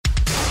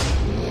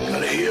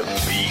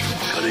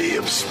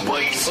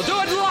spice. We'll do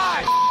it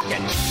live.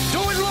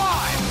 Do it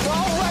live.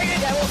 I'll write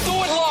it and we'll do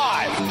it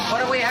live.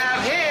 What do we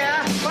have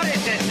here? What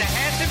is this? The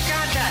handsome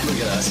contest.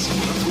 Look at us.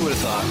 Who would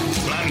have thought?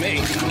 Not me.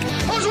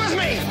 Who's with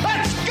me?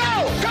 Let's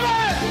go! Come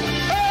on!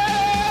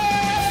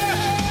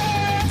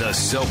 The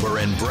Soper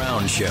and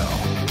Brown Show.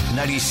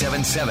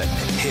 97.7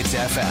 Hits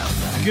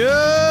FM.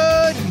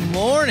 Good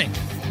morning.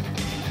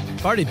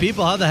 Party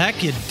people, how the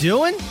heck you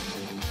doing?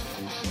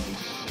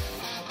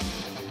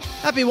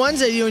 Happy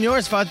Wednesday to you and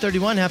yours,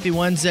 531. Happy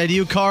Wednesday to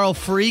you, Carl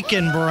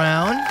freaking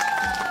Brown.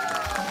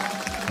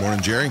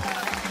 Morning, Jerry.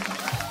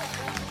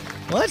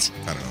 What?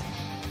 I don't know.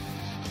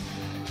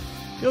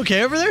 You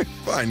okay over there?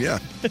 Fine, yeah.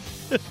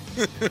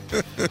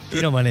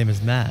 You know my name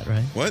is Matt,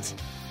 right? What?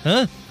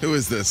 Huh? Who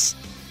is this?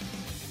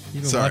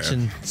 You've been Sorry,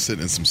 watching... I'm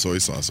sitting in some soy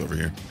sauce over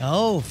here.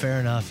 Oh, fair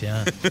enough,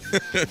 yeah.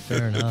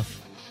 Fair enough.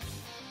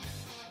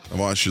 I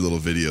watched your little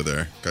video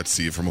there. Got to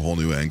see it from a whole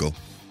new angle.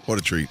 What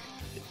a treat.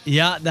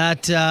 Yeah,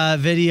 that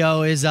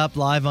video is up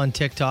live on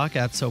TikTok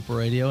at Soper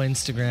Radio.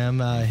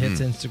 Instagram,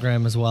 hits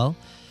Instagram as well.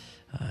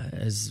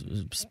 As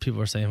people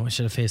are saying, we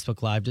should have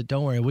Facebook Lived it.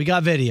 Don't worry, we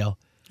got video.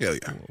 Yeah.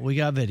 We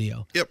got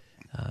video. Yep.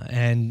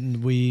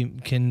 And we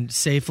can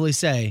safely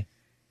say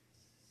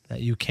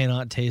that you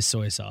cannot taste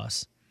soy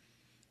sauce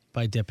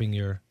by dipping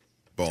your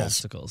Balls.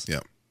 testicles.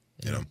 Yep.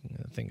 You know.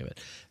 Think of it.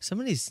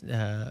 Somebody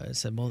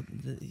said, well,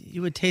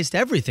 you would taste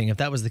everything if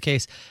that was the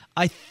case.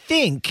 I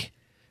think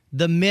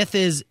the myth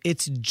is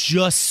it's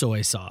just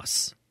soy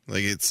sauce.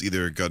 Like it's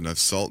either got enough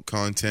salt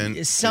content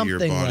that Something your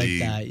body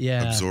like that,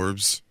 yeah.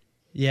 absorbs.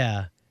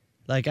 Yeah.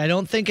 Like, I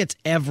don't think it's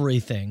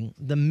everything.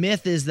 The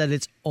myth is that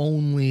it's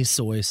only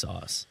soy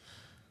sauce.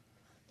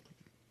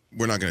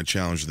 We're not going to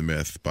challenge the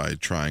myth by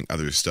trying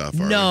other stuff,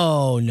 are we?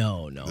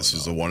 No. This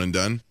is a one and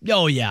done?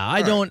 Oh, yeah.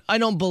 I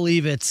don't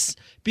believe it's...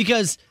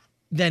 Because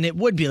then it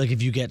would be like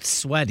if you get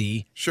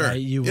sweaty. Sure. Right,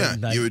 you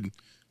would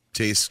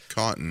taste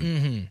cotton.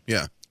 Mm-hmm.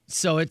 Yeah.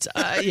 So it's...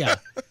 yeah.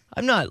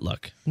 I'm not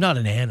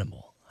an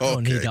animal. I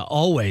don't need to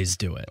always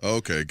do it.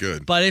 Okay,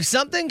 good. But if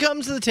something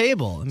comes to the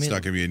table... I mean, It's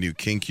not going to be a new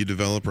kink you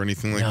develop or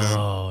anything like that?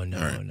 No.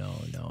 Right. No.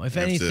 If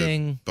I have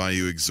anything... to buy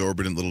you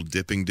exorbitant little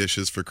dipping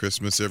dishes for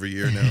Christmas every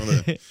year now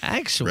to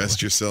Actually...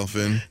 rest yourself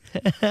in?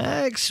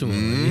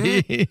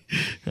 Actually,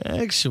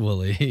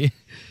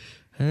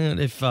 and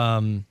if I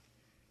don't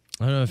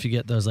know if you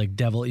get those like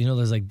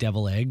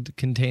devil egg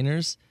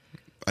containers.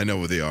 I know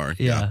what they are.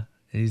 Yeah.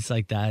 It's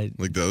like that.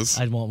 Like those?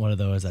 I'd want one of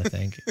those, I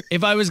think.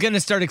 If I was going to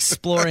start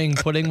exploring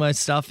putting my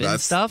stuff in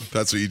stuff.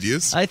 That's what you'd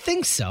use? I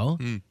think so.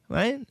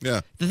 Right?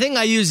 Yeah. The thing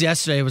I used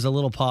yesterday was a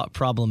little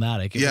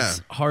problematic. It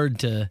was hard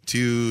to...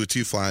 Too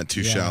flat,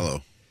 too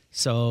shallow.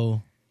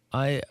 So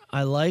I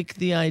like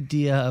the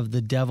idea of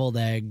the deviled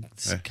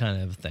eggs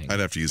kind of thing. I'd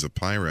have to use a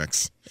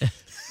Pyrex.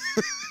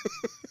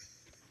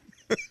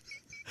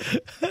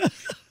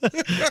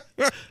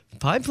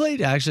 Pie plate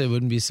actually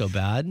wouldn't be so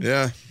bad.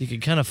 Yeah. You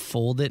could kind of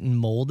fold it and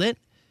mold it.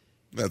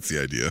 That's the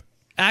idea.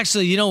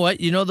 Actually, you know what?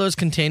 You know those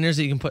containers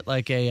that you can put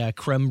like a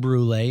creme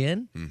brulee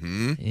in?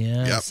 Mm-hmm.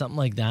 Yeah, Yep. something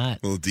like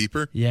that. A little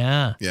deeper?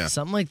 Yeah. Yeah.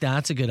 Something like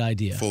that's a good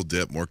idea. Full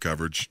dip, more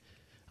coverage.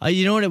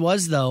 You know what it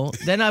was, though?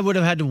 Then I would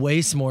have had to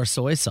waste more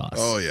soy sauce.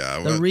 Oh, yeah.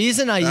 The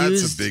reason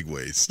That's a big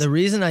waste. The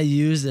reason I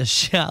used a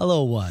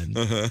shallow one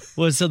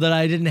was so that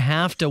I didn't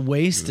have to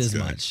waste as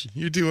Good. much.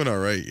 You're doing all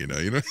right, you know.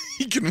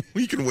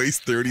 You can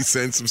waste 30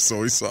 cents of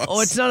soy sauce.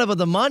 Oh, it's not about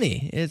the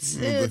money. It's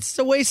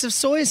a waste of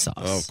soy sauce.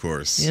 Oh, of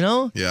course. You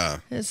know? Yeah.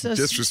 It's just,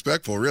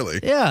 disrespectful,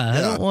 really. Yeah,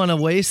 I don't want to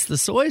waste the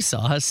soy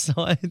sauce. So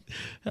I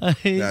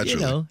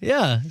Naturally.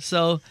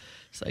 So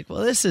it's like,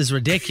 well, this is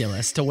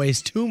ridiculous to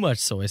waste too much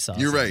soy sauce.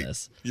 You're on right.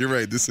 this. You're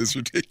right. This is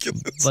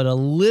ridiculous. But a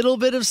little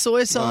bit of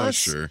soy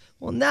sauce. Oh, sure.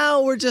 Well,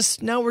 now we're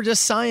just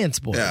science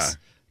boys. Yeah.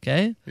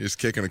 Okay. You're just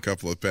kicking a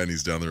couple of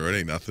pennies down the road.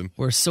 Ain't nothing.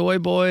 We're soy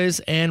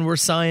boys and we're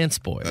science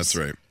boys. That's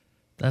right.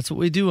 That's what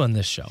we do on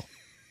this show.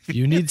 If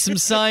you need some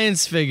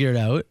science figured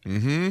out,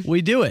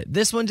 we do it.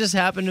 This one just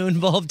happened to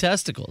involve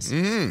testicles.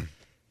 Mm-hmm.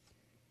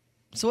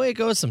 It's the way it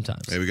goes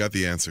sometimes. Hey, we got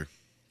the answer.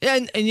 Yeah,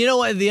 and you know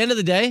what? At the end of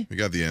the day, We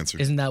got the answer.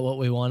 isn't that what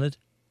we wanted?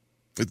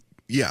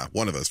 Yeah,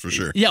 one of us for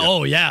sure. Yeah.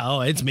 Oh, yeah.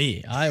 Oh, it's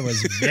me. I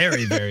was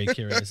very, very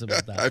curious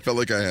about that. I felt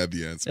like I had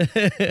the answer.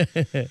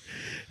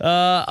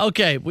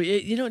 Okay.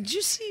 Did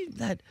you see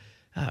that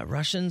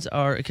Russians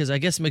are, because I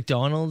guess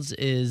McDonald's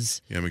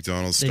is... Yeah,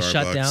 McDonald's, They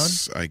shut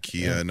Starbucks,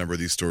 IKEA, a number of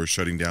these stores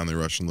shutting down their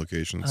Russian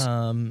locations.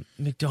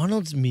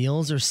 McDonald's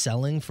meals are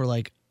selling for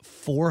like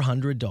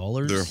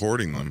 $400. They're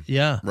hoarding them.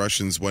 Yeah.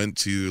 Russians went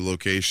to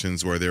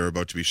locations where they were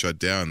about to be shut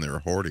down. They were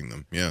hoarding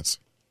them. Yes.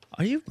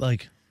 Are you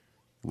like...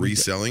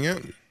 Reselling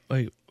it?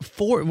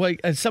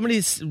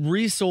 Somebody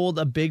resold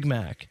a Big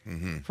Mac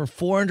for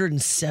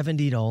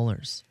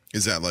 $470.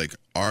 Is that like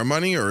our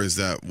money or is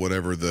that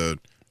whatever the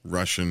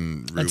Russian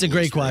ruble That's a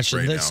great is worth question.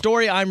 right The now?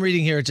 story I'm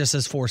reading here, it just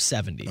says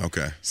 $470.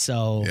 Okay.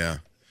 So Yeah.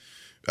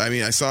 I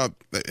mean, I saw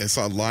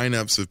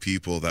lineups of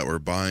people that were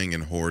buying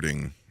and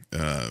hoarding,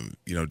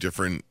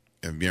 different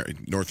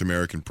North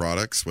American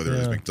products, whether it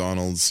was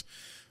McDonald's,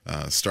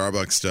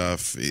 Starbucks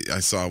stuff. I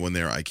saw when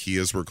their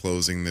IKEAs were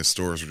closing, their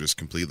stores were just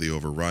completely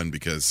overrun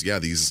because,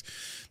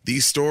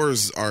 these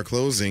stores are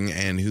closing,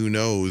 and who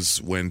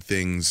knows when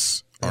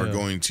things are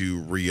going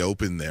to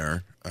reopen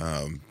there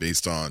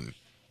based on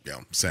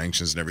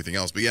sanctions and everything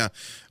else. But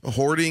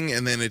hoarding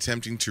and then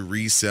attempting to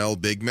resell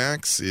Big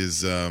Macs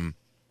is,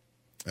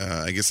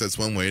 I guess that's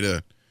one way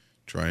to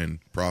try and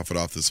profit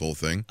off this whole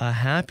thing. A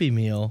Happy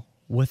Meal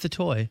with a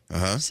toy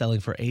selling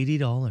for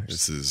 $80.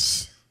 This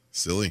is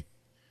silly.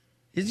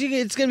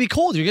 It's going to be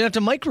cold. You're going to have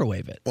to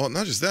microwave it. Well,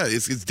 not just that.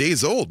 It's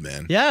days old,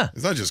 man. Yeah.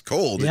 It's not just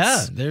cold.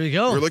 Yeah, there you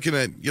go. You're looking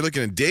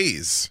at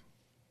days.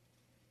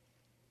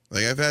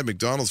 Like, I've had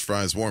McDonald's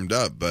fries warmed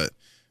up, but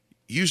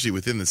usually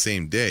within the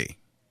same day.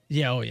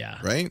 Yeah, oh yeah.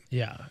 Right?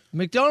 Yeah.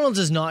 McDonald's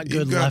is not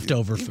good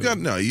leftover food.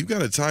 You've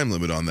got a time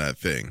limit on that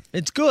thing.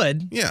 It's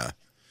good. Yeah.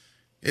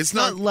 It's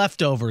not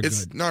leftover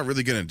It's good. not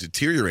really going to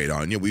deteriorate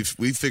on you. We've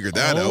figured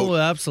that out. Oh,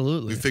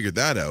 absolutely. We figured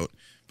that out.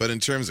 But in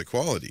terms of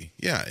quality,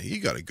 you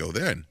got to go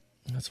there.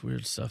 That's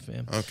weird stuff,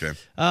 man. Okay.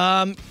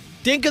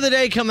 Dink of the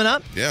day coming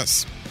up.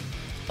 Yes.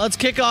 Let's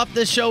kick off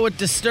this show with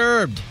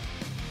Disturbed.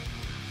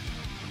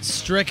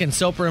 Stricken,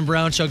 Soper and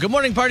Brown Show. Good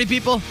morning, party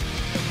people.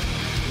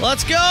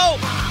 Let's go.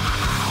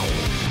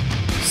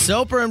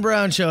 Soper and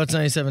Brown Show. It's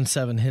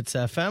 97.7 Hits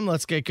FM.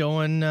 Let's get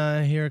going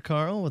here,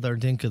 Carl, with our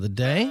Dink of the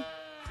day.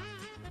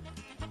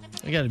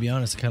 I got to be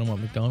honest, I kind of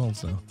want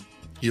McDonald's now.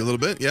 You a little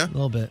bit? Yeah? A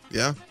little bit.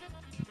 Yeah?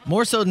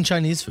 More so than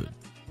Chinese food.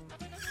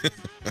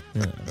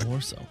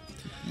 More so.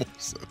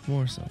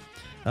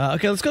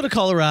 Okay, let's go to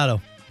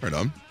Colorado. Right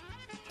on.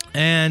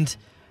 And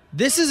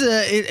this is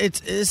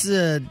it's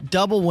a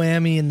double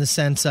whammy in the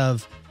sense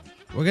of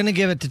we're going to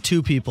give it to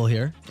two people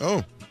here.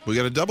 Oh, we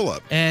got a double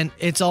up. And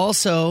it's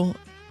also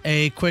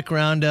a quick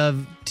round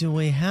of do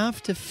we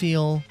have to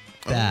feel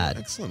bad? Oh,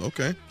 excellent.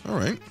 Okay. All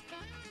right.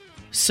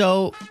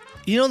 So,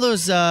 you know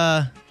those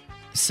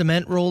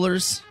cement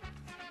rollers,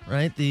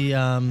 right? The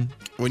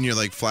when you're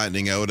like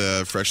flattening out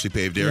a freshly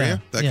paved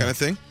area, that kind of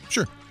thing?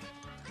 Sure.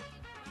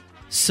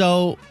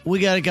 So we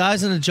got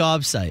guys on a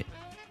job site.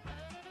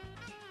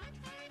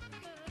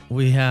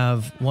 We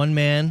have one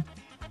man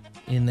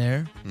in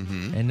there,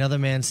 and another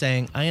man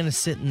saying, I'm going to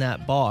sit in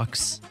that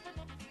box,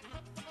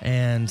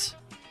 and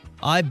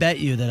I bet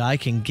you that I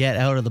can get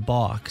out of the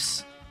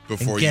box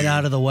and get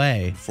out of the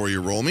way. Before you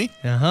roll me?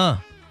 Uh-huh.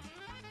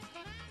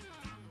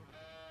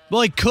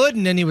 Well, he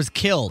couldn't, and he was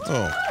killed.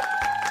 Oh,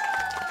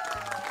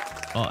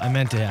 I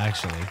meant to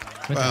actually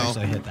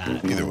hit that.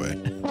 Either way.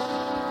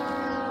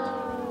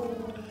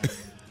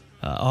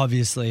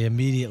 Obviously,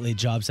 immediately,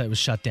 job site was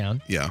shut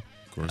down. Yeah,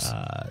 of course.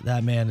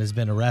 That man has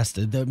been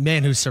arrested. The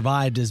man who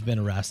survived has been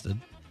arrested.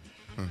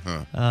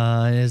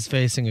 And is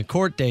facing a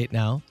court date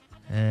now.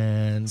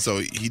 And so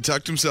he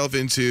tucked himself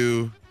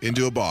into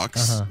a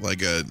box,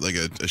 like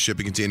a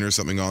shipping container or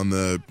something on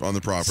the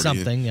property.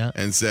 Something, yeah.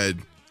 And said,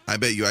 I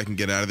bet you I can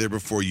get out of there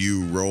before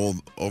you roll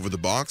over the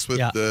box with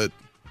the...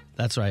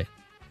 That's right.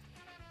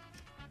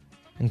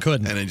 And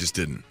couldn't. And it just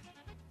didn't.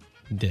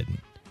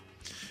 Didn't.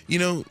 You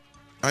know,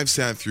 I've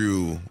sat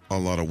through a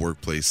lot of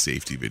workplace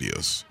safety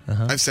videos.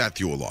 I've sat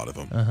through a lot of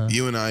them.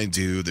 You and I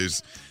do.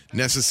 There's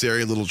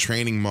necessary little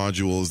training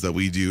modules that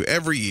we do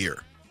every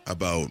year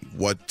about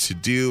what to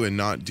do and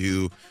not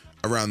do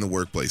around the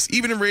workplace,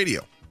 even in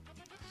radio.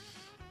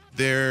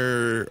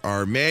 There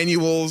are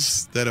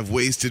manuals that have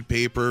wasted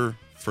paper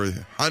for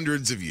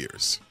hundreds of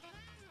years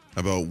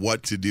about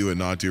what to do and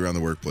not do around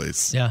the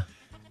workplace. Yeah.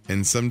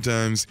 And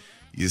sometimes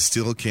you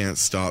still can't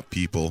stop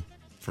people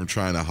from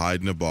trying to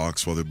hide in a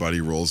box while their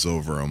buddy rolls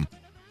over them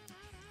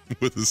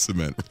with a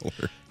cement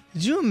roller.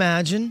 Did you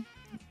imagine,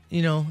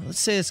 let's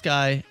say this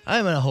guy,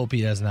 I'm going to hope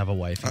he doesn't have a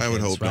wife. I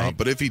would hope right? not.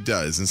 But if he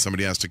does, then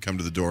somebody has to come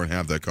to the door and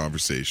have that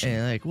conversation.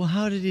 And like, well,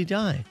 how did he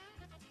die?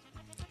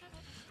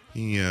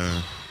 He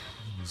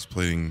was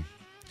playing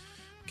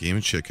Game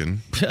of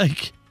Chicken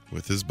Like,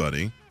 with his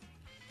buddy.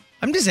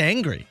 I'm just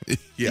angry.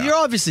 Yeah. You're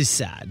obviously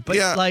sad, but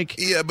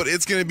but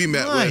it's going to be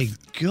met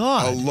with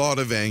God. a lot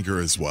of anger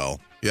as well.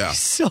 Yeah.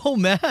 So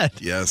mad.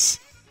 Yes.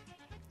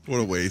 What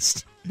a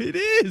waste. It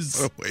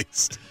is. What a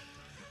waste.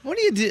 What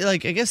do you do?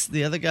 Like, I guess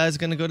the other guy's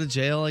going to go to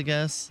jail, I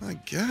guess. I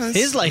guess.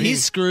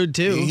 He's screwed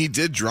too. He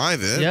did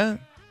drive it. Yeah.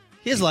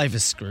 His life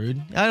is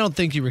screwed. I don't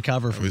think you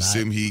recover from I that.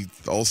 assume he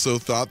also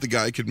thought the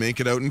guy could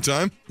make it out in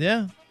time.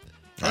 Yeah.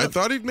 I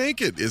thought he'd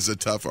make it is a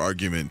tough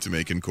argument to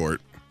make in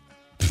court.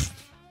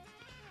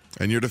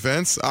 In your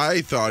defense,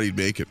 I thought he'd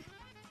make it.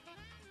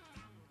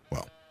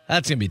 Well.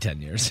 That's going to be 10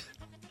 years.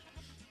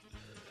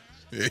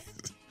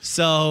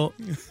 So,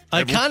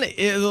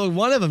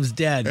 one of them's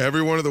dead.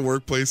 Everyone in the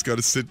workplace got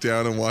to sit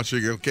down and watch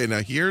it. Okay,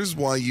 now here's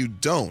why you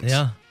don't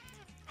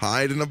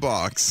hide in a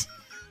box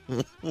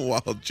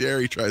while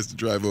Jerry tries to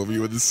drive over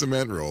you with a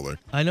cement roller.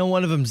 I know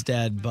one of them's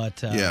dead,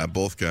 but... yeah,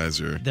 both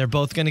guys are... They're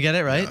both going to get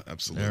it, right? Yeah,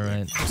 absolutely. All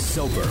right.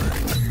 Soper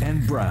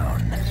and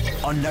Brown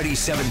on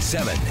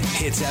 97.7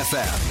 Hits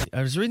FM.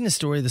 I was reading a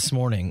story this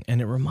morning,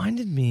 and it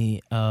reminded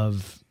me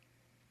of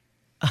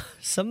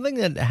something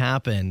that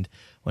happened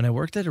when I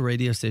worked at a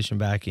radio station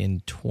back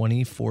in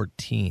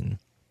 2014.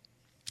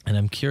 And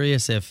I'm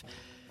curious if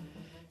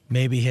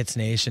maybe Hits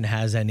Nation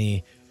has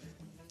any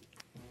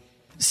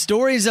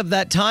stories of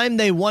that time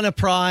they won a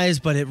prize,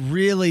 but it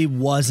really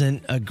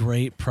wasn't a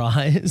great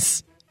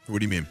prize. What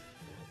do you mean?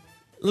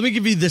 Let me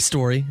give you this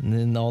story and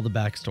then all the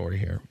backstory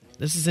here.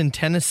 This is in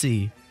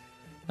Tennessee.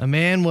 A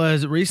man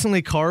was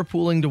recently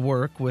carpooling to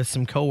work with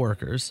some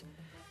coworkers.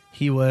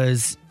 He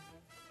was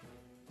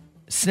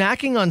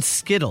snacking on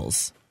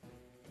Skittles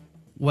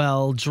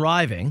while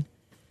driving.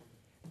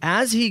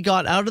 As he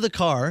got out of the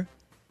car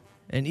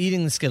and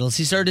eating the Skittles,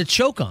 he started to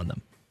choke on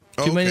them.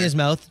 Too many in his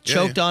mouth,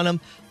 choked on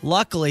them.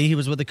 Luckily, he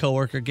was with a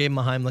coworker, gave him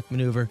a Heimlich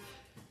maneuver,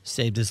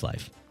 saved his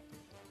life.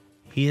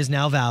 He has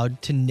now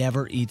vowed to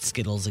never eat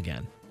Skittles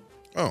again.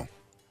 Oh.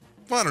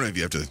 Well, I don't know if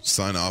you have to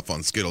sign off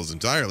on Skittles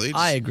entirely. Just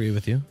I agree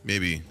with you.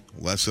 maybe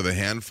less of a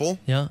handful.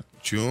 Yeah.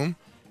 Chew them.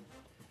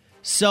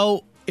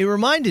 So it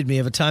reminded me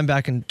of a time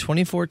back in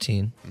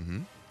 2014.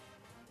 I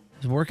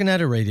was working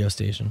at a radio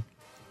station,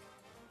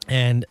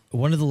 and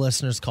one of the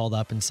listeners called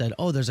up and said,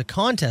 "Oh, there's a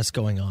contest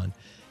going on.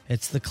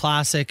 It's the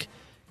classic,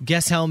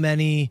 guess how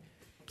many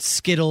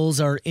Skittles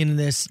are in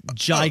this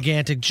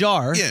gigantic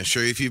jar." Yeah,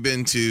 sure. If you've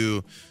been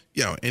to,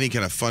 any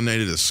kind of fun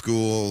night at a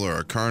school or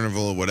a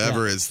carnival or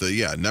whatever, it's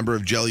the number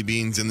of jelly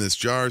beans in this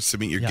jar.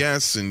 Submit your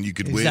guess, and you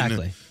could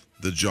win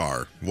the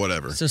jar,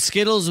 whatever. So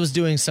Skittles was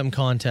doing some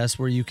contest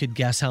where you could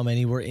guess how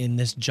many were in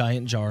this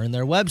giant jar in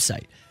their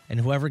website. And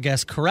whoever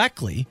guessed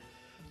correctly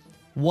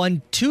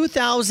won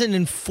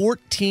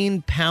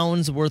 2,014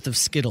 pounds worth of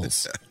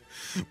Skittles.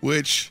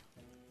 Which,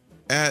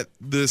 at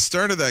the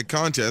start of that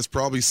contest,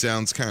 probably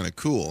sounds kind of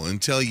cool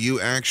until you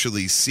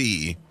actually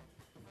see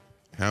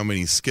how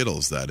many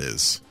Skittles that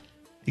is.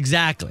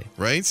 Exactly.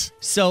 Right?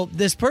 So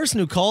this person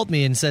who called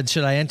me and said,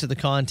 should I enter the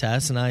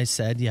contest? And I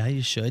said, yeah,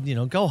 you should.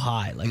 Go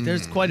high. Like,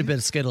 there's quite a bit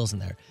of Skittles in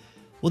there.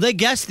 Well, they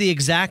guessed the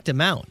exact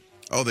amount.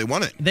 Oh, they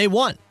won it. They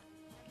won.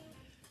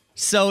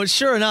 So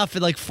sure enough,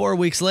 like 4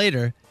 weeks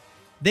later,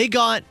 they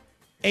got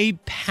a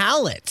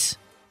pallet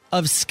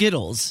of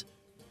Skittles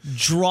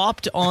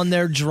dropped on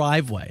their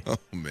driveway. Oh,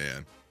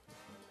 man.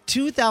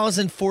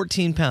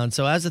 2,014 pounds.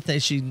 So as a thing,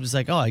 she was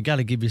like, oh, I got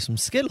to give you some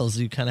Skittles.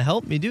 You kind of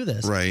helped me do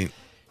this. Right.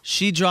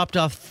 She dropped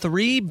off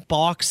 3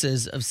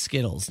 boxes of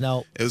Skittles.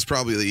 Now, it was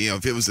probably,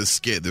 if it was a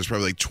skid, there's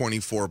probably like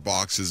 24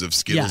 boxes of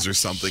Skittles or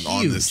something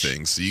on this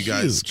thing. So you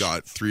guys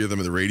got 3 of them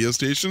at the radio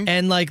station?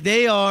 And like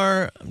they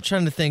are, I'm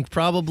trying to think,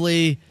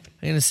 probably,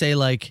 I'm going to say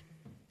like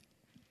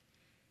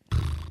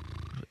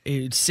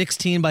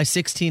 16 by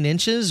 16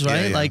 inches,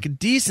 right? Yeah. Like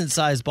decent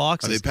sized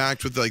boxes. Are they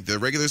packed with like the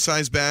regular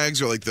size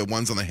bags or like the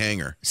ones on the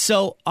hanger?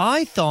 So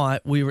I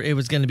thought it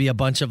was going to be a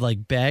bunch of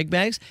like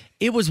bags.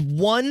 It was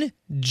one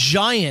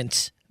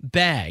giant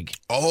bag.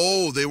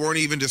 Oh, they weren't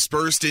even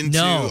dispersed into.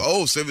 No.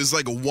 Oh, so it was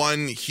like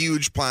one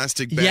huge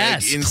plastic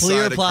bag inside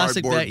clear a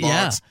plastic cardboard bag,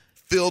 box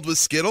filled with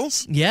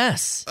Skittles?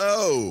 Yes.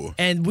 Oh.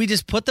 And we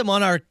just put them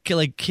on our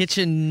like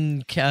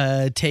kitchen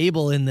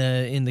table in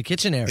the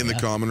kitchen area. In the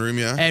common room,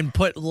 yeah. And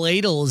put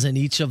ladles in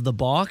each of the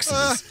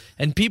boxes.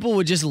 And people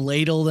would just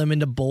ladle them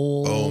into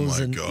bowls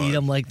and eat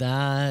them like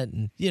that.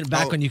 And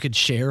back when you could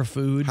share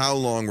food. How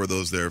long were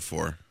those there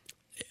for?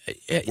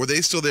 Were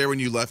they still there when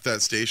you left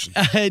that station?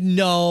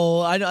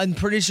 No, I'm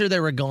pretty sure they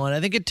were gone. I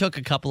think it took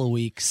a couple of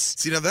weeks.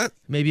 See, now that...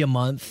 Maybe a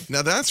month.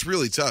 Now that's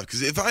really tough,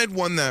 because if I had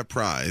won that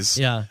prize,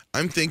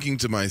 I'm thinking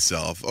to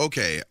myself,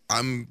 okay,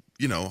 I'm,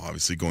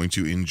 obviously going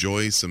to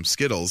enjoy some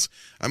Skittles.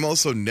 I'm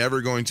also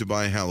never going to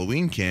buy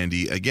Halloween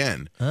candy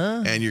again.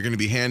 And you're going to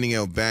be handing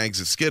out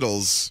bags of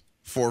Skittles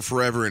for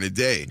forever and a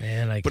day.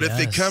 Man, I guess. If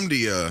they come to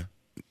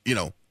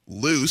you,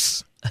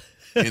 loose,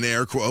 in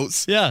air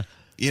quotes. Yeah.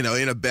 In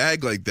a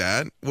bag like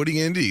that, what are you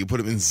going to do? You put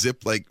them in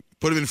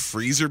put them in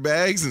freezer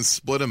bags and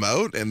split them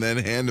out and then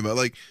hand them out.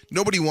 Like,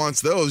 nobody wants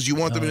those. You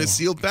want them in a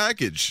sealed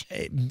package.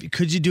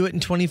 Could you do it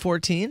in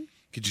 2014?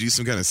 Could you do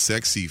some kind of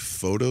sexy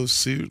photo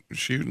shoot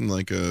in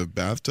like a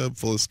bathtub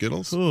full of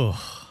Skittles? Ooh.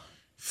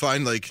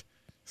 Find like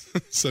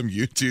some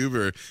YouTube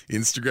or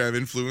Instagram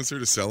influencer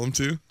to sell them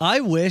to?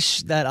 I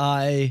wish that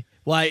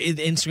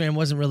Instagram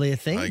wasn't really a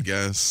thing. I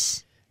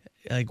guess.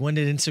 Like, when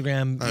did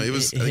Instagram I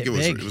think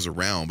big? it was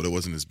around, but it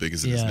wasn't as big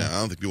as it is now. I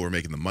don't think people were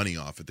making the money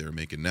off it they were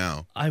making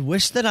now. I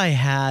wish that I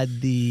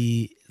had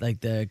the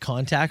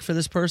contact for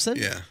this person.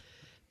 Yeah.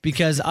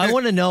 Because I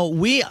want to know,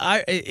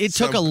 it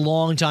took a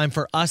long time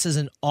for us as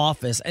an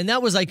office, and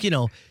that was like,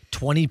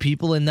 20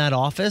 people in that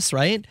office,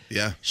 right?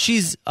 Yeah.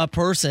 She's a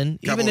person,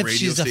 even if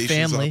she's a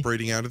family.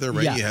 Operating out of there,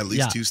 right? Yeah, you had at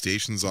least 2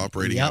 stations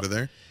operating out of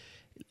there.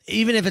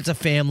 Even if it's a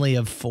family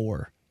of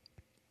 4.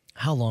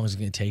 How long is it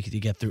going to take you to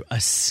get through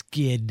a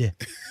skid?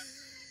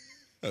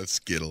 Of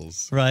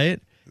Skittles. Right?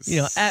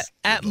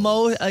 At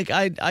most, like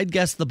I'd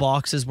guess the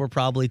boxes were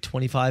probably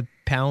 25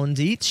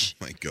 pounds each.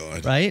 My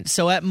God. Right?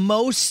 So at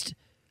most,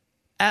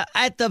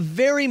 at the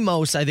very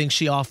most, I think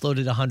she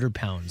offloaded 100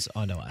 pounds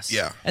onto us.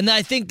 Yeah. And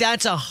I think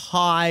that's a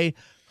high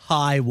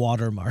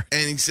watermark.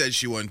 And he said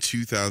she won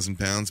 2,000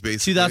 pounds,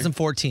 basically.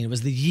 2014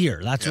 was the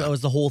year. That was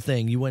the whole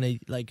thing. You win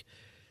a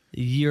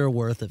year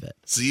worth of it.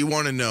 So you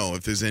want to know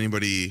if there's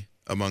anybody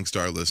amongst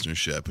our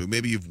listenership who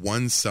maybe you've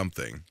won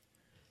something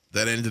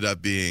that ended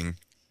up being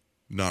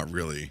not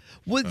really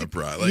a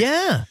prize. Like,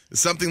 yeah.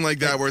 Something like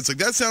that where it's like,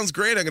 that sounds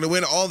great. I'm going to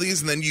win all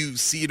these. And then you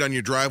see it on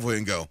your driveway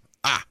and go,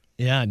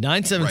 Yeah,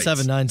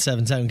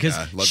 977-977.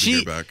 Because love to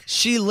hear back.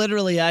 she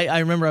literally, I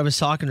remember I was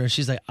talking to her.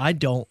 She's like, I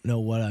don't know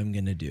what I'm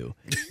going to do.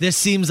 This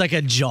seems like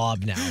a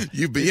job now. I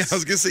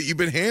was going to say, you've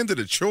been handed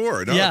a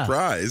chore, not a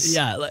prize.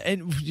 Yeah,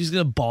 and she's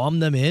going to bomb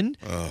them in.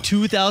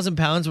 2,000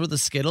 pounds worth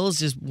of Skittles,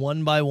 just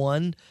one by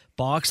one,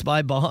 box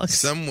by box.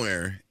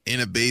 Somewhere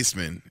in a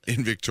basement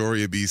in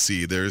Victoria,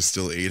 BC, there is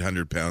still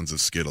 800 pounds of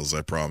Skittles,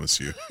 I promise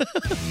you.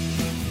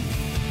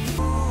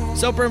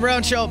 Soper and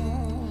Brown Show.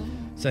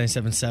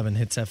 97.7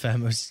 Hits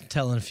FM. I was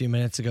telling a few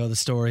minutes ago the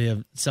story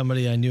of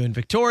somebody I knew in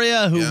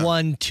Victoria who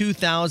won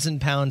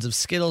 2,000 pounds of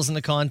Skittles in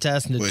a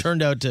contest, and it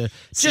turned out to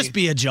just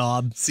be a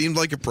job. Seemed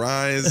like a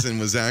prize and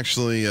was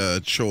actually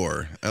a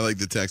chore. I like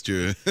the text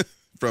here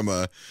from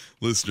a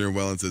listener,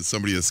 and said,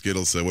 somebody at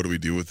Skittles said, what do we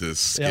do with this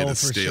stale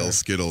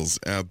Skittles?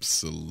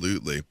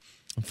 Absolutely.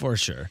 For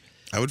sure.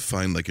 I would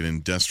find like an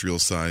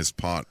industrial-sized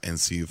pot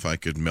and see if I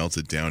could melt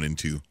it down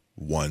into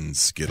one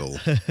Skittle.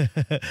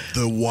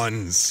 The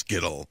one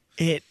Skittle.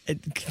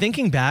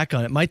 Thinking back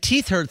on it, my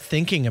teeth hurt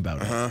thinking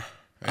about it. Yeah.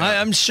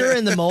 I'm sure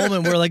in the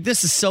moment we're like,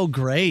 this is so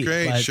great.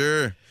 Great,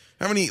 sure.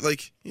 How many,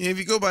 if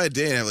you go by a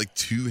day and have like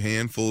 2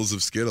 handfuls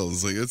of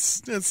Skittles,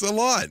 it's a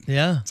lot.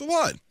 Yeah. It's a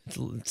lot.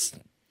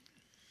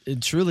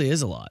 It truly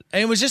is a lot.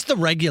 And it was just the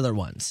regular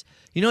ones.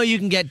 You know, you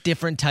can get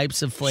different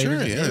types of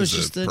flavors. Sure, yeah. It was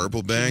just a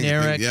purple bag.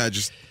 Generic. Yeah,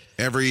 just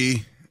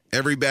every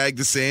bag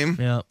the same.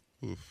 Yeah.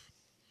 Oof.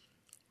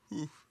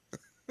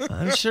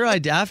 I'm sure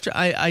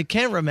I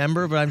can't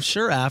remember, but I'm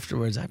sure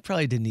afterwards I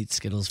probably didn't eat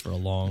Skittles for a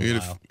long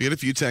while. We had a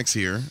few texts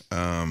here.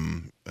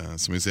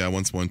 Somebody said, I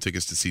once won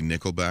tickets to see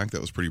Nickelback. That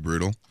was pretty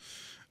brutal.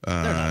 They're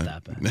not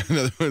that bad.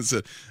 Another one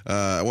said,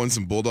 I won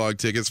some Bulldog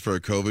tickets for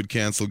a COVID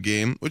canceled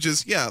game, which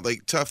is,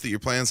 tough that your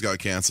plans got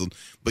canceled,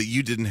 but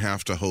you didn't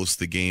have to host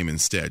the game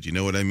instead. You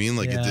know what I mean?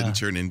 It didn't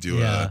turn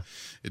into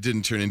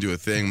a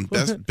thing.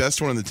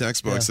 Best one in the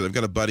text box said, I've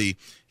got a buddy.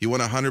 He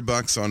won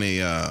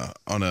 $100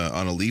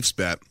 on a Leafs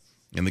bet.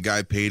 And the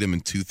guy paid him in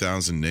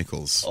 2,000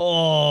 nickels.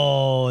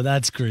 Oh,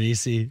 that's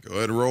greasy. Go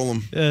ahead and roll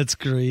him. That's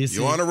greasy.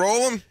 You want to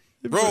roll him?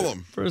 Roll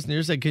him. Person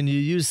here said, can you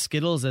use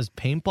Skittles as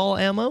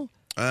paintball ammo?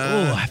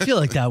 I feel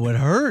like that would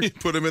hurt.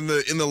 Put him in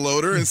the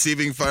loader and see if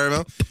you can fire him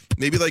out.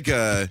 Maybe those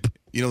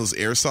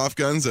airsoft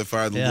guns that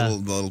fire the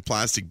little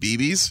plastic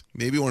BBs.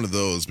 Maybe one of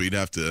those, but you'd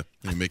have to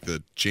make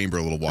the chamber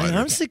a little wider. I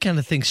honestly kind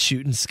of think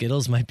shooting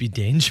Skittles might be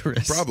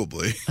dangerous.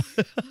 Probably.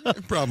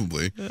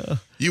 Probably. Yeah.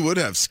 You would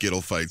have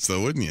Skittle fights,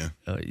 though, wouldn't you?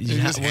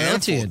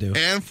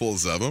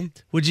 Handfuls of them.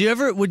 Would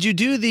you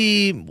do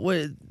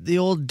the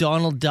old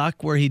Donald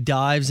Duck where he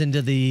dives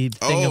into the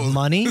thing of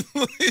money?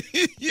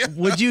 Yeah.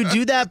 Would you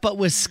do that, but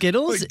with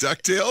Skittles? Like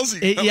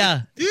DuckTales?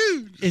 Yeah.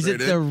 Is it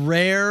the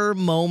rare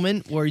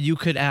moment where you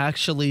could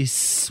actually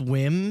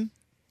swim?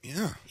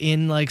 Yeah.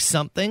 In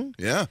something?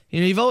 Yeah.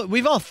 You know,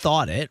 we've all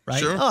thought it, right?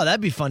 Sure. Oh, that'd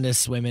be fun to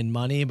swim in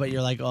money, but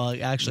you're like, oh,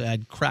 actually,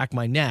 I'd crack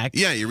my neck.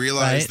 Yeah, you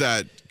realize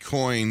that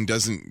coin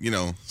doesn't,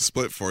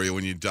 split for you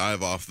when you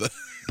dive off the.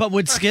 But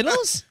would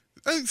Skittles?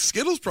 I think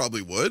Skittles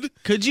probably would.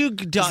 Could you?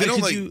 They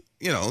don't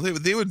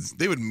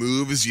they would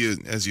move as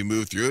you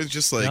move through. It's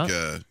just like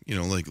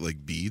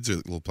like beads or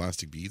little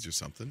plastic beads or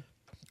something.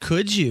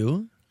 Could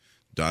you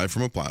dive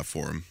from a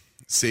platform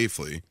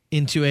safely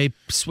into a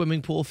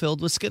swimming pool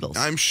filled with Skittles?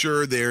 I'm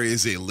sure there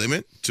is a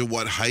limit to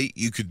what height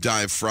you could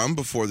dive from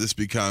before this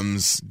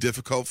becomes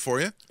difficult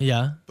for you.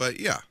 Yeah. But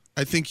yeah,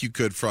 I think you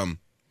could from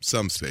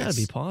some space. It's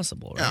gotta be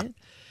possible, right? Yeah.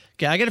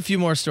 Okay, I got a few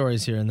more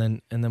stories here and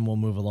then we'll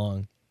move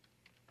along.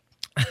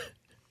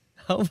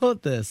 How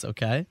about this,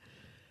 okay?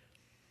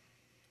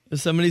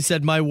 Somebody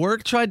said, my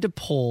work tried to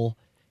pull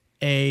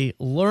a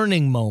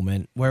learning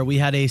moment where we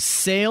had a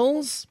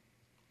sales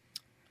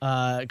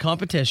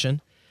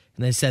competition,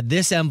 and they said,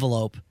 this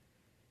envelope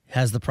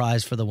has the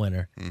prize for the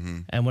winner. Mm-hmm.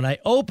 And when I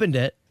opened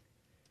it,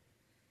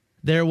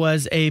 there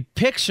was a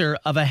picture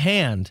of a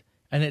hand,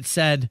 and it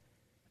said,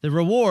 the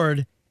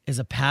reward is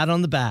a pat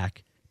on the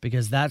back,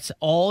 because that's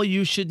all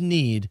you should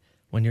need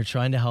when you're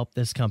trying to help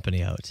this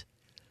company out.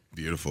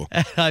 Beautiful.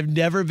 I've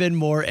never been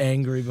more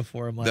angry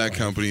before in my life. That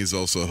company has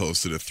also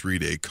hosted a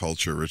 3-day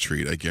culture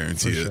retreat, I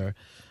guarantee it. Sure.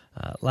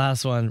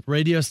 Last one.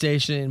 Radio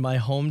station in my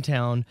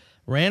hometown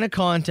ran a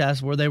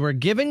contest where they were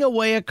giving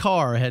away a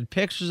car. It had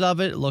pictures of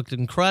it. It looked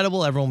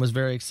incredible. Everyone was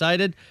very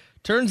excited.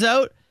 Turns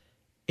out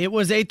it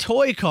was a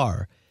toy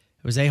car.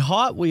 It was a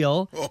Hot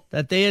Wheel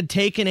that they had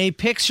taken a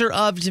picture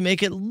of to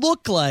make it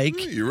look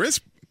like. You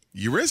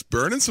risk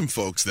burning some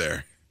folks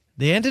there.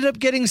 They ended up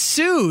getting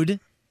sued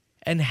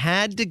and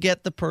had to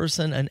get the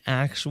person an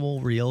actual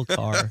real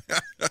car.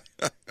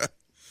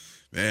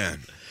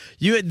 Man.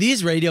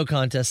 These radio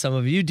contests, some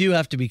of you do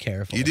have to be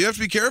careful. You do have to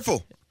be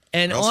careful.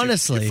 And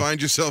honestly, you find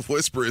yourself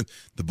whispering,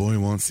 the boy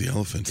wants the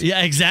elephant.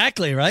 Yeah,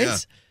 exactly, right? Yeah.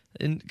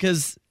 And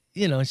because,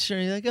 sure,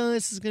 you're like, oh,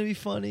 this is going to be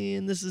funny,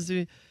 and this is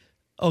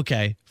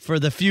okay. For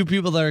the few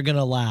people that are going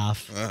to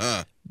laugh,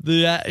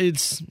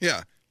 it's...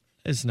 Yeah.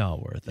 It's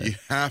not worth it. You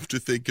have to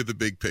think of the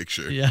big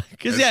picture. Yeah,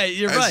 because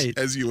you're right.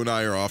 As you and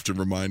I are often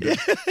reminded.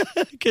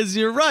 Because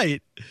you're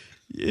right.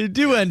 You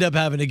do end up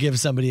having to give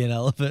somebody an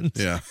elephant.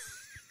 Yeah.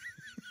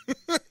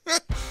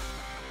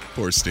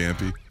 Poor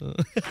Stampy.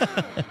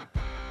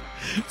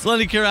 It's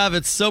Lenny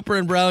Kravitz, Soper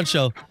and Brown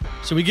Show.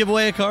 Should we give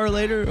away a car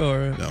later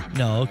or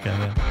no? Okay.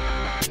 Yeah.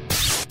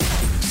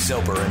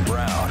 Soper and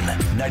Brown,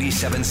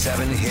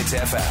 97.7 Hits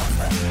FM.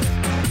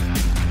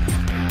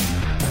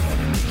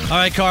 All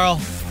right, Carl.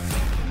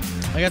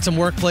 I got some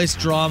workplace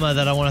drama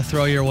that I want to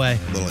throw your way.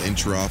 A little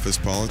intra-office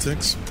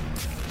politics.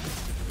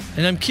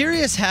 And I'm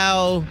curious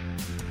how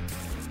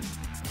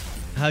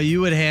you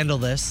would handle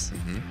this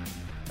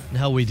and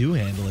how we do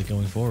handle it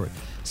going forward.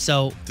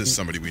 So, This is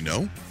somebody we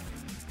know?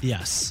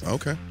 yes.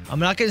 Okay. I'm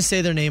not going to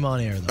say their name on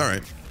air, though. All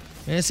right.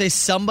 I'm going to say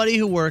somebody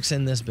who works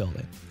in this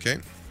building. Okay.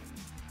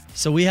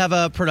 So we have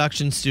a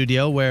production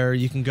studio where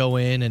you can go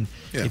in and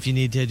if you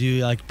need to do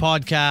like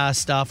podcast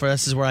stuff, or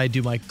this is where I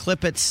do my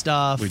Clip It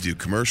stuff. We do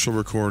commercial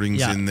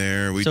recordings in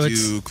there. We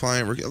do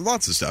client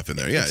lots of stuff in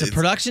there. Yeah, it's a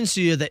production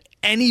studio that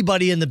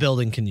anybody in the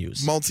building can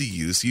use.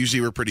 Multi-use.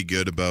 Usually we're pretty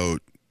good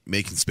about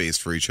making space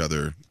for each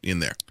other in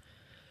there.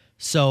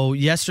 So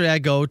yesterday I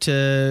go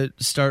to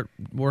start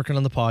working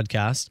on the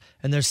podcast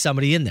and there's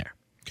somebody in there.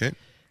 Okay.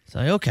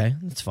 So okay,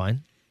 that's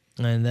fine.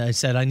 And I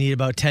said I need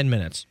about 10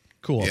 minutes.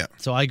 Cool. Yeah.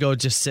 So I go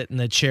just sit in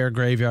the chair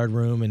graveyard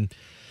room and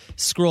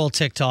scroll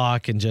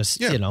TikTok and just,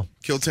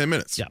 kill 10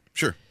 minutes. Yeah.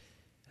 Sure.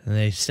 And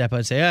they step out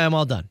and say, yeah, I'm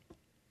all done.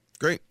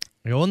 Great.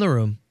 I go in the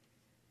room.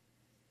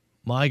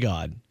 My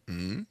God.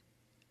 Mm-hmm.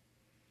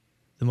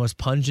 The most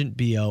pungent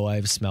BO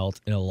I've smelt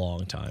in a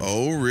long time.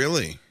 Oh,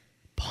 really?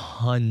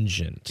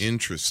 Pungent.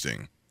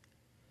 Interesting.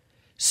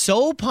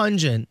 So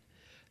pungent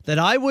that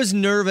I was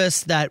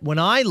nervous that when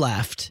I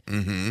left,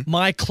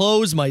 my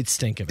clothes might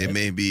stink of it. It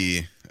may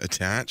be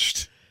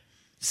attached.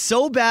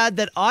 So bad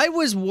that I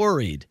was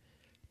worried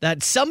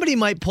that somebody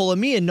might pull a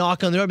me and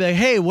knock on the door and be like,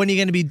 hey, when are you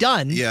going to be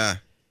done? Yeah.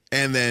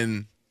 And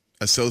then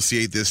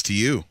associate this to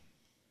you.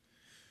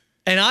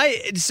 And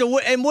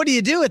what do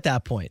you do at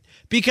that point?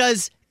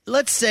 Because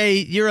let's say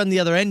you're on the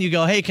other end, you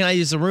go, hey, can I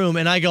use the room?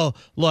 And I go,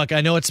 look, I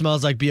know it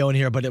smells like BO in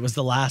here, but it was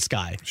the last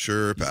guy.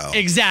 Sure, pal.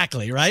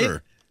 Exactly, right?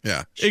 Sure.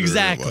 Yeah. Sure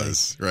exactly. It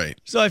was. Right.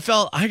 So I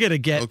felt I got to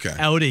get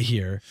out of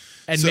here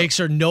and make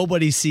sure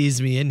nobody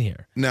sees me in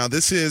here. Now,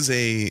 this is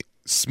a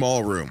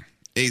small room,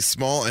 a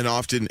small and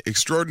often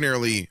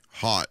extraordinarily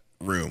hot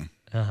room.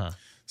 Uh-huh.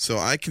 So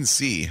I can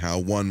see how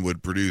one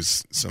would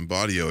produce some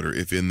body odor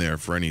if in there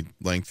for any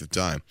length of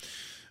time.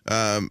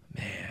 Man,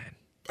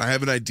 I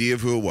have an idea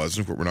of who it was.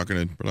 We're not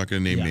going to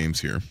name names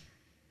here.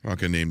 We're not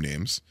going to name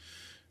names.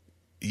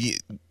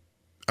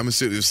 I'm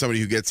assuming it was somebody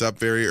who gets up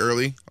very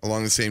early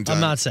along the same time.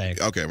 I'm not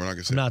saying. Okay, we're not going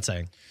to say. I'm not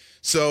saying.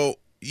 So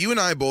you and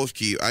I both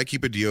keep a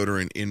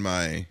deodorant in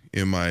my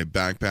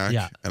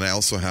backpack, and I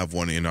also have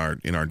one in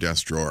our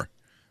desk drawer.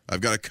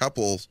 I've got a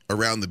couple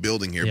around the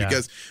building here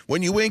because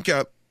when you wake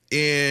up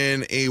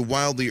in a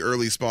wildly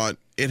early spot,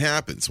 it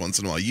happens once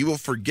in a while. You will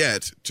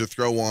forget to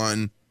throw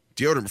on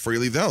deodorant before you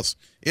leave the house.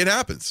 It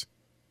happens.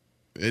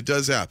 It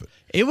does happen.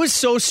 It was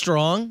so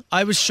strong.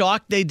 I was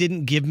shocked they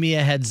didn't give me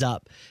a heads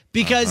up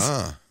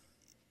because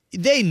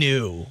they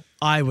knew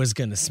I was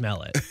going to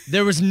smell it.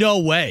 There was no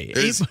way.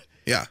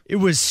 It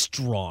was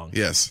strong.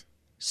 Yes.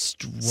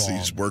 Strong. So you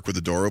just work with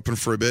the door open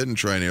for a bit and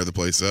try and air the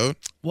place out?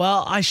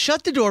 Well, I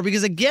shut the door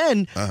because,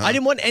 again, I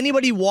didn't want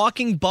anybody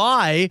walking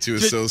by to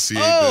associate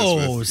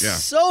this with.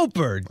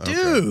 Soper,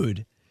 dude.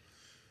 Okay.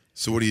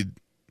 So what do you...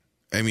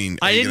 I mean...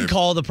 I didn't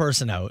call the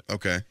person out.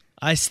 Okay.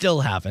 I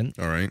still haven't.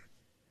 All right.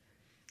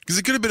 Because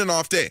it could have been an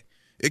off day.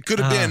 It could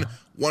have been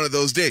one of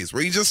those days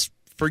where you just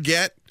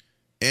forget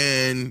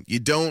and you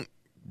don't...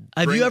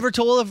 Have you ever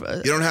told...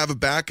 you don't have a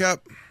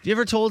backup? Have you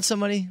ever told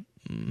somebody...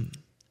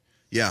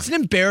 Yeah. It's an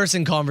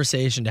embarrassing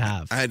conversation to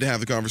have. I had to have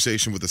the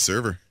conversation with the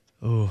server.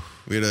 Oh.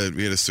 We had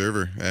a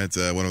server at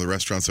one of the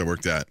restaurants I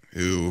worked at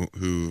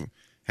who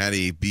had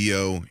a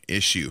BO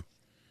issue.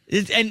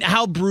 And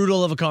how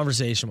brutal of a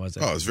conversation was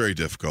it? Oh, it was very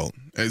difficult.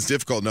 It's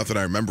difficult enough that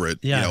I remember it,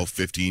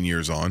 15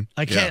 years on.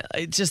 I can't,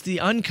 it's just the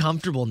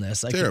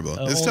uncomfortableness. Terrible.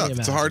 It's tough.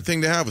 It's a hard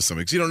thing to have with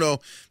somebody because you don't know,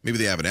 maybe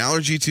they have an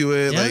allergy to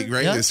it,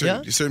 right?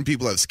 Certain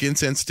people have skin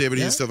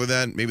sensitivity and stuff like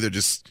that. Maybe they're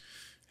just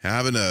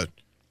having a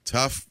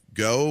tough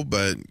go,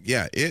 but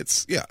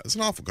it's an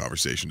awful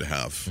conversation to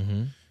have.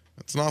 Mm-hmm.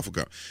 It's an awful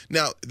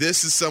Now,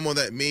 this is someone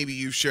that maybe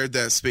you've shared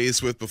that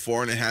space with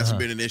before and it hasn't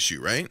been an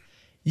issue, right?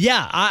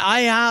 Yeah,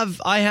 I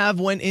have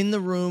went in the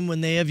room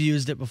when they have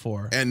used it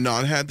before. And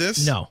not had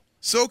this? No.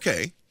 So,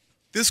 okay,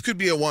 this could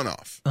be a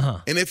one-off.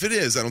 And if it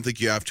is, I don't think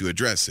you have to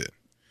address it.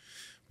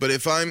 But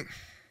if I'm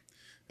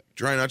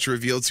trying not to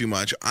reveal too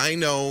much, I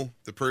know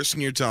the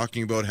person you're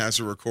talking about has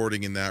a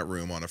recording in that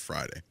room on a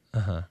Friday.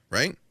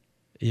 Right?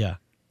 Yeah.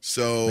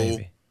 So,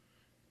 maybe.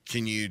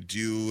 Can you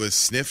do a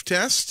sniff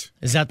test?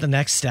 Is that the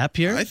next step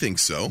here? I think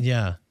so.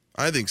 Yeah.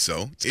 I think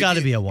so. It's got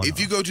to be a one-off. If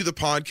you go to the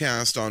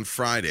podcast on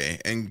Friday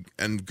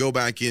and go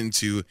back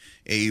into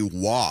a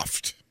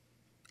waft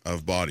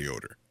of body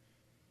odor,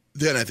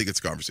 then I think it's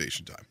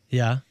conversation time.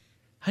 Yeah.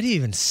 How do you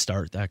even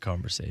start that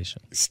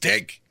conversation?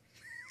 Stink.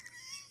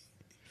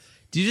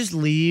 Do you just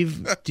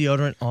leave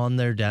deodorant on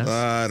their desk?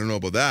 I don't know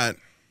about that.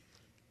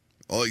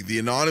 Oh, like the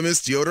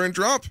anonymous deodorant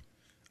drop?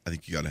 I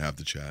think you got to have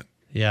the chat.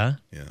 Yeah?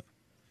 Yeah.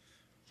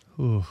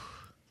 Ooh.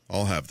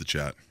 I'll have the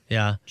chat.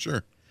 Yeah.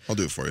 Sure. I'll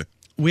do it for you.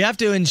 We have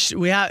to,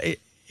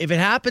 if it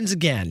happens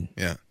again,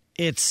 Yeah.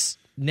 it's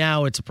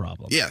a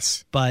problem.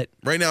 Yes. But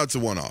Right now it's a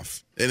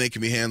one-off, and it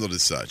can be handled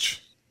as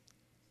such.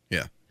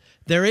 Yeah.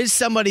 there is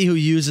somebody who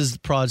uses the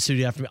Prod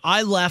Studio after me.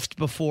 I left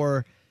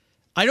before.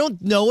 I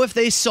don't know if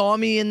they saw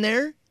me in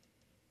there.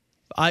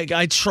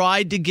 I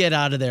tried to get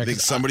out of there. I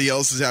think somebody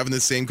else is having the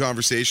same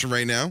conversation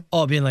right now.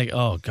 Being like,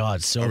 oh,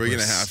 God, Soper. Are we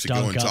going to have to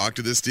go and talk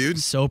to this dude?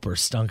 Soper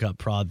stunk up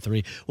Prod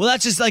 3. Well,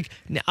 that's just like,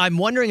 I'm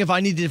wondering if I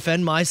need to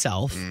defend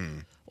myself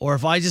or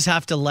if I just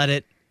have to let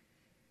it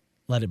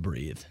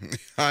breathe.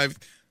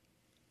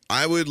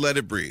 I would let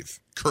it breathe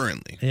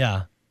currently.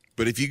 Yeah.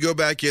 But if you go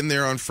back in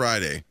there on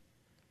Friday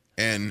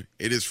and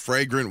it is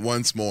fragrant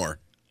once more,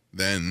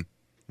 then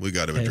we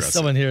got to address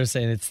Someone it. here is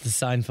saying it's the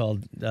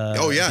Seinfeld.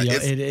 Oh, yeah.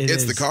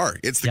 It's the car.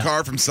 It's the Yeah.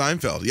 car from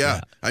Seinfeld. Yeah.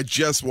 I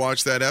just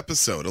watched that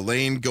episode.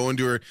 Elaine going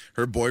to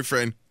her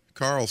boyfriend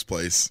Carl's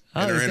place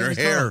and his her name was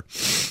hair.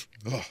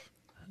 Oh,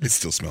 it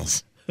still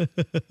smells.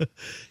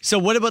 So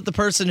what about the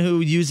person who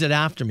used it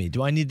after me?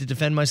 Do I need to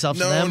defend myself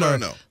to them?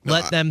 No.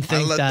 Let them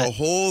think I let that the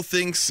whole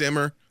thing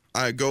simmer.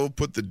 I go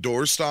put the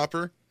door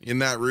stopper in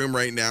that room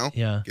right now.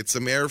 Yeah. Get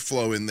some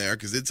airflow in there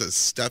because it's a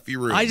stuffy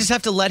room. I just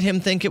have to let him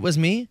think it was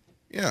me?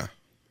 Yeah.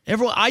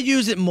 I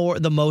use it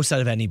the most out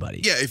of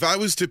anybody. Yeah, if I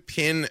was to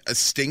pin a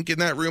stink in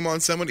that room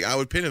on somebody, I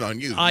would pin it on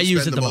you. I You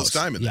use spend it the most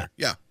most. time in there.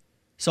 Yeah.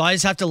 So I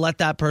just have to let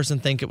that person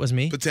think it was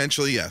me?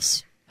 Potentially,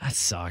 yes. That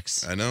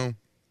sucks. I know.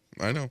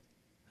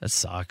 That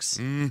sucks.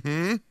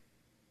 Mm-hmm.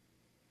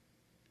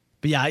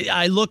 But yeah,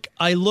 I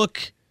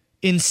look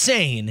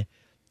insane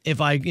if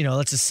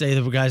let's just say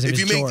the guy's name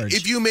is George.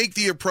 If you make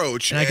the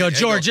approach and I go,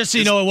 George, just so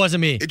you know it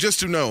wasn't me. Just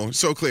to know,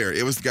 so clear,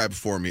 it was the guy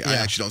before me. I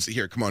actually don't see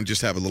here. Come on,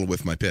 just have a little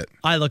with my pit.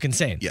 I look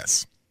insane.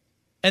 Yes.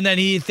 And then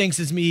he thinks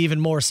it's me even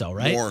more so,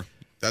 right? More.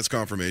 That's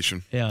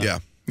confirmation. Yeah. Yeah.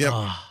 Yep.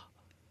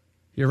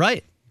 You're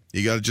right.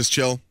 You got to just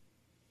chill.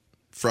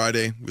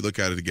 Friday, we look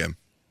at it again.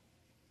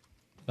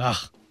 Ugh.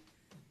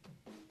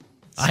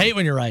 I hate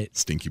when you're right.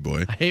 Stinky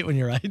boy. I hate when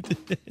you're right.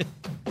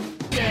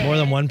 More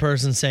than one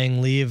person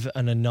saying leave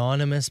an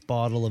anonymous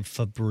bottle of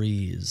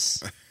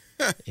Febreze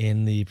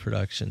in the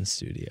production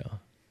studio.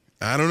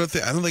 I don't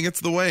think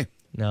it's the way.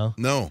 No?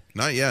 No,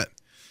 not yet.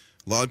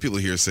 A lot of people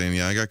here saying,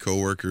 I got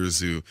coworkers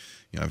who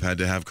I've had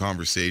to have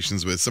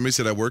conversations with. Somebody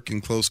said I work in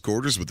close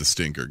quarters with the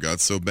stinker. Got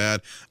so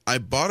bad. I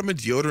bought him a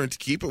deodorant to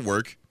keep at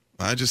work.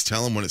 I just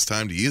tell him when it's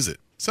time to use it.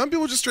 Some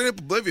people just straight up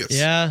oblivious.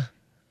 Yeah,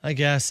 I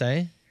guess,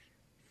 eh?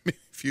 A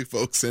few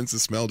folks since the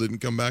smell didn't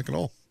come back at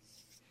all.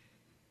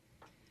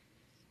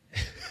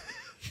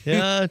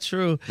 Yeah,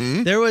 true.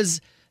 Mm-hmm. There was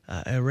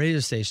a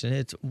radio station.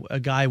 It's a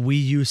guy we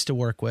used to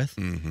work with.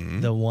 Mm-hmm.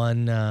 The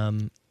one...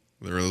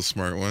 The real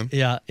smart one.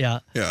 Yeah. Yeah.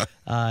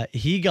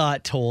 He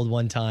got told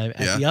one time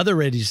at the other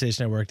radio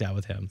station I worked at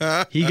with him.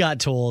 He got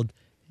told,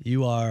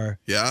 "You are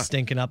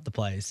stinking up the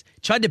place."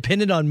 Tried to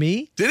pin it on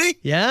me. Did he?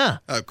 Yeah.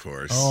 Of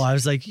course. Oh, I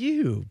was like,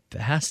 "You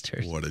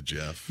bastard! What a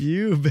Jeff!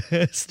 You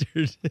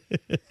bastard!"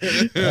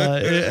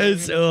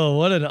 It's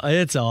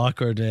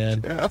awkward,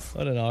 man. Jeff.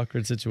 What an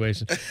awkward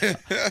situation.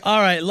 All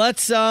right,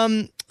 let's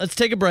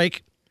take a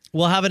break.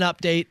 We'll have an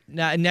update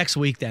next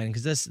week then,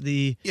 because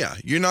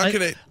you're not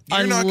gonna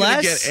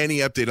get any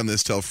update on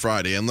this till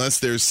Friday unless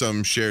there's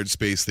some shared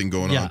space thing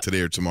going on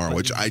today or tomorrow,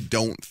 which I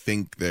don't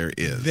think there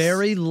is.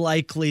 Very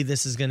likely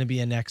this is going to be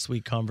a next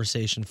week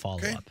conversation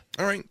follow up.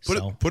 All right,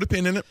 put a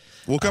pin in it.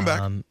 We'll come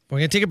back. We're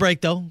going to take a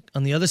break though.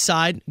 On the other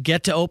side,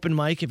 get to open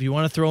mic if you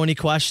want to throw any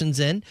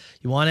questions in.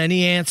 You want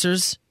any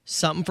answers?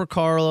 Something for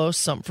Carlos,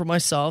 something for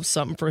myself,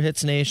 something for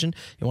Hits Nation.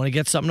 You want to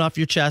get something off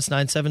your chest,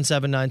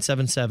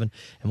 977-977, and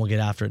we'll get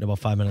after it in about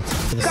 5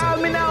 minutes. Call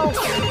me now.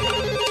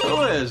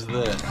 Who is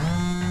this?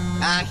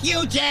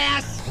 Huge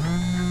ass.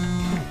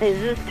 Is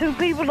this two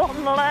people on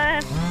the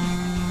line?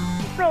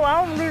 No,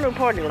 I don't do no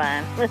party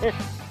line.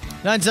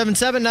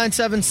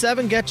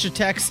 977-977. Get your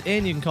texts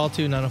in. You can call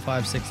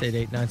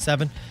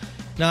 2-905-688-9797.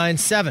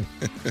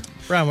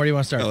 Brown, where do you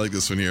want to start? I like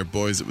this one here.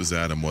 Boys, it was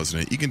Adam,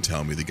 wasn't it? You can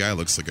tell me. The guy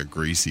looks like a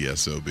greasy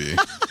SOB.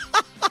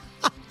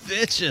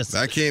 Vicious.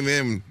 That came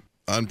in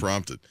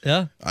unprompted.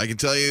 Yeah? I can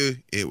tell you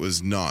it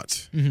was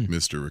not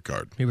Mr.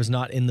 Ricard. He was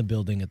not in the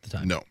building at the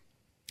time. No.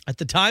 At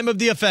the time of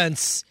the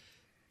offense,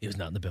 he was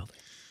not in the building.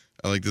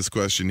 I like this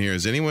question here.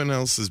 Is anyone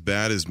else as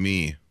bad as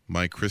me?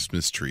 My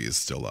Christmas tree is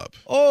still up.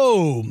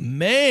 Oh,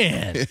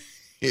 man.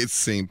 It's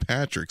St.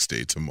 Patrick's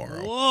Day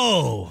tomorrow.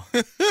 Whoa.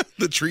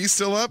 The tree's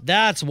still up?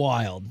 That's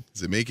wild.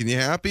 Is it making you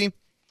happy?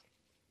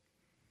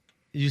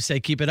 You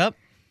say keep it up?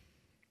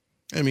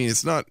 I mean,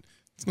 it's not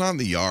in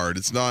the yard.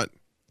 It's not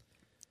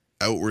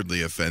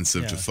outwardly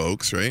offensive to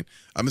folks, right?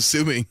 I'm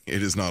assuming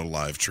it is not a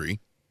live tree.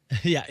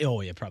 Yeah.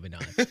 Oh, yeah, probably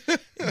not.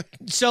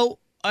 So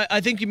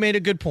I think you made a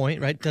good point,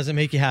 right? Doesn't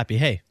make you happy.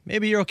 Hey,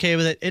 maybe you're okay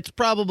with it. It's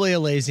probably a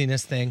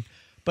laziness thing.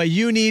 But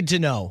you need to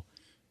know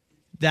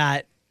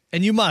that,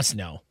 and you must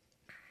know,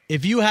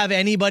 if you have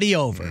anybody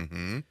over,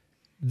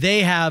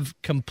 they have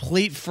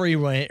complete free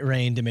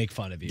reign to make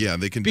fun of you. Yeah,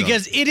 they can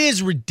because dunk. it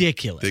is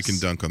ridiculous. They can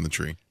dunk on the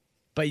tree.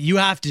 But you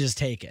have to just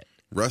take it.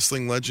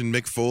 Wrestling legend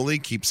Mick Foley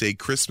keeps a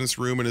Christmas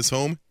room in his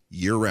home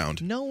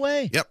year-round. No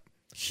way. Yep.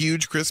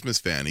 Huge Christmas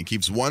fan. He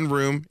keeps one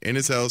room in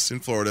his house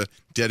in Florida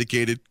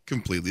dedicated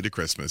completely to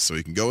Christmas. So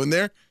he can go in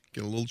there,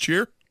 get a little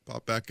cheer,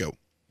 pop back out.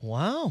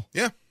 Wow.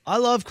 Yeah. I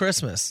love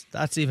Christmas.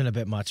 That's even a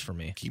bit much for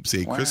me. Keeps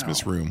a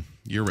Christmas room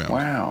year-round.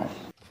 Wow.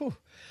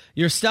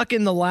 You're stuck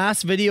in the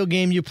last video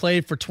game you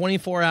played for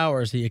 24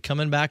 hours. Are you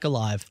coming back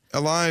alive?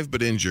 Alive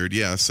but injured,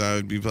 yes. I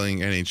would be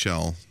playing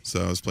NHL.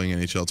 So I was playing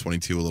NHL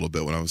 22 a little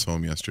bit when I was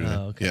home yesterday.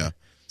 Oh, okay. Yeah.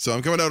 So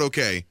I'm coming out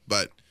okay,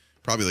 but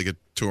probably like a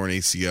torn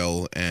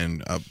ACL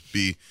and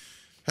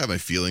have my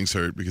feelings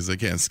hurt because I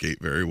can't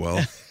skate very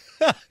well.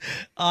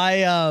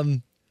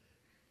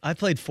 I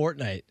played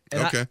Fortnite.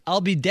 And Okay. I'll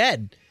be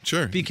dead.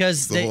 Sure.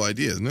 Because That's the whole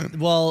idea, isn't it?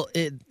 Well,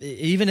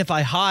 even if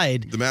I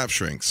hide, The map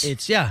shrinks.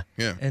 it's Yeah.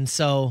 And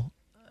so,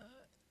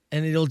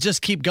 and it'll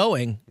just keep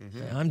going.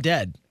 I'm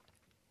dead.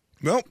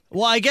 Well,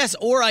 I guess,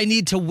 or I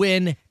need to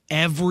win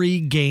every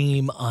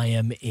game I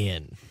am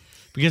in.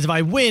 Because if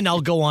I win,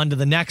 I'll go on to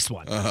the next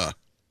one. are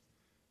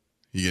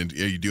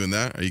you doing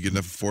that? Are you good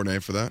enough for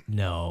Fortnite for that?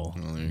 No.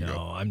 there you go.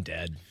 I'm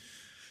dead.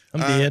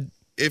 I'm dead.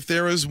 If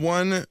there was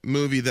one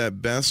movie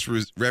that best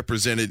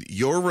represented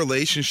your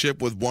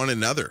relationship with one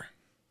another,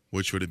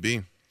 which would it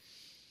be?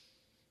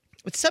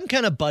 It's some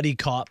kind of buddy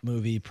cop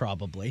movie,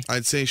 probably.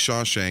 I'd say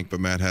Shawshank,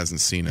 but Matt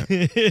hasn't seen it.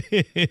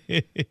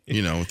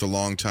 With the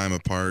long time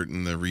apart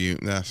and the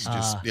reunion. That's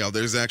just,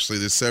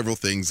 there's several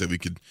things that we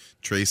could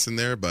trace in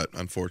there, but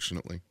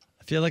unfortunately.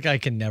 I feel like I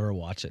can never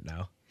watch it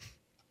now.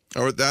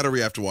 Or we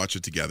have to watch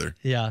it together.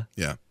 Yeah.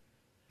 Yeah.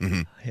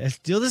 Yes,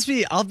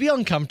 I'll be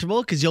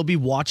uncomfortable because you'll be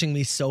watching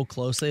me so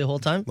closely the whole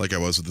time. Like I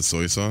was with the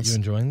soy sauce. You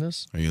enjoying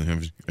this? Are you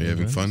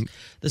having fun?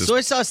 The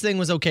soy sauce thing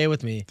was okay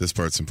with me. This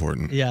part's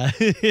important. Yeah.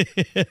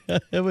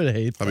 I would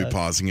hate I'll that. be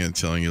pausing it and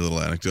telling you little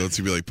anecdotes.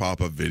 It'd be like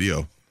pop-up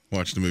video.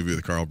 Watch the movie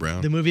with Carl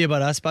Brown. The movie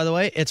about us, by the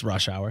way, it's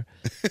Rush Hour.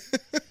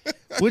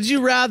 Would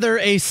you rather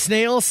a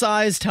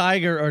snail-sized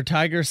tiger or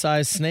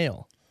tiger-sized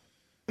snail?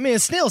 I mean, a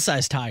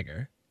snail-sized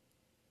tiger,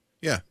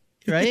 Yeah.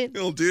 right?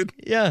 Little dude.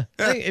 Yeah.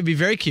 I think it'd be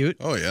very cute.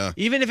 Oh, yeah.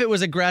 Even if it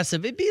was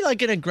aggressive, it'd be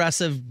like an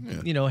aggressive,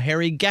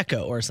 hairy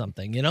gecko or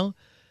something, It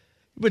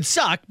would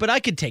suck, but I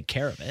could take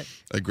care of it.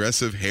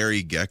 Aggressive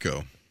Hairy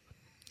Gecko.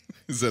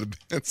 Is that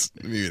that's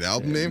maybe an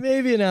album name?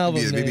 Maybe an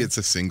album name. Maybe it's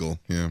a single.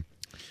 Yeah.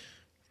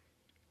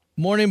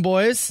 Morning,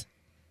 boys.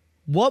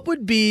 What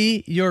would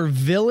be your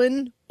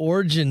villain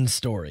origin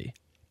story?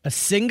 A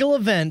single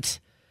event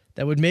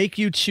that would make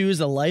you choose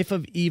a life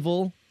of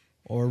evil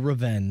or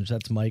revenge.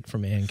 That's Mike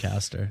from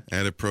Ancaster. I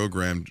had a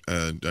program,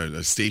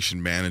 a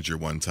station manager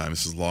one time.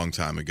 This is a long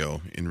time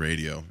ago in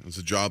radio. It was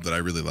a job that I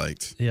really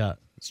liked. Yeah.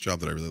 It's a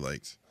job that I really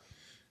liked.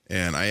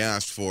 And I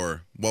asked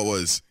for what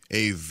was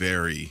a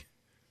very,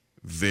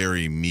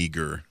 very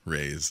meager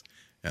raise.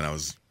 And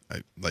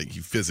he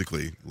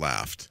physically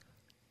laughed.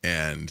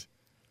 And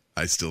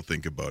I still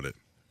think about it.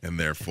 And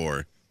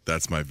therefore,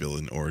 that's my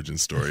villain origin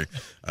story.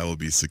 I will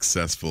be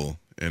successful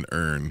and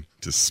earn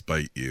to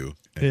spite you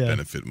and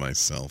benefit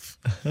myself.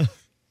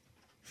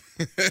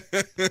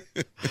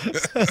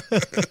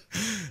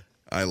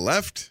 I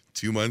left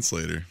 2 months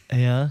later.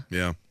 Yeah.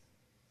 Yeah.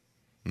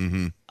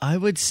 I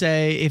would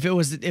say if it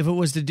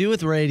was to do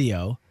with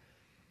radio,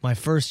 my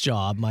first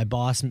job, my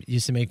boss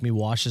used to make me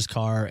wash his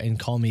car and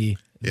call me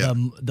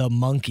the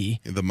monkey.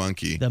 The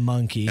monkey. The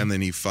monkey. And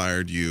then he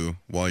fired you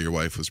while your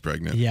wife was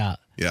pregnant. Yeah.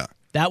 Yeah.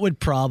 That would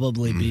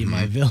probably be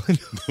my villain.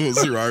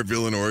 Those are our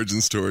villain origin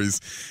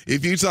stories.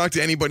 If you talk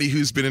to anybody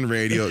who's been in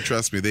radio,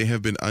 trust me, they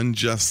have been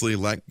unjustly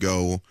let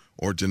go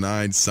or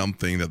denied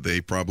something that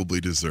they probably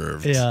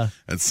deserved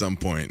at some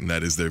point, and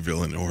that is their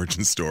villain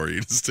origin story.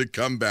 It's to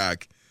come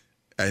back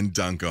and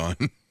dunk on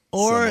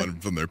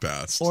someone from their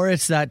past. Or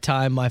it's that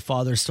time my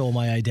father stole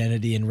my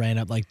identity and ran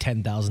up like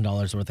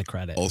 $10,000 worth of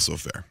credit. Also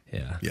fair.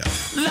 Yeah. Yeah.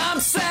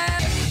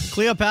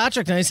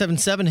 Cleopatra,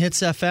 97.7 Hits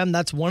FM.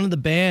 That's one of the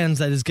bands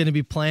that is going to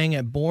be playing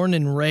at Born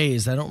and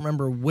Raised. I don't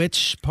remember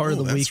which part of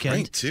the that's weekend.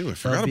 Right, too. I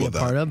forgot they'll about be a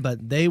part that. of,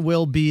 but they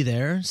will be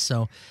there.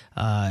 So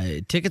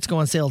tickets go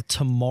on sale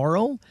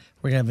tomorrow.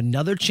 We're going to have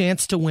another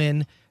chance to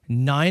win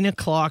 9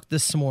 o'clock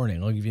this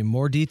morning. I'll give you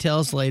more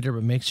details later,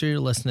 but make sure you're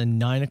listening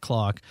 9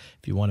 o'clock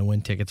if you want to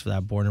win tickets for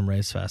that Born and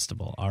Raised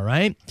Festival. All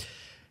right?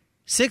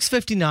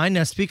 6:59.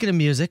 Now, speaking of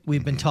music,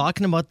 we've been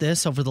talking about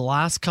this over the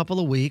last couple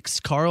of weeks.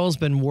 Carl's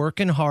been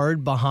working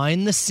hard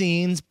behind the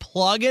scenes,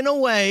 plugging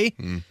away.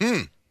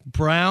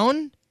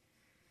 Brown,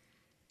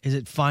 is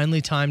it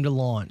finally time to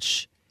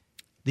launch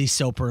the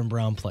Soper and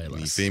Brown The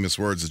playlist? famous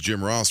words of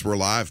Jim Ross, we're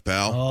live,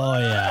 pal. Oh,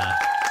 yeah.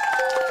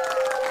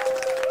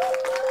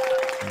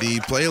 The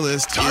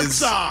playlist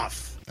is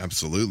off.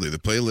 Absolutely. The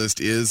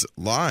playlist is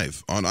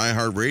live on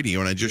iHeartRadio,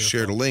 and I just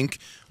shared a link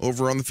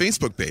over on the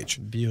Facebook page.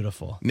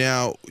 Beautiful.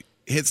 Now,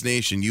 Hits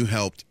Nation, you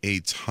helped a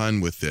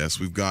ton with this.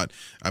 We've got,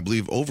 I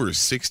believe, over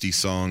 60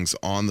 songs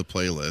on the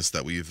playlist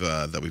that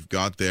we've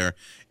got there,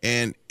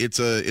 and it's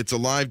a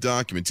live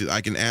document.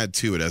 I can add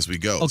to it as we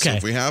go. Okay. So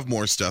if we have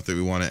more stuff that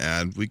we want to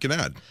add, we can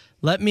add.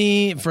 Let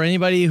me, for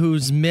anybody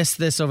who's missed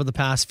this over the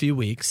past few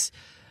weeks,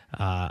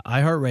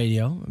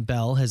 iHeartRadio,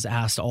 Bell, has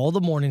asked all the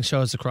morning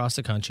shows across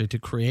the country to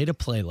create a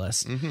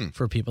playlist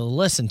for people to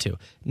listen to.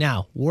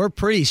 Now, we're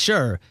pretty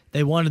sure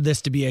they wanted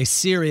this to be a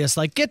serious,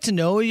 like, get to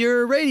know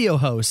your radio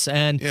hosts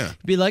and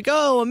be like,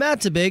 oh,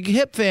 Matt's a big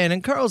Hip fan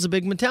and Carl's a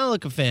big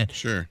Metallica fan.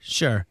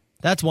 Sure.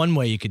 That's one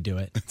way you could do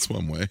it. That's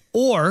one way.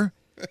 Or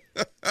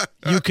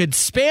you could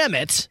spam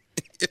it.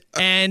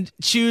 And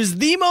choose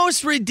the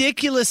most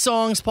ridiculous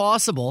songs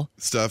possible.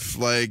 Stuff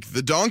like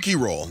the Donkey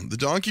Roll. The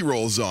Donkey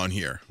Roll's on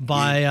here.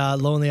 By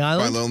Lonely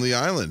Island? By Lonely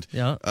Island.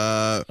 Yeah.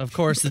 Of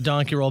course, the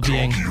Donkey Roll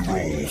being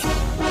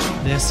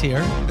this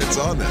here. It's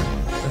on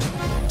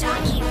there.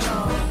 Donkey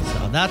roll.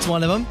 So that's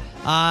one of them.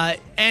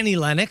 Annie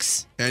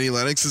Lennox. Annie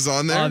Lennox is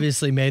on there.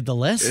 Obviously made the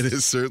list. It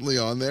is certainly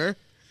on there.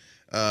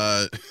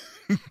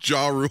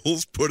 Ja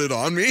Rule's Put It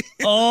On Me.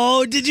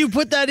 Oh, did you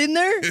put that in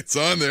there? It's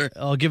on there.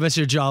 Oh, give us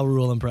your Ja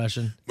Rule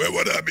impression. Where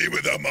would I be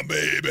without my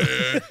baby?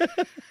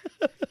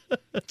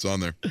 It's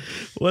on there.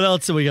 What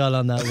else do we got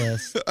on that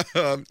list?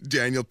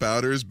 Daniel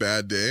Powder's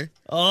Bad Day.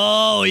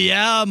 Oh,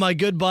 yeah, my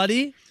good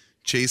buddy.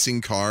 Chasing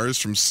Cars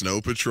from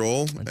Snow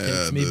Patrol.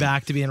 Takes me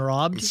back to being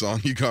robbed. The song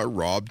you got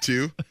robbed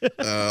to.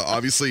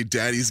 Obviously,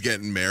 Daddy's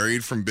Getting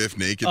Married from Biff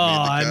Naked. Oh, made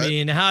the cut. I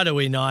mean, how do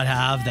we not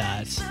have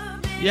that?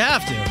 You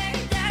have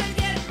to.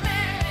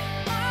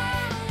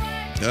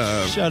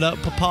 Shut up,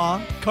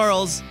 Papa.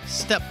 Carl's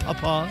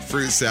step-papa.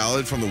 Fruit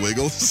Salad from the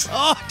Wiggles.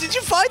 Oh, did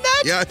you find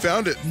that? Yeah, I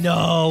found it.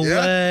 No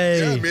way.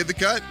 Yeah, made the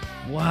cut.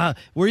 Wow.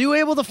 Were you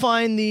able to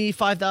find the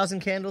 5,000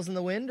 Candles in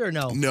the Wind or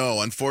no?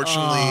 No,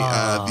 unfortunately,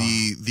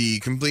 the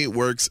complete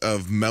works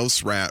of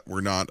Mouse Rat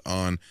were not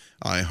on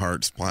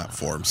iHeart's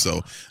platform,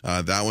 so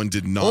that one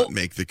did not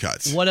make the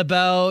cuts. What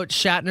about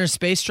Shatner's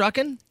Space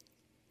Truckin'?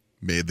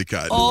 Made the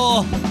cut.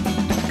 Oh.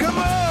 Come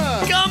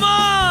on! Come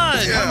on!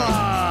 Yeah. Come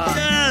on!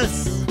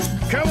 Yes!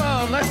 Come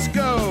on, let's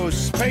go,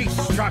 space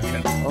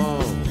trucking. Oh.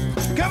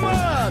 Come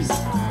on!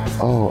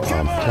 Oh,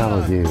 Come I'm on.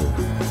 telling you.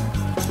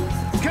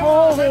 Come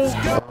on, let's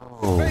go,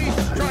 Oh,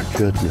 space trucking.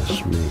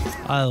 goodness me.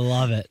 I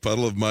love it.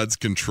 Puddle of Mud's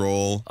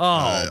Control. Oh,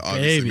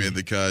 obviously baby. made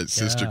the cut.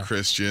 Sister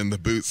Christian, the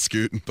Boot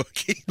Scoot and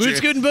Boogie. Boot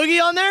Scoot and Boogie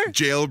on there?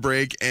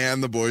 Jailbreak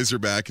and The Boys Are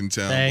Back in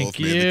Town. Thank both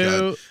made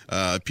the you.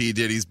 cut. P.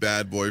 Diddy's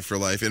Bad Boy for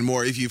Life and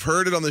more. If you've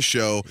heard it on the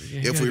show,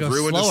 if gotta we've go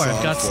ruined slower. a song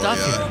I've got for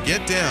stuff you,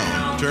 get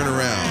down, turn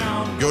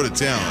around, go to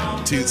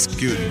town, toot,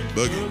 scoot, and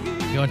boogie.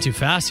 You're going too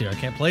fast here. I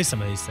can't play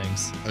some of these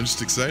things. I'm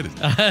just excited.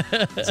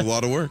 It's a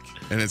lot of work,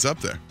 and it's up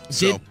there.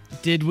 So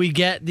Did we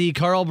get the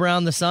Carl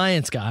Brown the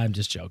Science Guy? I'm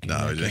just joking. no,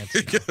 I can't see.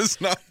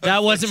 it's not.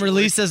 That wasn't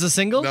released as a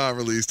single? Not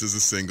released as a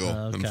single,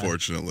 Okay.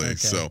 unfortunately. Okay.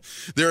 So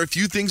there are a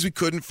few things we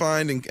couldn't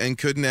find and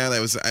couldn't add. That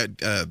was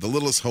The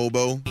Littlest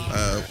Hobo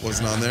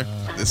wasn't on there.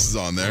 This is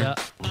on there.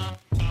 Yeah.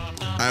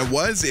 I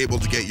was able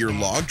to get your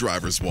Log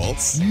Driver's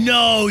Waltz.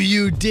 No,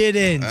 you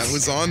didn't. That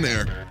was on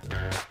there.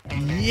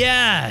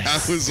 Yes.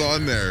 That was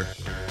on there.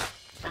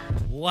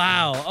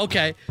 Wow.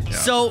 Okay. Yeah.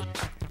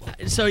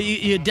 So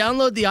you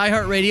download the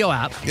iHeartRadio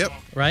app, Yep.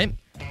 right?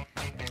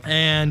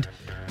 And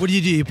what do?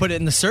 You put it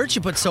in the search?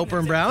 You put Soper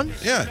and Brown?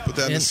 Yeah, put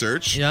that in the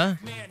search. Yeah.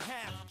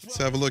 Let's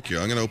have a look here.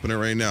 I'm going to open it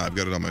right now. I've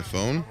got it on my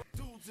phone.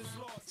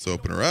 Let's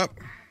open her up.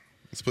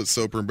 Let's put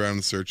Soper and Brown in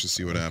the search and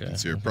see what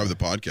happens here. Probably the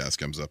podcast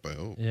comes up, I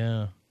hope.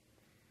 Yeah.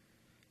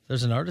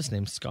 There's an artist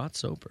named Scott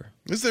Soper.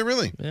 Is there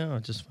really? Yeah, I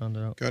just found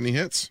it out. Got any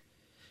hits?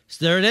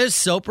 So there it is,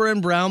 Soper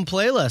and Brown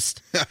playlist.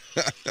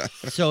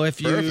 So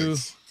if you...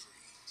 Perfect.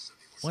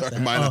 What Sorry,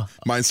 the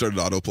mine started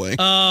auto-playing.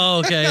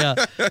 Oh, okay,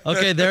 yeah.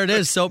 Okay, there it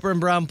is, Soper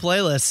and Brown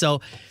playlist. So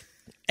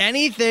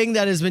anything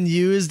that has been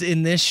used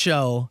in this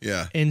show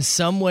in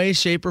some way,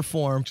 shape, or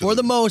form, for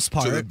the most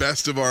part, to the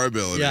best of our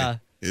ability,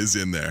 is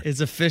in there. is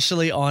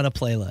officially on a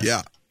playlist.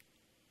 Yeah.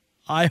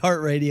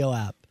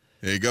 iHeartRadio app.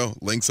 There you go.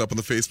 Links up on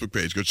the Facebook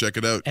page. Go check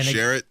it out. And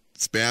Share it.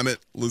 Spam it.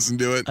 Listen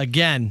to it.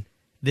 Again,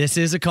 this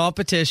is a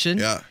competition.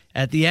 Yeah.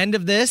 At the end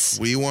of this,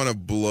 We want to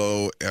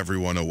blow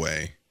everyone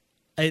away.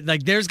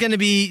 like there's going to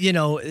be,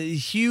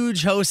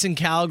 huge hosts in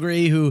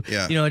Calgary who,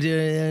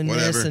 doing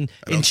Whatever. this and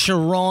I in don't-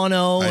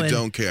 Toronto. I and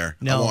don't care.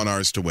 No. I want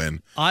ours to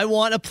win. I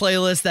want a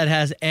playlist that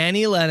has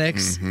Annie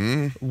Lennox,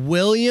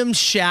 William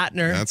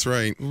Shatner, That's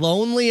right.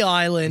 Lonely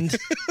Island,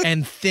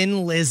 and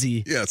Thin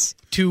Lizzy Yes.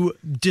 to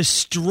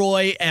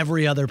destroy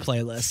every other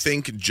playlist.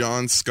 Think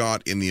John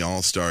Scott in the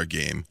All-Star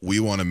game. We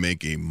want to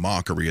make a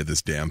mockery of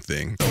this damn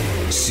thing.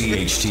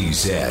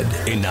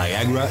 CHTZ in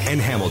Niagara and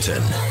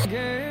Hamilton.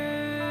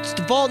 It's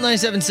Default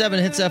 97.7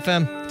 Hits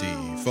FM.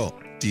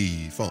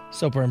 Default.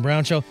 Soper and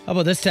Brown Show. How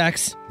about this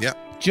text? Yeah.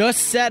 Just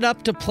set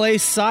up to play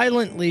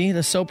silently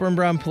the Soper and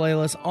Brown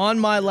playlist on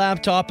my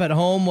laptop at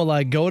home while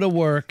I go to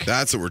work.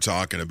 That's what we're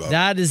talking about.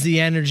 That is the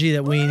energy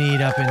that we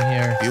need up in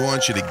here. We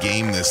want you to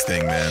game this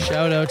thing, man.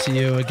 Shout out to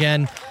you.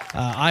 Again,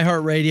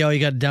 iHeartRadio, you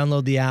got to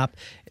download the app.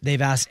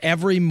 They've asked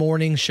every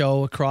morning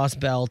show across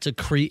Bell to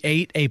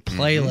create a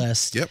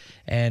playlist. Yep.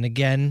 And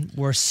again,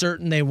 we're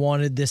certain they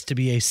wanted this to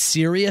be a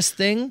serious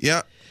thing.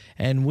 Yeah.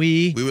 And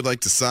we We would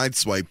like to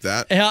sideswipe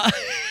that.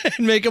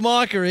 and make a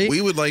mockery.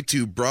 We would like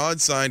to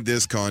broadside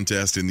this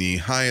contest in the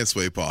highest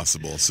way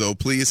possible. So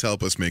please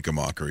help us make a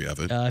mockery of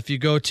it. If you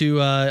go to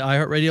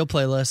iHeartRadio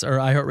playlist or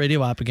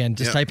iHeartRadio app again,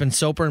 just type in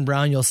Soper and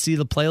Brown. You'll see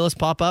the playlist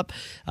pop up.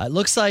 It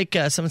looks like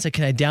someone said,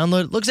 "Can I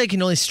download it?" Looks like you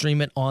can only stream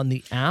it on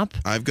the app.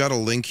 I've got a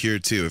link here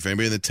too. If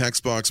anybody in the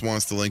text box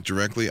wants the link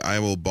directly, I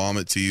will bomb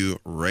it to you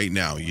right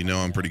now. You know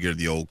I'm pretty good at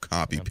the old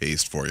copy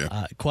paste for you.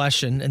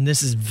 Question, and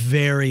this is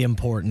very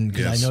important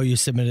because Yes. I know you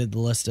submitted the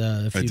list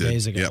a few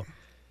days ago. Yep.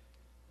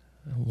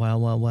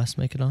 Wild Wild West,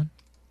 make it on?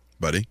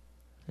 Buddy,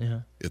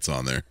 Yeah. it's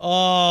on there.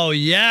 Oh,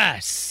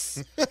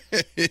 yes.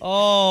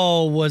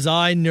 Oh, was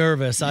I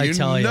nervous, I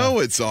tell you. You know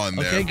it's on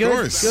there, Okay, of good,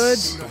 course.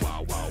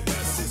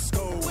 good.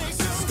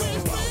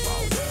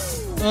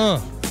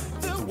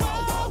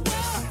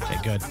 Okay,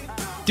 good.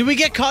 Did we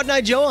get Cotton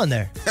Eye Joe on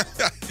there?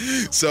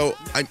 So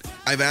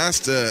I've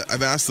asked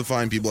the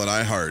fine people at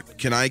iHeart,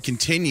 can I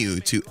continue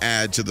to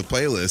add to the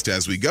playlist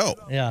as we go?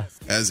 Yeah.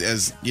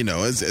 As you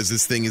know, as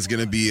this thing is going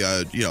to be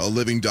a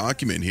living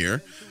document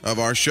here of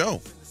our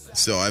show.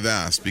 So I've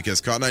asked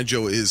because Cotton Eye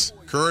Joe is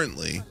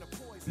currently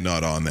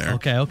not on there.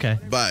 Okay.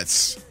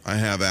 But I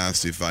have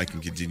asked if I can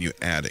continue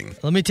adding.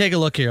 Let me take a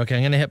look here. Okay,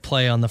 I'm going to hit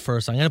play on the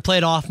first. I'm going to play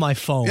it off my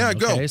phone. Yeah,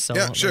 go. Okay? So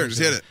Yeah, sure.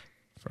 Just hit it.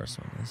 First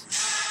one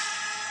is.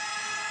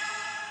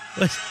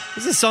 What?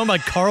 Is this a song by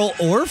Carl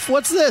Orff?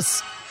 What's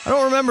this? I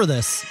don't remember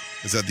this.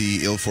 Is that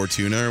the Il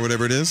Fortuna or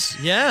whatever it is?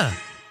 Yeah.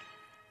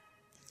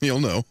 You'll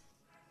know.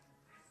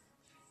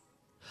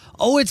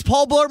 Oh, it's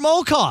Paul Blart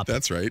Mall Cop.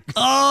 That's right.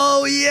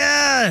 Oh,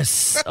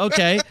 yes.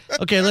 Okay,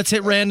 let's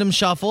hit random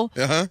shuffle.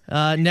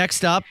 Uh-huh.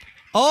 Next up.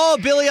 Oh,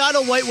 Billy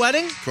Idol, White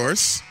Wedding. Of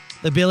course.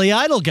 The Billy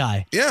Idol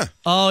guy. Yeah.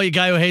 Oh, you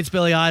guy who hates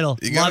Billy Idol.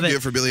 You Love got to it. give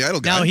it for Billy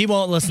Idol guy. No, he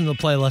won't listen to the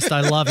playlist.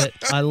 I love it.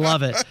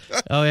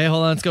 Okay,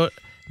 hold on. Let's go.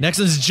 Next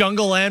is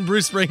Jungle Land,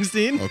 Bruce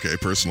Springsteen. Okay,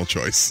 personal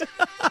choice.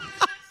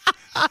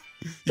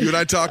 You and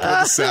I talk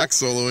about the sax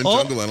solo in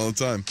Jungle Land all the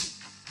time.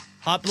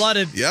 Hot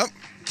Blooded. Yep.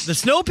 The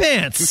Snow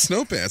Pants. The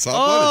Snow Pants. Hot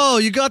Oh,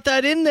 you got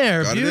that in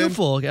there. Got it in.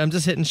 Beautiful. Okay, I'm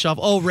just hitting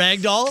shuffle. Oh,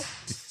 Ragdoll.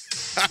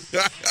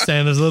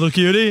 Santa's little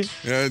cutie.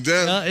 Yeah,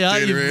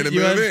 You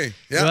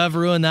have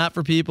ruined that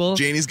for people.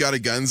 Janie's got a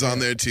guns on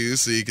there too,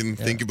 so you can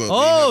think about.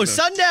 Oh,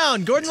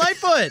 Sundown, Gordon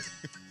Lightfoot.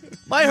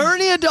 My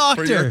hernia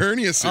doctor. For your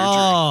hernia surgery.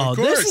 Oh, Of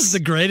course. this is the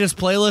greatest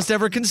playlist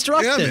ever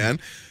constructed. Yeah, man.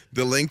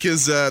 The link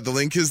is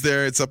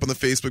there. It's up on the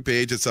Facebook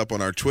page. It's up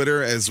on our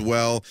Twitter as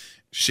well.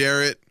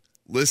 Share it,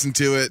 listen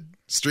to it,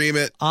 stream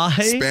it,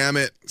 spam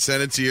it,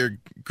 send it to your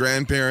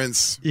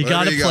grandparents. You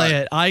got to play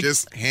it.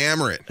 Just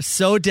hammer it.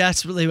 So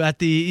desperately at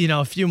the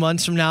a few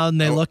months from now,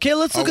 and they look. Hey,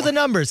 let's look at the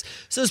numbers.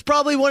 So it's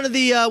probably one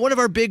of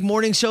our big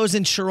morning shows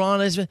in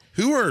Toronto.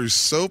 Who are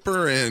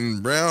Soper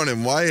and Brown,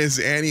 and why is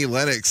Annie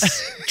Lennox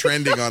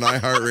trending on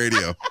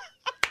iHeartRadio?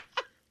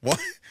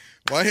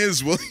 Why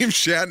is William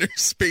Shatner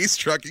space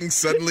trucking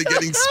suddenly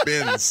getting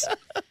spins?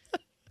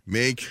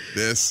 Make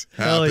this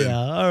happen. Oh yeah!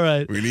 All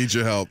right. We need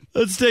your help.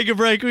 Let's take a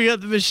break. We got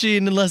the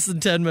machine in less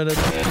than 10 minutes.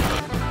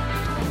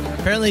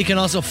 Apparently, you can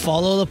also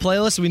follow the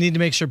playlist. We need to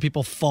make sure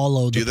people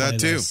follow the playlist. Do that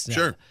too. Yeah.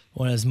 Sure.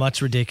 Want as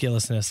much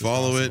ridiculousness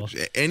Follow as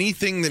possible. it.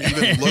 Anything that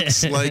even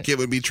looks like it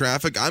would be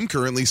traffic. I'm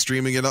currently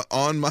streaming it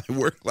on my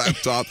work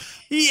laptop.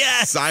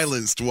 Yes.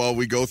 Silenced while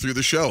we go through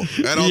the show.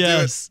 And I'll do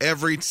it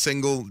every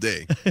single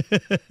day.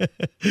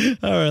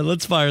 All right,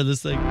 let's fire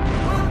this thing.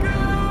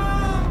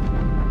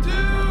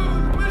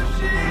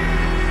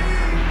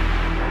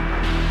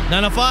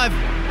 905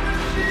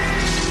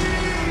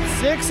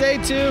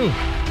 682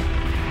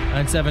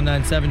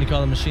 9797. You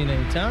call the machine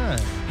anytime.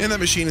 And that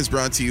machine is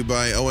brought to you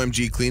by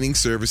OMG Cleaning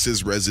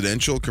Services,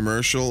 residential,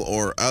 commercial,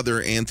 or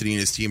other. Anthony and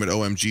his team at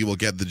OMG will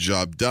get the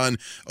job done.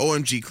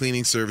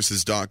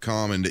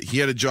 OMGCleaningservices.com. And he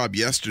had a job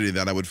yesterday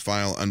that I would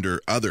file under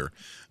other.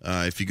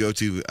 If you go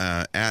to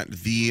at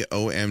the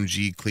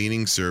OMG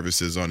Cleaning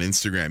Services on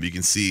Instagram, you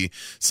can see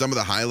some of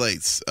the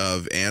highlights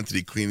of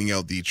Anthony cleaning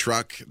out the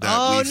truck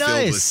that we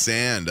filled with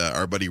sand.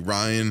 Our buddy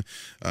Ryan,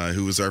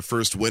 who was our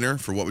first winner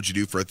for What Would You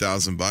Do for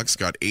 $1,000,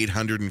 got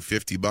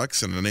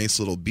 $850 and a nice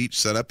little beach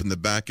set up in the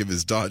back of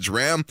his Dodge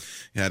Ram.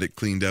 He had it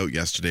cleaned out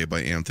yesterday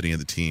by Anthony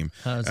and the team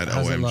at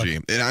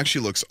OMG. It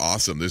actually looks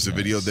awesome. There's a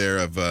video there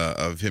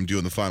of him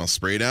doing the final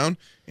spray down.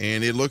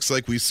 And it looks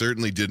like we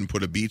certainly didn't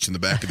put a beach in the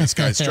back of this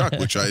guy's truck,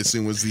 which I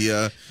assume was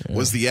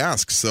the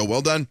ask. So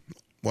well done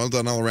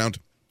all around.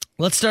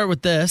 Let's start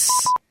with this.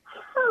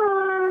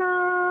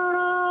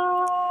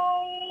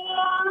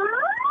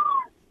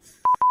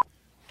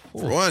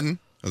 For one,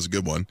 that was a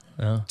good one.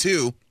 Yeah.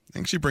 Two,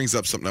 actually brings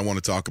up something I want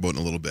to talk about in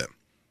a little bit.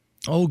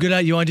 Oh,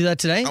 good. You want to do that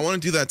today? I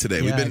want to do that today.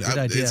 Yeah, good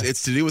idea.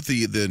 It's to do with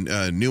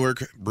the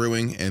Newark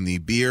Brewing and the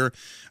beer.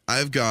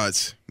 I've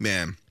got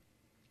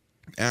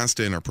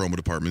Asta in our promo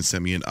department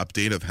sent me an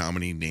update of how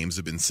many names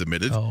have been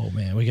submitted. Oh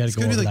man, we got to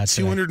go over that. that.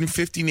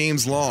 250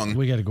 names long.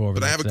 We got to go over that.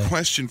 But I have a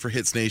question for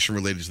Hits Nation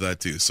related to that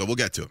too, so we'll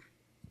get to it.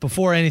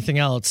 before anything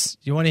else,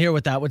 you want to hear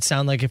what that would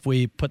sound like if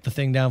we put the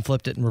thing down,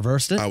 flipped it, and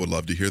reversed it? I would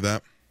love to hear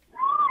that.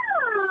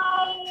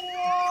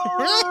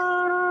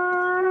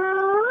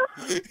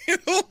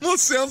 It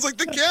almost sounds like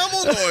the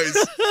camel noise.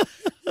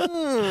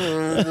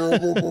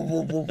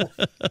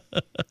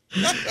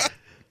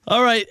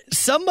 All right.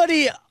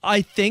 Somebody,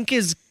 I think,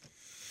 is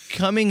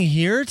coming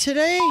here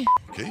today.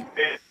 Okay.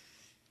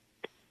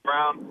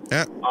 Brown.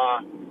 Yeah.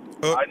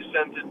 I just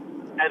entered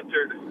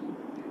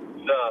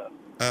the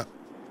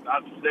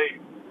not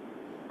state,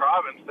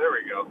 province. There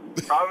we go.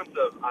 Province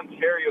of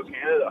Ontario,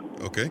 Canada.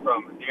 Okay.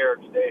 From New York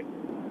State.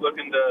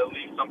 Looking to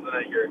leave something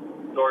at your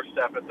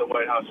doorstep at the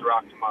White House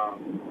Rock tomorrow.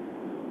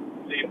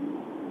 See you.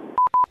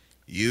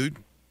 You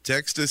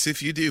text us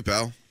if you do,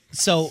 pal.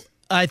 So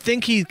I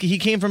think he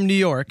came from New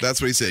York.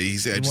 That's what he said. He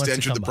said, I just wants to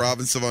entered the come by.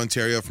 province of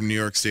Ontario from New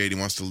York State. He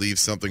wants to leave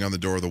something on the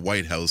door of the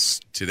White House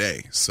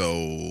today.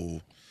 So,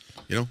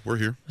 we're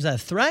here. Was that a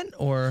threat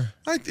or?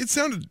 It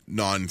sounded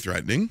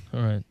non-threatening.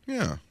 All right.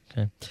 Yeah.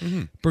 Okay.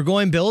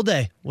 Burgoyne Bill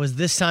Day was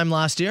this time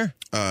last year?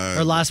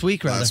 Or last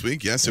week, rather. Last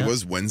week, yes. Yeah. It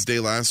was Wednesday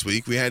last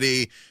week. We had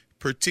a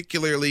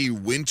particularly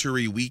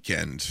wintry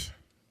weekend.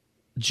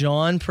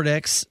 John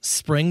predicts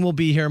spring will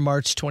be here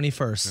March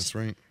 21st. That's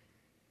right.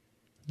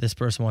 This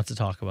person wants to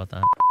talk about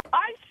that.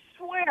 I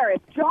swear,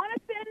 if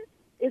Jonathan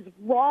is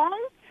wrong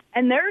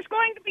and there's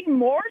going to be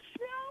more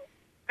snow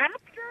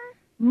after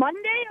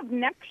Monday of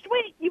next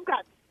week, you've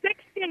got 6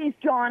 days,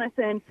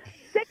 Jonathan.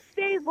 6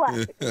 days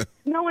left.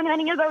 Snow in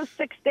any of those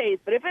 6 days.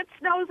 But if it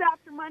snows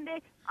after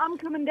Monday, I'm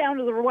coming down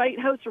to the White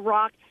House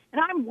Rock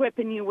and I'm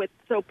whipping you with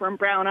Soper and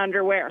Brown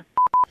underwear.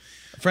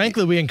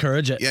 Frankly, we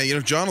encourage it. Yeah,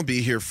 John will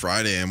be here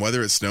Friday, and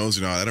whether it snows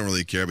or not, I don't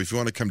really care. But if you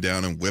want to come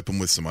down and whip him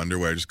with some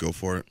underwear, just go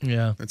for it.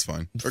 Yeah. That's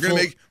fine. We're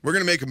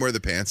gonna make him wear the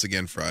pants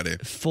again Friday.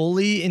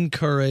 Fully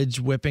encourage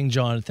whipping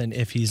Jonathan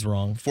if he's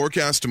wrong.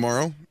 Forecast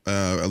tomorrow,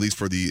 at least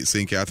for the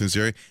St. Catharines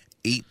area,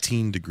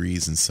 18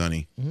 degrees and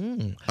sunny.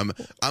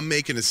 I'm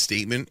making a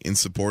statement in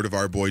support of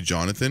our boy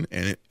Jonathan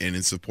and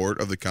in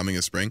support of the coming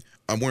of spring.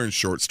 I'm wearing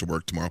shorts to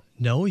work tomorrow.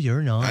 No,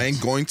 you're not. I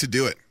ain't going to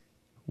do it.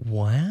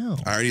 Wow.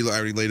 I already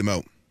laid him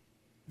out.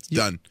 It's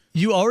done.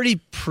 You already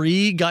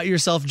got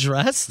yourself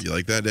dressed? You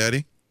like that,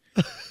 Daddy?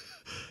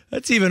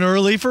 That's even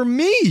early for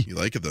me. You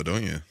like it though,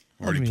 don't you?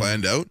 Already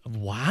planned out?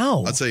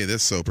 Wow. I'll tell you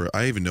this, Soper.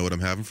 I even know what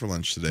I'm having for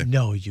lunch today.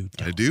 No, you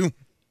don't. I do.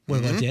 What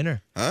about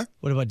dinner? Huh?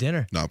 What about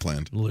dinner? Not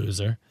planned.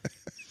 Loser.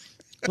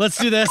 Let's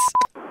do this.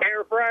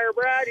 Air Fryer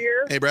Brad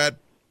here. Hey, Brad.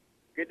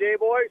 Good day,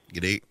 boys.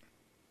 Good day.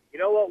 You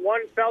know what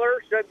one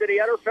feller said to the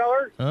other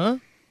feller? Huh?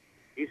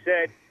 He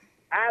said,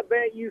 I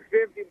bet you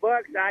 $50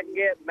 I can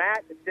get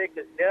Matt to stick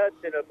his nuts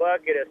in a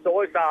bucket of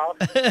soy sauce.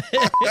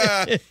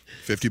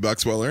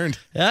 $50 well earned.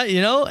 Yeah,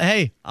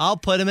 hey, I'll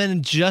put him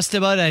in just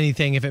about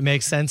anything if it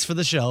makes sense for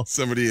the show.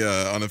 Somebody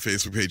on a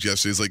Facebook page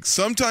yesterday is like,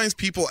 sometimes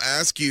people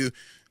ask you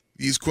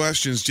these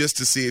questions just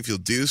to see if you'll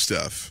do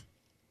stuff.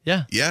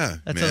 Yeah. Yeah,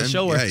 That's man. how the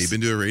show works. Yeah, you've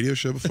been to a radio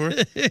show before?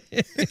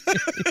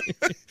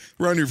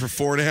 We're on here for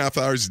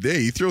 4.5 hours a day.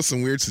 You throw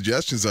some weird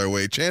suggestions our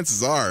way,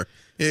 chances are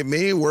it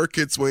may work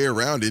its way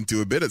around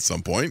into a bit at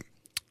some point.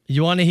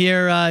 You want to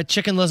hear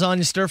chicken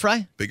lasagna stir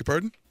fry? Beg your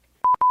pardon?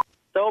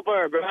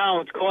 Soper, Brown,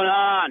 what's going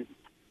on?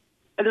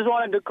 I just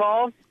wanted to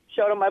call,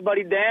 shout out my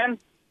buddy Dan,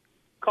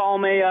 call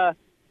me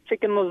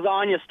chicken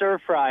lasagna stir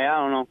fry. I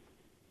don't know.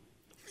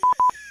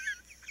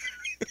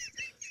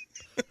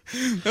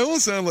 That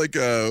almost sound like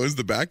was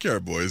the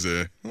Backyard Boys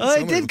there. Oh,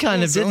 it did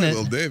kind of, didn't it?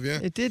 Little Dave, yeah.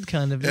 It did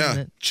kind of, didn't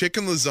Yeah, it?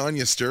 chicken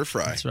lasagna stir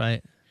fry. That's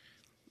right.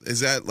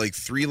 Is that like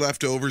 3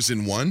 leftovers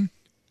in one?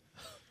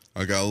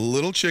 I got a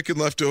little chicken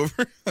left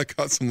over. I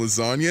got some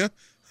lasagna.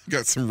 I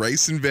got some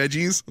rice and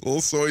veggies, a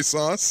little soy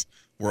sauce.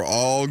 We're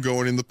all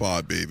going in the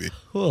pot, baby.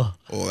 Oh,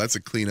 Oh, that's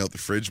a clean out the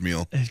fridge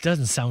meal. it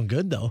doesn't sound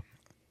good, though.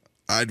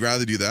 I'd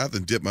rather do that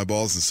than dip my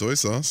balls in soy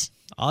sauce.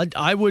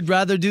 I would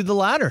rather do the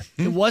latter.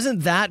 It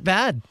wasn't that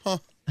bad.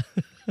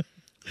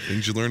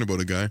 Things you learn about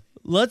a guy.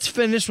 Let's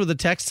finish with a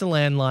text to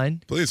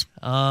landline. Please.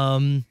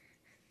 Let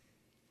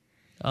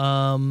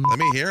Let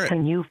me hear it.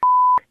 Can you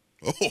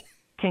Oh,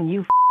 can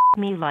you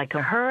me like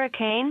a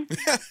hurricane?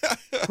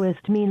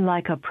 Twist me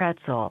like a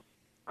pretzel.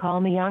 Call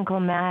me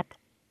Uncle Matt.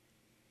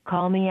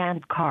 Call me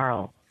Aunt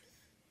Carl.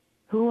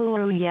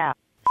 Hoo yeah.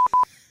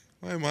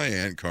 why am I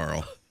Aunt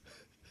Carl?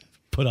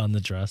 put on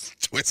the dress.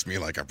 Twist me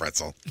like a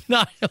pretzel.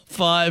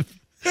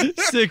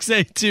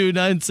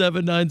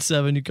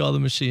 905-682-9797. You call the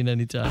machine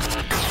anytime.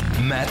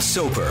 Matt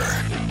Soper,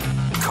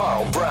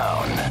 Carl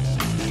Brown,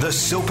 The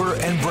Soper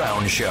and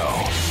Brown Show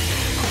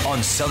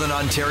on Southern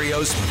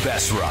Ontario's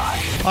Best Rock.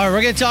 All right,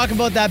 we're going to talk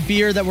about that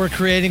beer that we're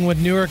creating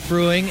with Newark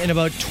Brewing in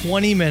about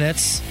 20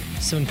 minutes.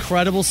 Some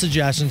incredible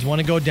suggestions.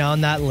 Want to go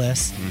down that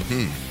list.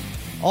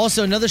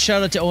 Also, another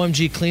shout out to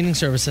OMG Cleaning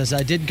Services.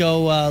 I did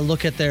go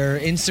look at their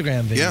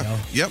Instagram video. Yeah,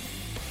 yep.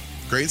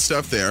 great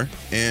stuff there.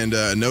 And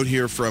a note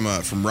here from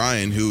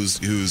Ryan,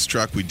 whose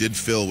truck we did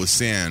fill with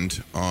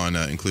sand on,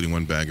 including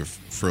one bag of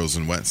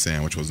frozen wet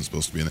sand, which wasn't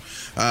supposed to be in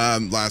there,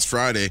 last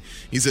Friday.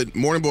 He said,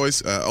 "Morning,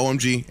 boys.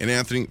 OMG and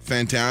Anthony,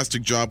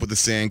 fantastic job with the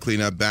sand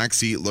cleanup.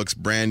 Backseat looks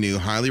brand new.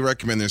 Highly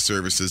recommend their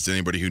services to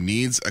anybody who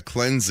needs a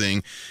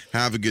cleansing.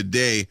 Have a good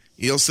day."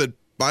 Eel said,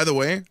 "By the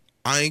way,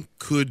 I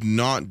could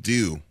not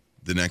do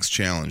the next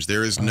challenge.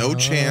 There is no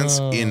chance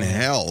in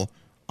hell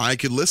I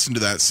could listen to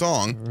that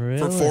song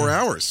for 4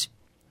 hours."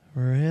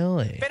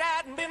 Really?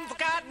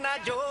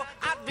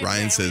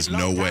 Ryan says,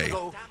 "No way."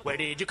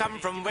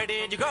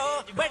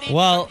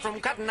 Well,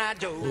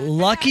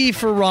 lucky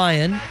for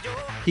Ryan,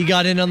 he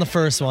got in on the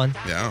first one.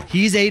 Yeah.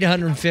 He's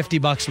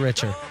 $850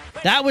 richer.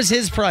 That was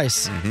his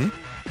price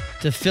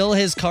to fill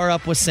his car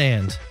up with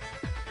sand.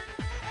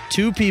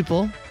 2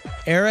 people,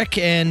 Eric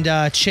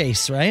and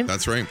Chase, right?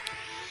 That's right.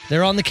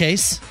 They're on the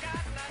case.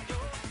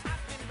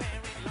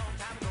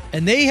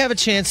 And they have a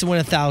chance to win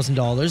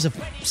 $1,000 if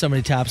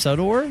somebody taps out,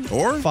 or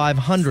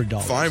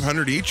 $500.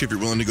 $500 each if you're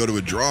willing to go to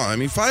a draw. I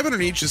mean,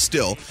 $500 each is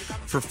still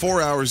for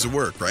 4 hours of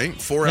work,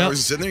 right? 4 hours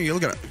is in there. You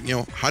look at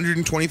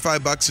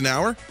 $125 an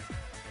hour.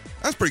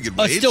 That's pretty good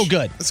wage. It's still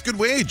good. That's a good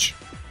wage.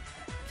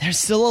 There's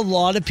still a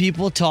lot of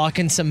people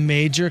talking some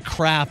major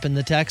crap in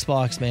the text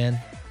box, man.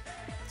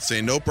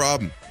 Say no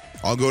problem.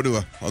 I'll go to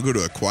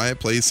a quiet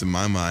place in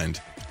my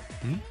mind.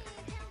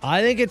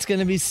 I think it's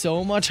going to be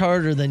so much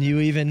harder than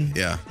you even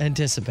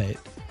anticipate.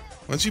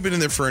 Once you've been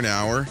in there for an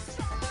hour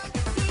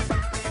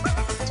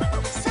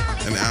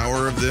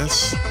of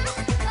this,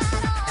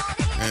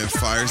 and it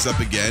fires up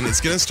again, it's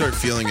going to start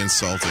feeling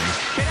insulting.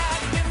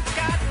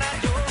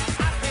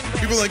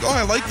 People are like, "Oh,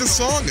 I like this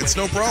song. It's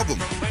no problem."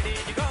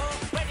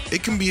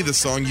 It can be the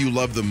song you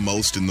love the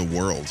most in the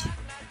world.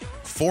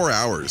 4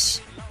 hours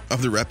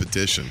of the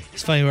repetition.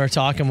 It's funny, we were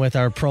talking with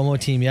our promo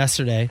team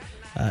yesterday.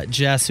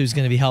 Jess, who's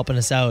going to be helping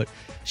us out,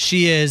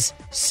 she is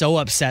so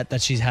upset that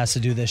she has to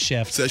do this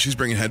shift. Says she's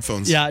bringing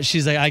headphones. Yeah,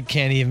 she's like, I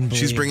can't even believe.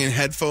 She's bringing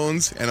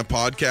headphones and a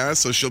podcast,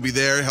 so she'll be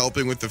there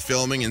helping with the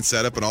filming and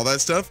setup and all that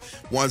stuff.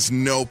 Wants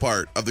no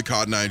part of the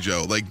Cotton Eye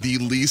Joe. Like, the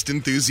least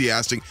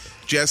enthusiastic.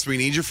 "Jess, we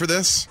need you for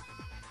this."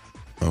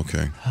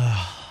 Okay.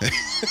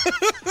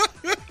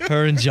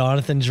 Her and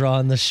Jonathan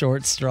drawing the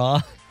short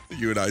straw.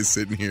 You and I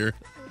sitting here.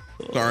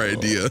 Our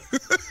idea.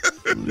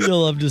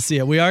 You'll love to see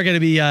it. We are going to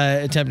be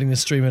attempting to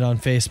stream it on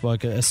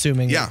Facebook,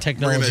 assuming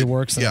technology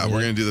works. Yeah,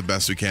 we're going to do the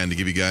best we can to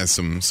give you guys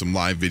some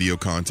live video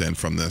content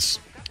from this.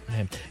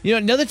 You know,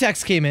 another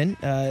text came in,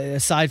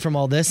 aside from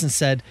all this, and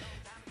said,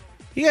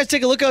 "You guys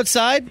take a look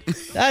outside.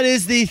 That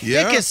is the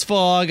thickest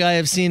fog I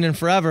have seen in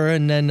forever."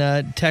 And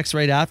then text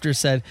right after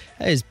said,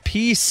 "That is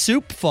pea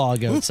soup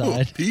fog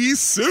outside." Ooh, pea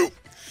soup.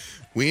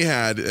 We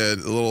had a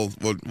little,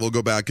 we'll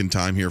go back in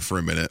time here for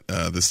a minute.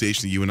 The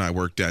station that you and I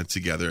worked at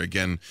together.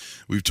 Again,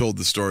 we've told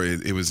the story.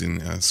 It was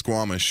in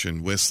Squamish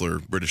and Whistler,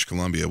 British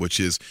Columbia,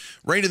 which is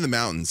right in the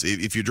mountains.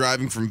 If you're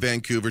driving from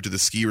Vancouver to the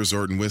ski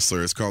resort in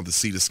Whistler, it's called the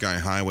Sea to Sky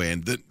Highway.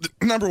 And the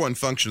number one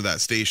function of that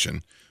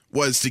station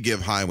was to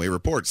give highway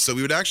reports. So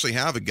we would actually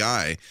have a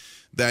guy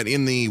that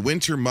in the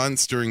winter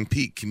months during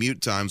peak commute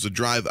times would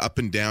drive up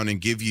and down and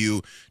give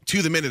you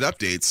to-the-minute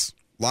updates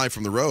live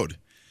from the road.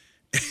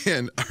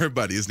 And our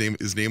buddy, his name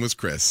was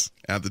Chris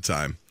at the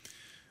time,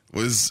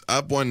 was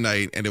up one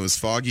night and it was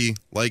foggy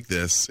like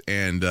this.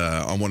 And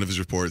on one of his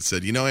reports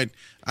said,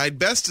 I'd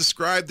best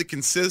describe the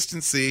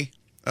consistency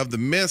of the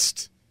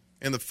mist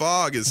and the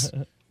fog as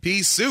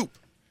pea soup.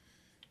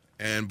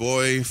 And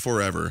boy,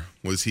 forever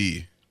was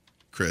he,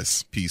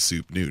 Chris Pea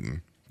Soup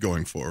Newton,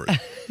 going forward.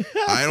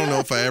 I don't know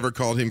if I ever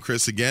called him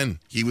Chris again.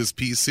 He was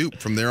Pea Soup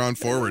from there on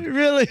forward.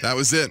 Really? That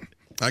was it.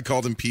 I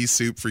called him Pea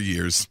Soup for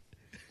years.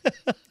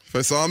 If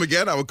I saw him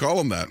again, I would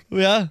call him that.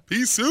 Yeah.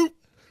 Pea soup.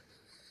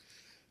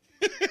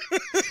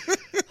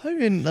 I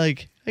mean, I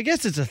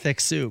guess it's a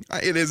thick soup.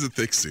 It is a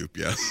thick soup,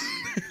 yes.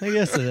 I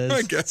guess it is.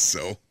 I guess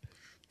so.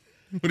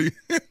 What do you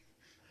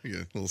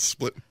a little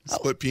split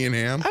pea and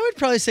ham? I would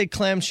probably say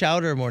clam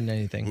chowder more than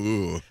anything.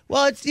 Ooh.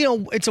 Well,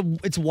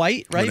 it's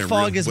white, right?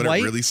 Fog is white. When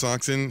it really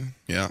socks in,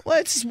 yeah. Well,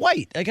 it's just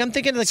white. I'm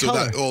thinking of the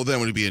color. Then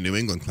would it be a New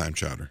England clam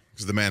chowder?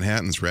 Because the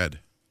Manhattan's red.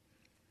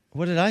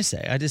 What did I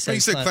say? I just said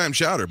you said clam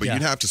chowder, but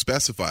you'd have to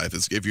specify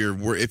if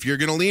you're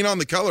going to lean on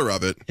the color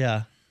of it.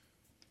 Yeah,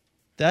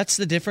 that's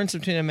the difference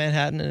between a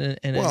Manhattan and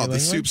a New England?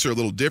 The soups are a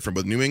little different,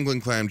 but New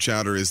England clam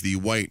chowder is the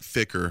white,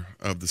 thicker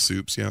of the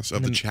soups. Yes,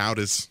 of the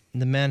chowders.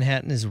 The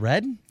Manhattan is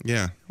red.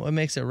 Yeah. What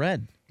makes it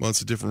red? Well,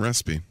 it's a different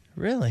recipe.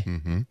 Really?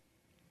 Mm-hmm.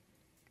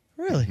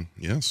 Really?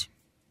 Yes.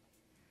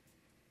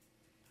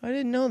 I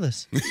didn't know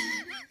this.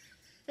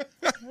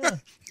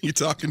 You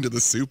talking to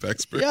the soup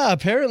expert? Yeah,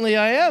 apparently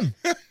I am.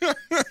 I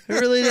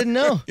really didn't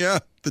know. Yeah,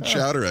 the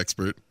chowder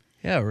expert.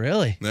 Yeah,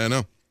 really? Yeah, I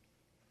know.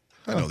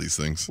 I know these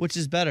things. Which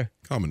is better?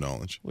 Common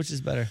knowledge. Which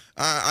is better?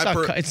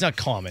 It's not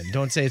common.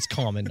 Don't say it's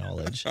common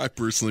knowledge. I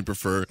personally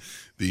prefer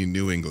the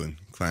New England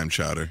clam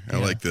chowder. I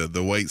like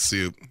the white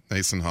soup,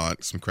 nice and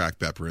hot, some cracked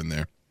pepper in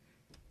there.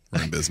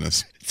 We're in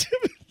business.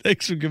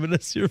 Thanks for giving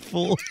us your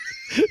full...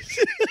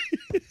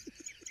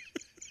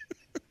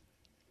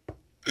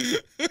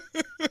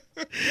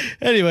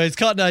 Anyways,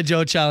 Cotton Eye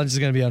Joe challenge is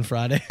going to be on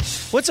Friday.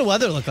 What's the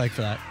weather look like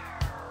for that?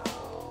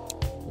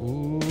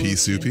 Pea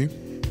soupy.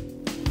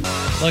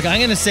 Look, I'm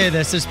going to say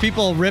this. There's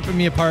people ripping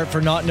me apart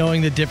for not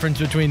knowing the difference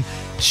between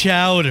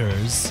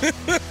chowders.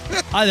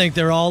 I think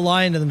they're all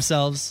lying to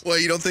themselves. Well,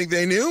 you don't think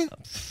they knew? Come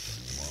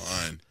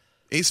on.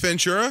 Ace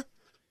Ventura?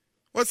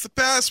 What's the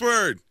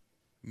password?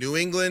 New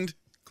England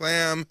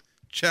clam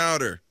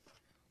chowder.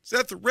 Is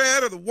that the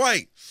red or the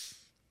white?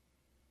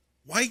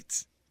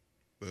 White.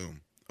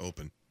 Boom.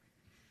 Open.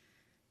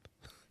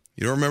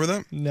 You don't remember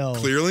that? No.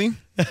 Clearly?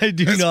 I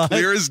do not.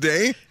 Clear as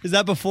day? Is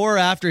that before or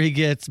after he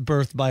gets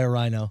birthed by a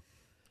rhino?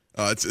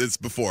 It's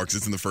before, because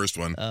it's in the first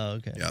one. Oh,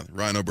 okay. Yeah,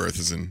 Rhino birth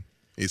is in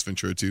Ace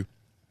Ventura 2.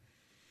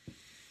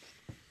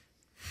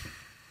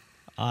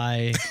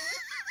 I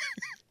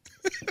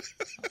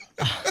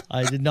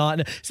did not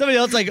know. Somebody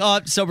else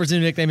Soper's new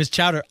nickname is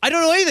Chowder. I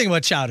don't know anything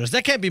about Chowders.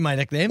 That can't be my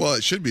nickname. Well,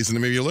 it should be, so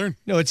maybe you learn.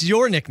 No, it's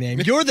your nickname.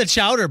 You're the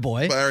Chowder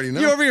boy. I already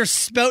know. You're over here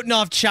spouting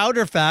off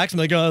chowder facts. I'm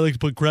like, I like to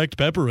put cracked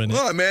pepper in it.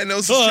 Oh, man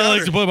knows his I chowder.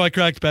 like to put my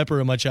cracked pepper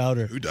in my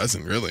chowder. Who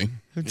doesn't, really?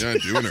 You're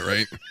not doing it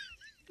right.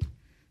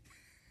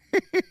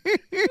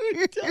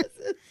 Who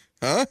doesn't?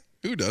 Huh?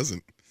 Who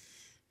doesn't?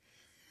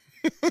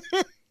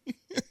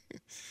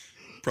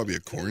 Probably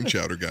a corn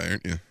chowder guy,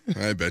 aren't you?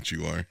 I bet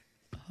you are.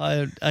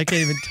 I can't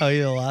even tell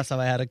you the last time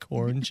I had a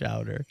corn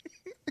chowder.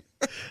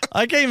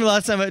 I can't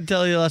even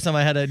tell you the last time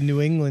I had a New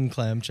England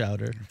clam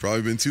chowder.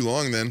 Probably been too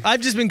long then.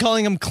 I've just been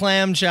calling them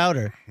clam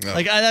chowder.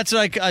 Oh. That's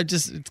what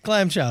it's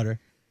clam chowder.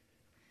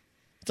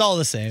 It's all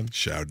the same.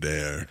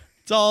 Chowder.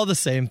 It's all the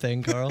same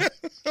thing, Carl.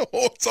 Oh,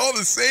 it's all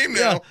the same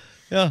now.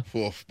 Yeah.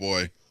 Oh,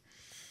 boy.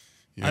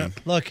 Yeah.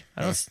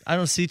 I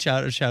don't see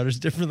chowders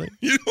differently.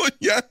 You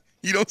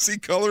don't see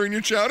color in your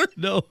chowder?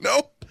 No.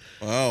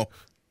 Wow.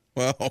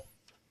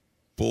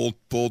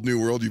 Bold new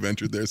world you've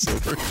entered there,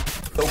 Soper.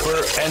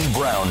 Soper and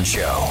Brown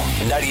Show.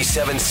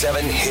 97.7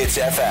 Hits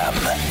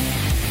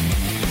FM.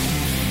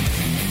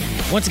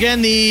 Once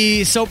again,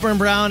 the Soper and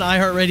Brown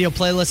iHeartRadio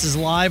playlist is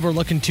live. We're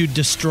looking to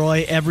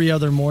destroy every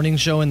other morning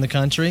show in the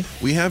country.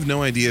 We have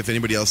no idea if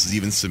anybody else has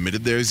even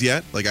submitted theirs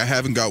yet. Like, I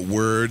haven't got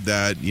word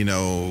that,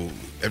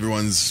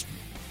 everyone's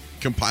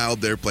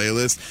compiled their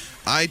playlist.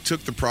 I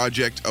took the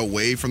project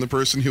away from the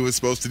person who was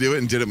supposed to do it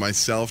and did it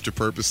myself to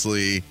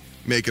purposely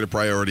make it a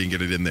priority and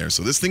get it in there.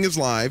 So this thing is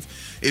live.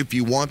 If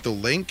you want the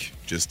link,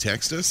 just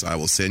text us. I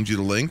will send you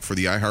the link for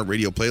the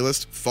iHeartRadio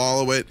playlist.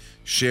 Follow it,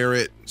 share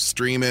it,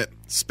 stream it,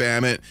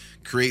 spam it,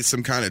 create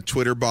some kind of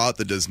Twitter bot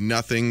that does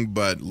nothing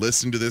but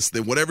listen to this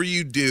thing. Whatever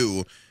you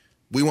do,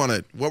 what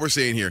we're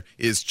saying here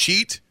is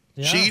cheat.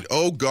 Yeah. Cheat.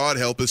 Oh, God,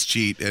 help us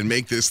cheat and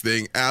make this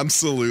thing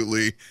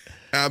absolutely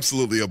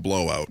a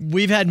blowout.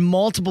 We've had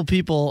multiple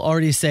people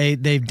already say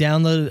they've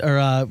downloaded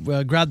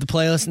or grabbed the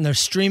playlist and they're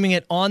streaming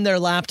it on their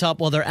laptop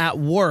while they're at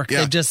work. Yeah.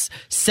 They've just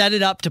set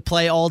it up to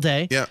play all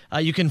day. Yeah.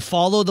 You can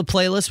follow the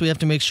playlist. We have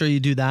to make sure you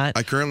do that.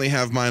 I currently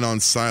have mine on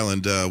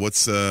silent. Do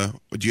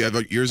you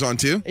have yours on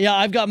too? Yeah,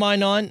 I've got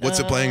mine on. What's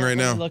it playing right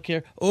now? Look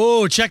here.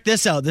 Oh, check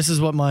this out. This is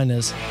what mine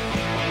is.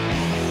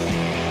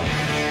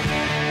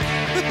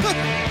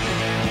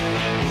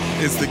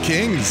 It's the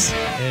Kings.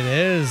 It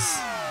is.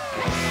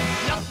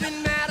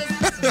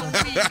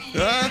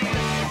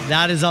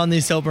 That is on the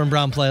Soper and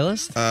Brown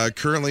playlist.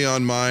 Currently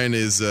on mine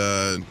is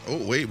the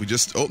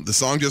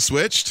song just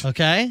switched.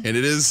 Okay. And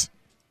it is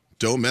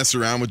Don't Mess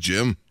Around with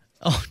Jim.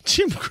 Oh,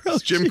 Jim Croce.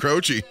 It's Jim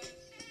Croce.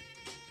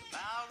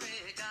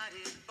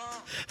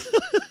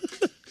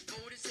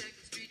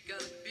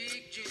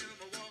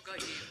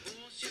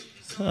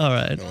 All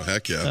right. Oh,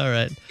 heck yeah. All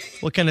right.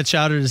 What kind of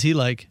chowder does he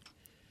like?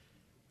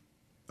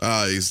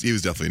 He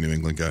was definitely a New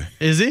England guy.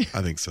 Is he?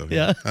 I think so.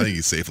 Yeah. I think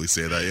you safely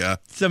say that, yeah.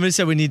 Somebody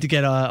said we need to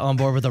get on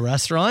board with a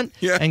restaurant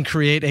and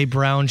create a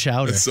brown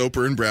chowder. A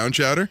Soper and Brown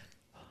chowder?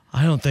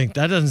 I don't think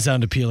that doesn't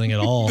sound appealing at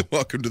all.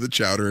 Welcome to the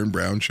Chowder and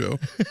Brown Show.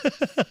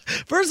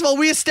 First of all,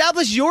 we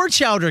established your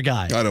chowder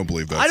guy. I don't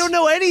believe that. I don't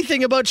know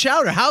anything about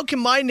chowder. How can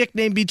my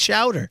nickname be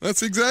Chowder?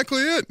 That's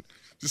exactly it.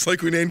 Just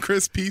like we named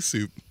Chris Pea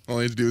Soup. All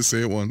I had to do is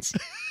say it once.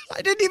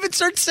 I didn't even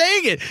start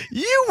saying it.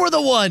 You were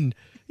the one.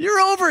 You're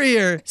over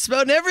here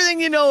spouting everything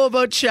you know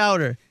about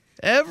chowder.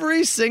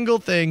 Every single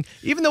thing,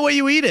 even the way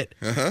you eat it.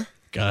 Uh-huh.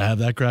 Gotta have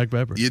that cracked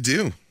pepper. You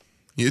do.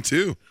 You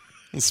too.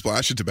 A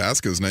splash of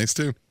Tabasco is nice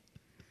too.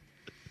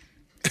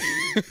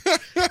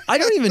 I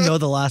don't even know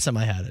the last time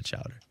I had a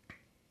chowder.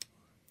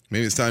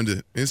 Maybe it's time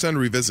to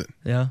revisit.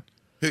 Yeah.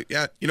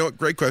 Yeah. You know what?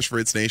 Great question for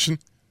It's Nation.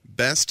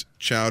 Best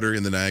chowder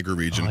in the Niagara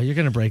region. Oh, you're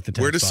gonna break the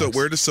text box.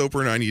 Where does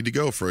Soper and I need to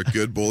go for a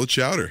good bowl of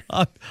chowder?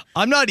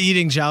 I'm not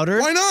eating chowder.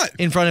 Why not?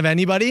 In front of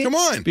anybody. Come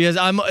on. Because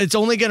it's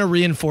only gonna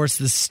reinforce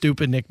this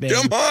stupid nickname.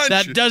 Come on.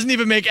 That doesn't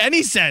even make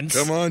any sense.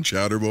 Come on,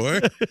 chowder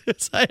boy.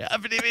 I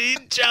haven't even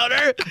eaten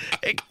chowder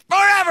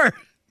forever.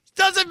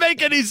 Doesn't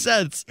make any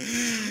sense.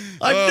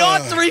 I'm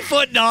not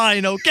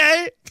 3'9",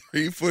 okay?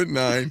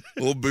 3'9",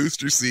 little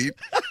booster seat.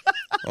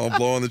 I'll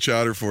blow on the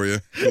chowder for you.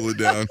 Cool it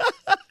down.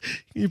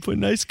 Can you put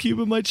an ice cube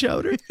in my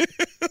chowder?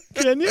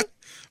 Can you?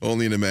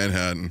 Only in a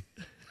Manhattan.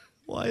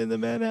 Why in the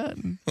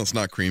Manhattan? Well, it's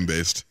not cream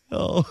based.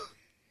 Oh,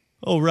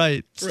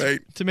 right. Right.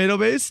 Tomato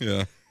based?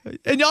 Yeah.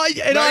 And Now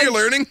you're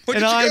learning. Look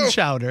and at you I'm go.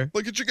 chowder.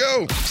 Look at you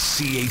go.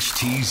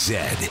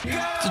 CHTZ.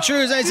 It's a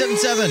True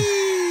 977.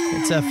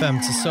 It's FM.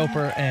 It's a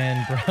Soper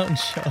and Brown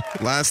show.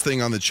 Last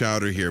thing on the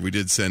chowder here, we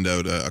did send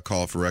out a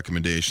call for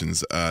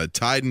recommendations.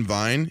 Tide and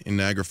Vine in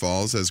Niagara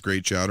Falls has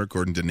great chowder,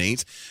 according to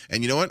Nate.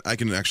 And you know what? I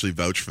can actually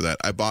vouch for that.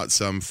 I bought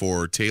some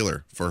for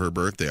Taylor for her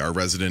birthday, our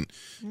resident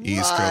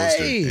East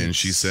Coaster, and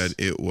she said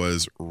it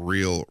was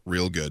real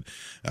good.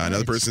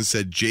 Another person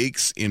said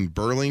Jake's in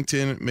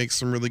Burlington makes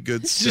some really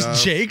good It's stuff.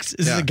 just Jake's?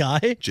 Is it a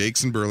guy?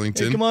 Jake's in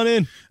Burlington. Hey, come on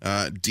in.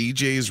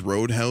 DJ's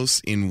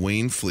Roadhouse in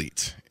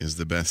Waynfleet is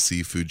the best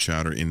seafood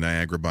chowder in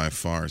Niagara by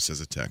far,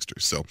 says a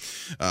texter. So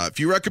a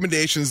few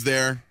recommendations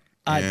there.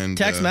 And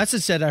text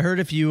message said, I heard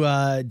if you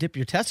dip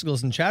your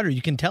testicles in chowder,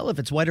 you can tell if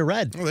it's white or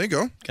red. Oh, there you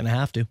go. Gonna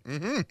have to.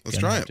 Let's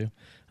try it.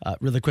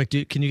 Really quick,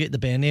 dude, can you get the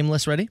band name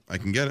list ready? I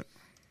can get it.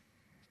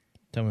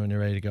 Tell me when you're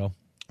ready to go.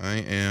 I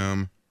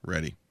am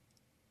ready.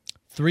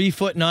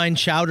 3'9"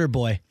 Chowder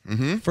Boy.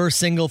 First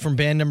single from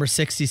band number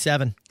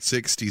 67.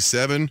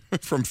 67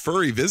 from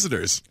Furry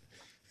Visitors.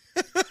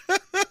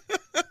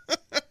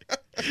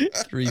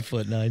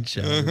 3'9"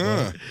 Chowder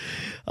Boy.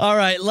 All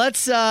right,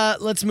 let's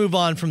move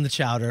on from the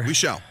chowder. We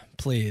shall.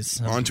 Please.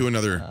 On to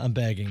another. I'm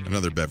begging.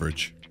 Another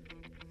beverage.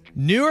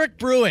 Newark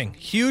Brewing.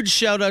 Huge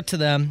shout out to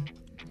them.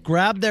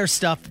 Grab their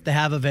stuff that they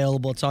have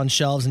available. It's on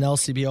shelves in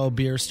LCBO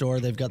beer store.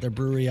 They've got their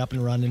brewery up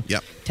and running.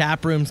 Yep.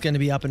 Tap room's going to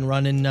be up and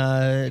running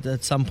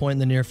at some point in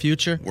the near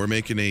future. We're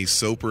making a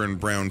Soper and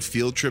Brown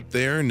field trip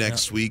there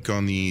next week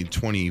on the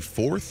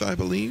 24th, I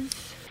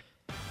believe.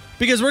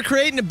 Because we're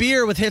creating a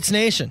beer with Hits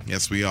Nation.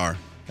 Yes, we are.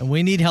 And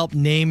we need help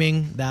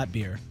naming that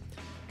beer.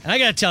 And I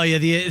got to tell you,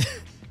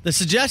 the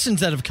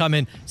suggestions that have come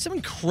in, some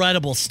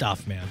incredible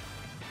stuff, man.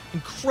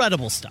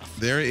 Incredible stuff.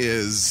 There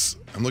is,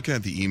 I'm looking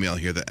at the email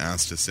here that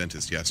Asta sent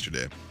us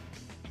yesterday.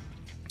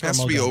 Has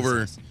to be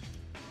over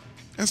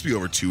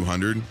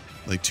 200,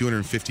 like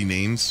 250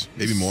 names,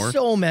 maybe more.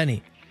 So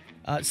many.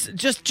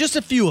 Just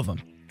a few of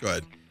them. Go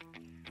ahead.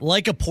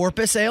 Like a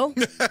porpoise ale.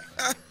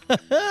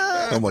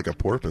 I'm like a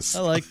porpoise.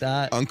 I like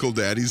that. Uncle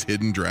Daddy's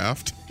Hidden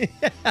Draft.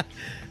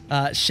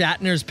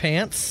 Shatner's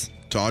Pants.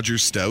 Dodger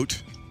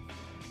Stout.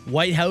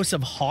 White House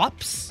of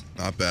Hops.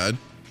 Not bad.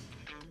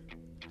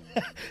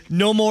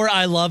 No More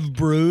I Love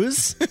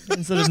Brews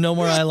instead of No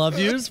More I Love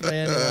Yous.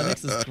 Man,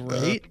 Lennox is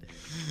great.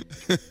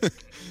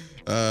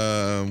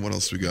 What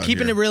else we got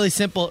Keeping here? it really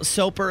simple,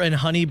 Soper and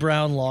Honey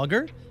Brown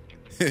Lager.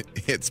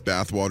 It's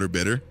bathwater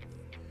bitter.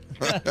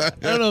 I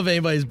don't know if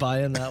anybody's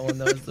buying that one.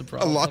 That was the A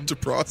problem. lot to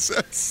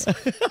process.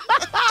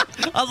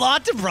 A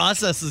lot to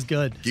process is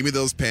good. Give me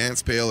those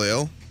pants, pale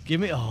ale.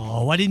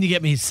 Why didn't you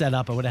get me set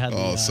up? I would have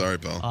had sorry,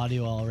 pal.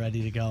 audio all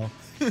ready to go.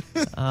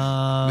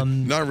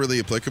 Not really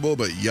applicable,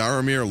 but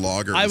Yaromir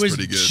Lager I was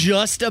pretty good.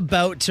 just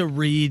about to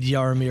read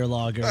Yaromir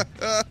Lager.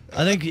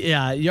 I think,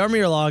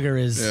 Yaromir Lager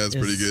is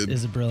pretty good.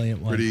 Is a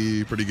brilliant one.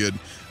 Pretty good.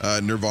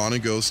 Nirvana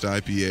Ghost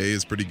IPA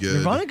is pretty good.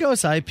 Nirvana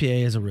Ghost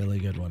IPA is a really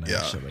good one, Yeah.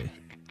 actually.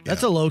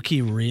 That's a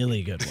low-key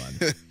really good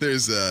one.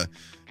 There's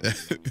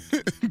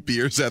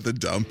Beers at the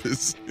Dump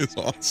is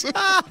awesome.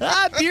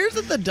 Beers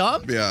at the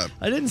Dump? Yeah.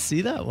 I didn't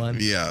see that one.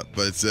 Yeah,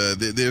 but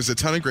there's a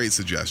ton of great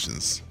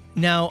suggestions.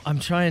 Now, I'm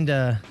trying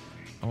to...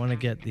 I want to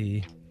get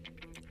the...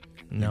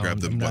 No, grab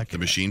the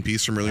machine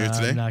piece from earlier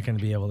today? I'm not going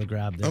to be able to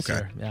grab this. Okay.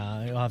 Here.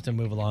 Yeah, I'll have to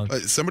move along.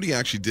 Somebody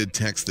actually did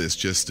text this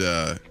just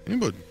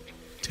about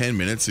 10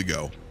 minutes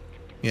ago.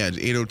 Yeah, it's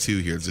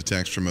 8:02 here. It's a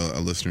text from a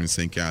listener in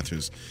St.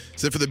 Catharines.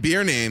 Said for the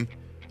beer name,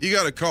 you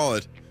got to call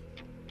it.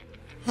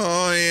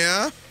 Oh,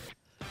 yeah?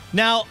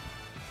 Now,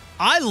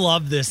 I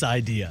love this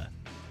idea.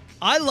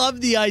 I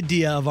love the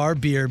idea of our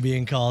beer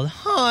being called,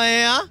 oh,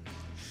 yeah?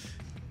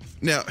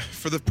 Now,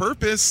 for the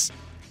purpose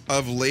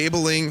of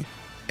labeling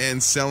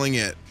and selling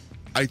it,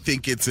 I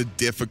think it's a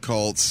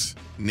difficult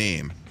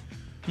name.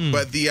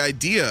 But the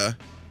idea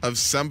of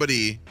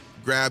somebody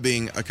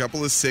grabbing a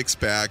couple of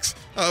six-packs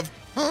of,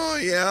 oh,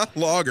 yeah,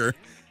 lager,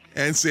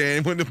 and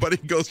saying when the buddy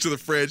goes to the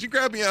fridge, you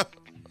grab me a,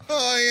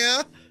 oh,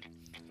 yeah?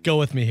 Go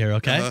with me here,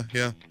 okay?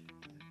 Yeah.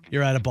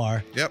 You're at a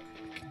bar. Yep.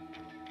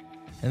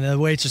 And the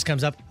waitress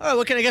comes up. All right,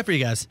 what can I get for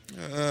you guys?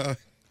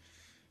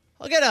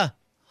 I'll get a,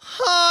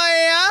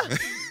 oh, yeah?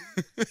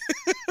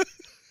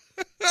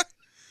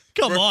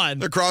 Come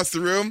on. Across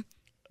the room.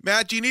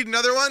 Matt, do you need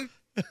another one?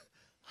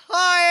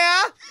 Oh,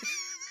 yeah?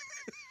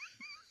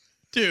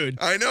 Dude.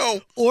 I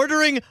know.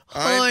 Ordering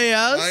oh,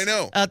 yes I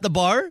know. at the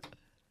bar?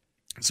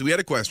 So we had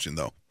a question,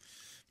 though.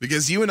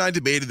 Because you and I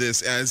debated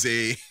this as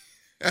a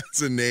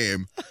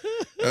name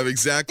of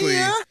exactly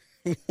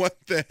what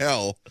the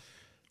hell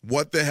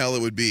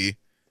it would be.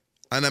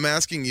 And I'm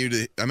asking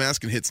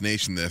Hits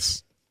Nation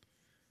this.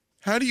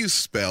 How do you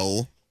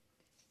spell,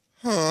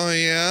 oh,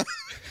 yeah?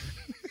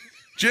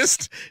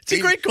 It's a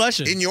great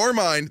question. In your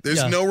mind,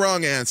 there's no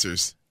wrong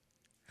answers.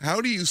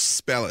 How do you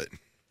spell it?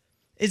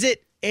 Is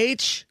it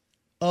Hoyah?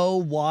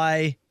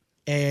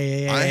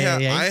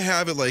 I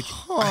have it like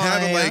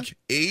HUHHH.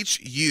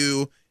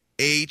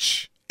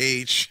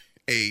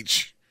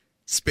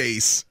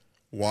 space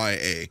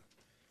YA.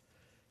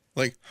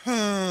 Like,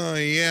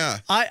 yeah.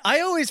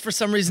 I always, for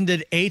some reason,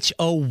 did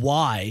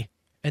HOY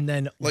and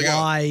then Like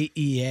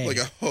YEA. Like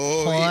a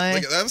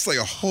that was like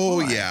a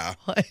yeah.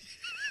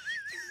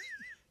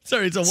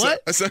 Sorry, it's a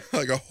what? I said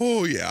like a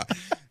yeah.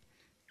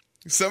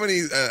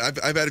 Somebody,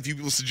 I've had a few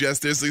people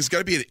suggest there's got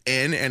to be an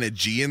N and a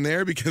G in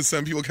there because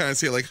some people kind of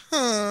say like,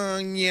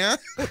 yeah.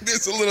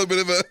 There's a little bit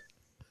of a.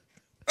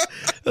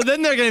 But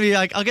then they're going to be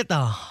like, I'll get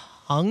the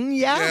hung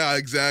yeah. Yeah,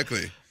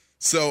 exactly.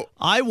 So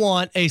I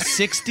want a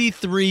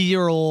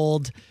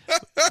 63-year-old,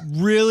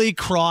 really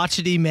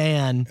crotchety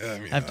man.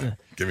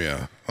 Give me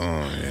a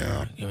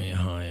yeah. Give me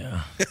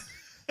a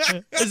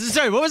yeah.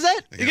 Sorry, what was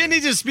that? You're going to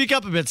need to speak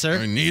up a bit, sir.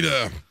 I need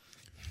a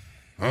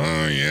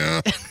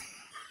yeah.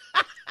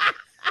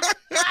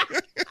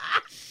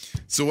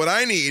 So what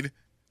I need,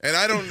 and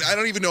I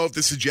don't even know if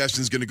the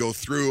suggestion is going to go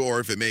through or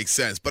if it makes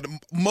sense, but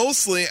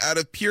mostly out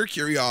of pure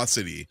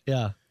curiosity.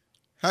 Yeah.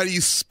 How do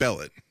you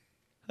spell it?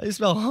 How do you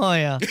spell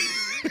yeah?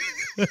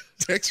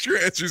 Text your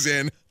answers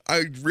in.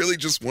 I really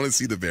just want to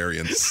see the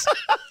variants.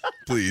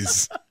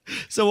 Please.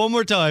 So one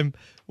more time,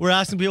 we're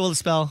asking people to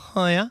spell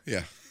yeah?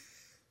 Yeah.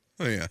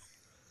 Oh, yeah.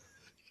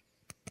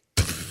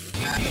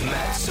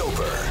 Matt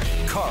Soper,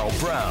 Carl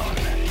Brown,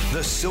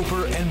 The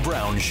Soper and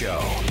Brown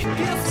Show.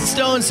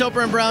 Stone,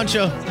 Soper and Brown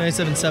Show,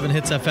 97.7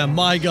 Hits FM.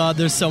 My God,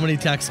 there's so many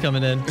texts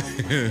coming in.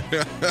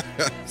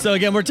 So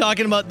again, we're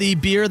talking about the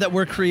beer that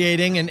we're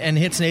creating and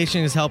Hits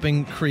Nation is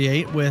helping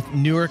create with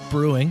Newark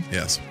Brewing.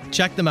 Yes.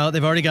 Check them out.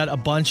 They've already got a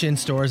bunch in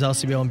stores,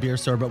 LCBO and Beer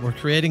Store, but we're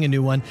creating a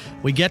new one.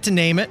 We get to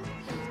name it.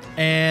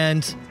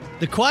 And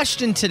the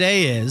question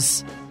today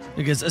is,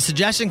 because a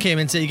suggestion came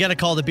in and said you got to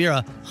call the beer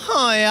a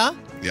yeah?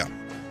 Yeah.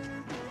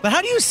 But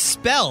how do you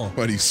spell?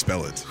 How do you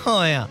spell it?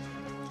 Yeah.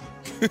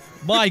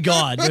 My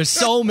God, there's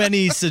so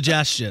many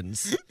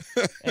suggestions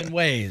and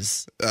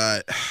ways.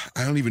 I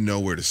don't even know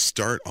where to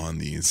start on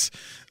these.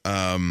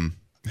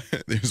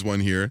 There's one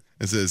here.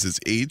 It says it's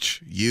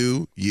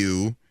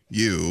HUUU.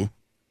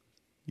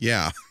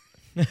 Yeah.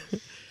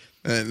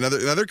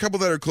 Another couple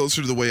that are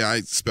closer to the way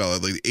I spell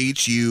it, like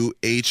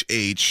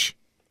HUHHYA.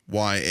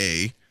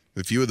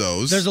 A few of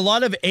those. There's a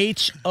lot of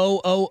HOOOYAH.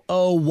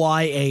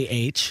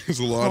 There's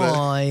a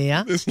lot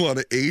yeah. There's a lot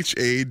of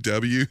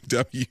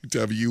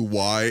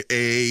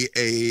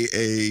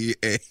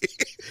HAWWWYAAAA.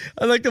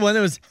 I like the one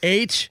that was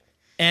HNNNNGYEH.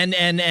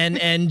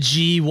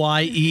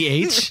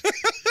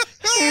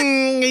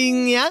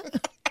 Yeah.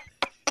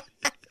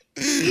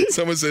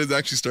 Someone said it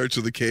actually starts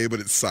with a K,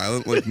 but it's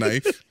silent like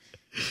knife.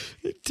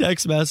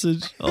 Text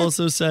message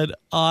also said,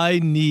 I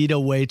need a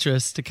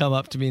waitress to come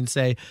up to me and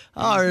say,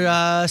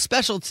 our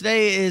special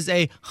today is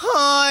a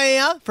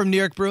yeah from New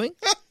York Brewing.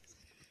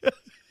 What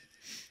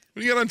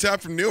do you got on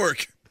tap from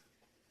Newark?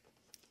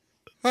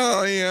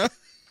 Oh, yeah.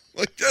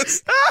 Like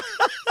this.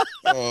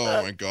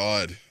 Oh, my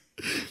God.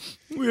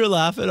 We were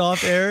laughing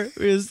off air.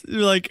 We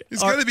were like,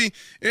 it's got to be,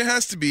 it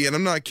has to be, and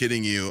I'm not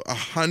kidding you,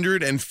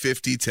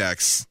 150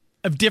 texts.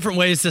 Of different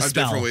ways to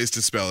spell. Different ways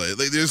to spell it.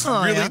 Like there's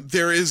yeah.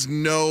 there is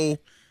no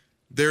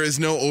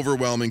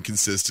overwhelming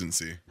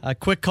consistency. A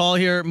quick call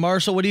here,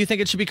 Marshall. What do you think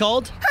it should be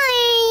called?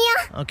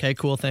 Okay,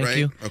 cool. Thank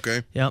you.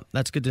 Okay. Yep,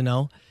 that's good to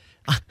know.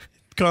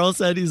 Carl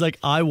said he's like,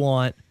 I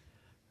want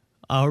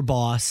our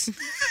boss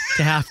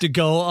to have to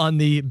go on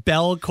the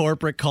Bell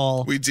corporate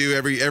call. We do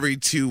every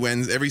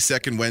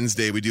second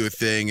Wednesday we do a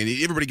thing, and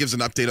everybody gives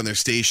an update on their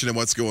station and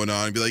what's going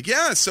on, and be like,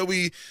 yeah, so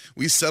we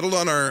settled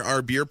on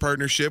our beer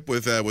partnership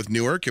with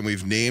Newark, and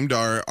we've named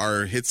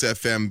our Hits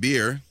FM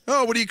beer.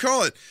 Oh, what do you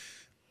call it?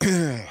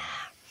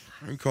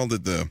 We called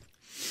it the.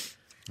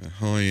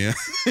 Oh yeah.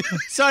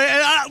 Sorry,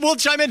 we'll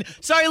chime in.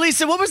 Sorry,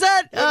 Lisa. What was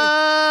that?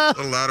 A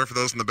little louder for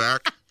those in the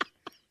back.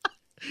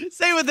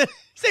 Say with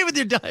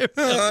your diaphragm.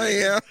 Oh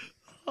yeah.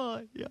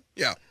 Oh yeah.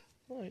 Yeah.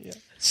 Oh yeah.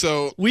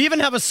 So we even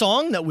have a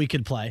song that we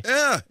could play.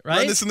 Yeah. Right.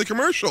 Run this in the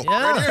commercial.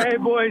 Yeah. Right here. Hey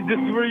boys, this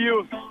is for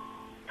you.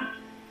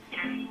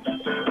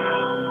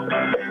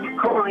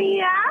 Oh,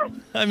 yeah?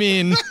 I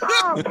mean,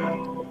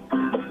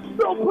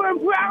 Soper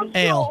and Brown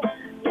ale.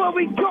 Where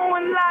we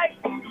going like,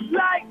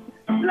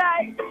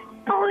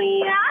 oh,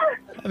 yeah?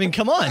 I mean,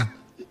 come on.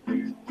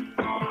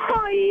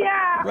 Oh,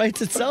 yeah.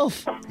 Writes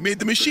itself. Made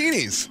the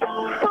Machinies.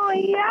 Oh,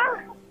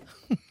 yeah?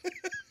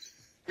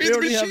 Made the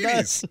already have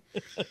Machinies.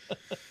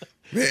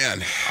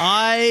 Man.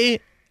 I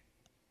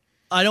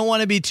don't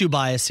want to be too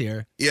biased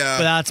here. Yeah.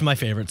 But that's my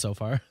favorite so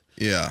far.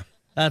 Yeah.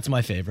 That's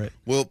my favorite.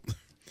 We'll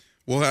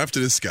have to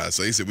discuss.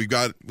 Like I said, we've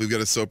got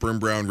a Soper and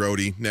Brown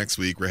roadie next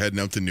week. We're heading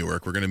out to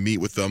Newark. We're going to meet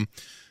with them.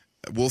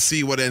 We'll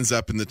see what ends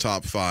up in the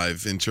top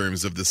 5 in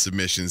terms of the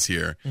submissions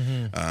here.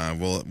 Mm-hmm.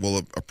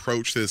 We'll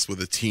approach this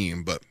with a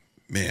team, but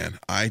man,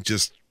 I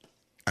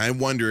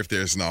wonder if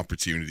there's an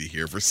opportunity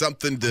here for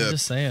something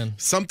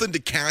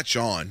to catch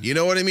on. You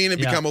know what I mean?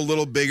 And become a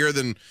little bigger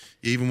than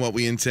even what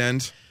we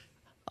intend.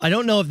 I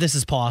don't know if this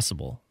is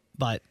possible,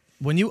 but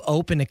when you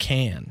open a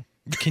can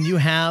you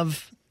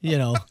have,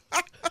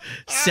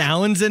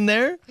 sounds in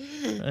there?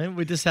 Right?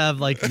 We just have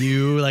like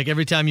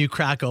every time you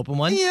crack open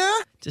one. Yeah.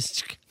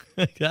 Just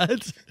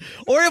That's,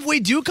 or if we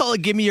do call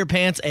it "Give Me Your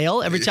Pants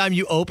Ale," every time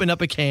you open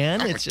up a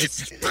can, it's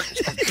just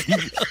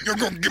You're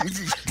going to give me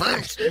these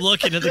pants.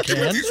 looking at the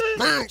can.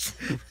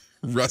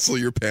 Wrestle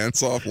your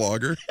pants off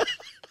lager.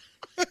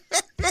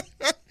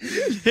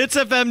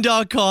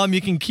 Hitsfm.com.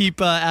 You can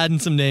keep adding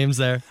some names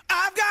there.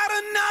 I've got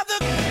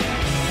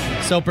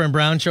another. Soper and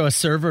Brown Show, a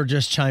server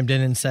just chimed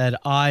in and said,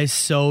 I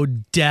so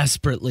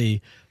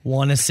desperately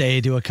want to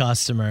say to a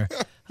customer,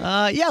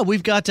 yeah,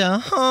 we've got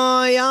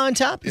Hoya on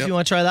tap. If you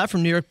want to try that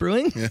from New York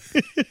Brewing. Yeah.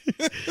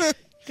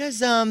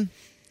 You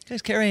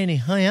guys carry any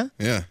Hoya?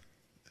 Yeah.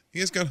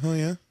 You guys got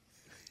Hoya?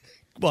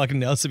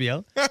 Walking to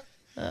LCBO.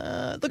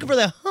 Looking for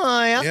the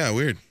Hoya. Yeah,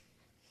 weird.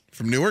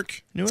 From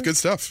Newark? It's good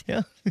stuff.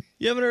 Yeah.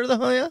 You haven't heard of the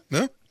Hoya?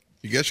 No?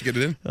 You guys should get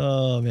it in.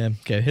 Oh, man.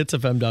 Okay,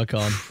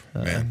 hitsfm.com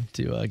Man.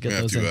 to get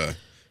those in.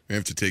 We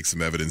have to take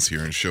some evidence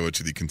here and show it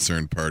to the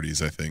concerned parties,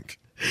 I think.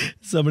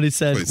 Somebody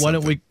said, why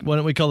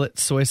don't we call it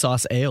soy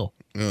sauce ale?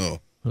 Oh.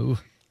 Ooh.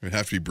 It'd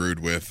have to be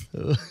brewed with.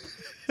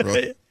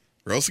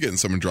 We're also getting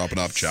someone dropping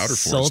off chowder for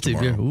Salty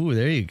us beer. tomorrow. Ooh,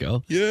 there you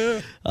go. Yeah.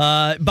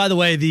 By the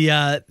way,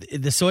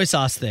 the soy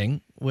sauce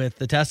thing with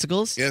the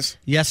testicles. Yes.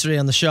 Yesterday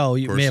on the show,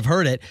 you may have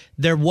heard it.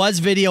 There was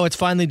video. It's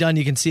finally done.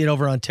 You can see it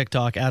over on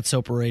TikTok at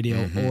Soper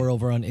Radio or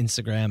over on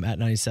Instagram at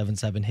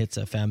 97.7 Hits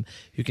FM.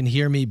 You can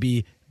hear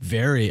me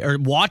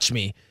watch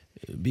me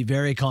be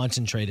very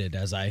concentrated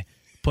as I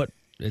put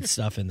its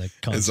stuff in the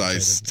As I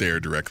stare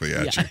directly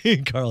at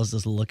you. Carl's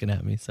just looking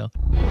at me. So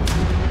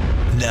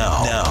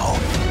Now,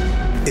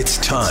 it's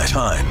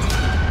time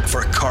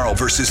for Carl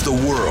versus the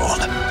world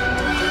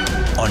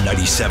on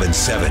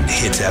 97.7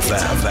 Hits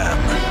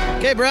FM.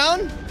 Okay,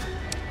 Brown,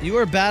 you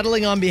are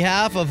battling on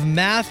behalf of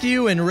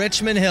Matthew in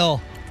Richmond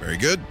Hill. Very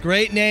good.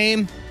 Great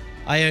name.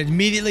 I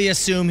immediately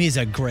assume he's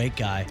a great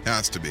guy.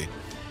 Has to be.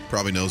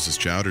 Probably knows his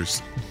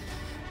chowders.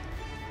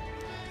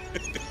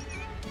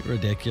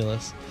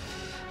 Ridiculous.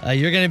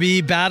 You're going to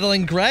be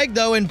battling Greg,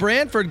 though, in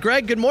Brantford.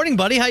 Greg, good morning,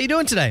 buddy. How you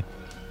doing today?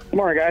 Good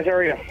morning, guys. How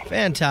are you?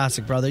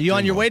 Fantastic, brother. You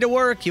on your way to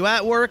work? You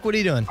at work? What are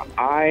you doing?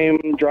 I'm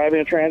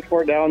driving a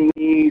transport down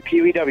the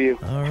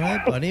QEW. All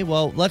right, buddy.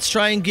 Well, let's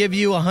try and give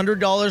you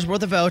 $100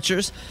 worth of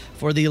vouchers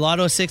for the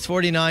Lotto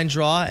 649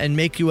 draw and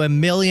make you a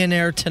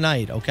millionaire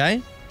tonight,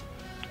 okay?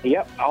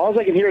 Yep. All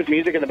I can hear is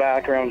music in the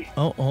background.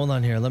 Oh, hold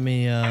on here. Let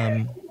me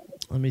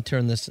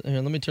turn this.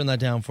 Here, let me turn that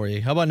down for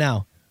you. How about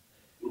now?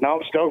 No,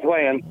 I'm still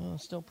playing. Oh,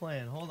 still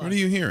playing. Hold on. What are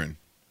you hearing?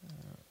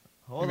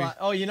 Hold on.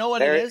 Oh, you know what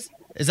There it is?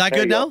 Is that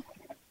good now?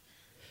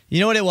 You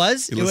know what it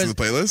was? You listen to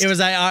the playlist? It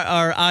was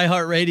our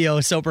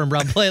iHeartRadio Soper and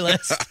Brown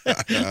playlist.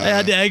 I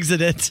had to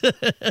exit it.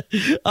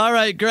 All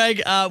right,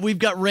 Greg, we've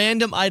got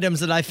random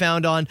items that I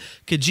found on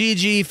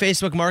Kijiji,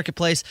 Facebook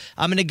Marketplace.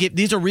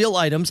 These are real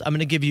items. I'm going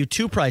to give you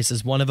two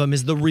prices. One of them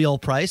is the real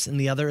price, and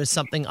the other is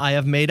something I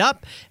have made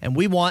up, and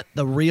we want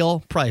the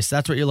real price.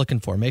 That's what you're looking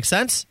for. Make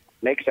sense?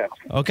 Makes sense.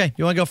 Okay.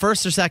 You want to go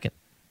first or second?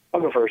 I'll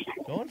go first.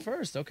 Going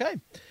first.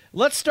 Okay.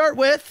 Let's start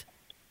with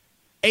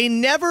a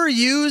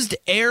never-used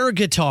air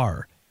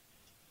guitar.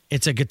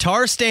 It's a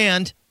guitar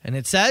stand, and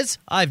it says,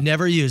 I've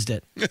never used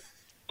it.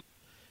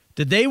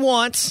 Did they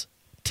want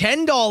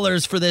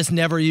 $10 for this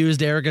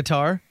never-used air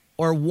guitar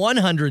or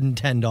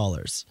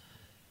 $110?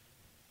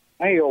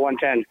 I can go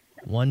 110.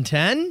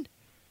 110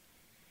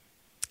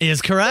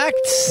 is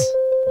correct.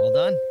 Well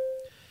done.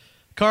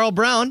 Carl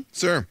Brown.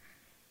 Sir.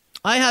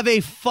 I have a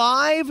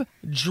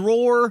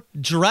 5-drawer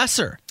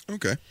dresser.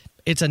 Okay.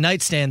 It's a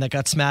nightstand that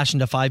got smashed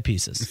into 5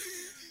 pieces.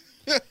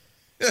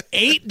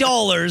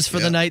 $8 for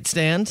the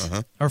nightstand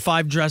or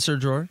 5-dresser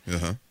drawer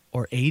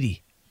or $80.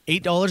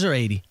 $8 or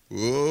 $80?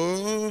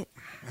 Whoa.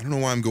 I don't know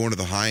why I'm going to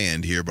the high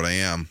end here, but I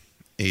am.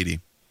 80.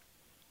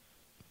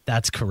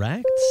 That's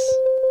correct.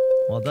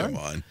 Well done.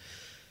 Come on.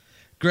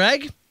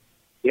 Greg?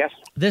 Yes?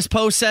 This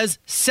post says,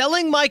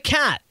 selling my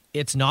cat.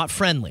 It's not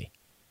friendly.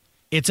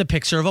 It's a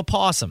picture of a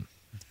possum.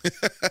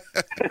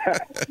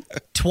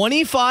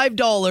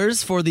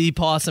 $25 for the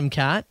possum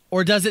cat,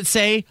 or does it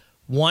say,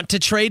 want to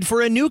trade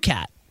for a new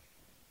cat?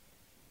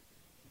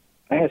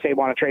 I'm going to say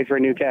want to trade for a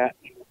new cat.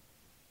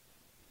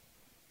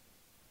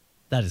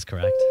 That is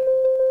correct.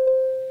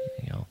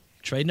 There you go.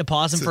 Trading a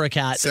possum for a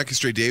cat. Second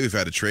straight day we've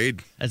had a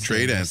trade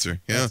dangerous.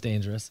 answer. Yeah. That's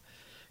dangerous.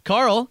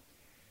 Carl,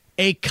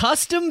 a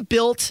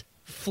custom-built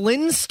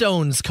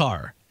Flintstones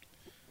car.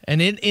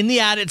 And in the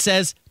ad it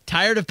says,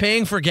 tired of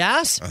paying for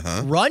gas?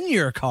 Run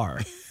your car.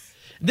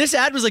 This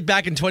ad was like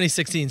back in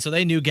 2016, so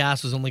they knew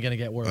gas was only going to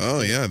get worse.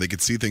 Oh, yeah. They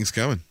could see things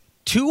coming.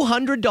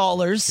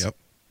 $200 Yep.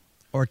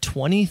 or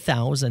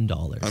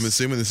 $20,000. I'm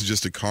assuming this is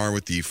just a car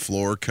with the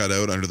floor cut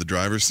out under the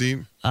driver's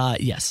seat.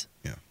 Yes.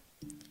 Yeah.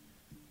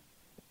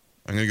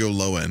 I'm going to go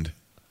low end.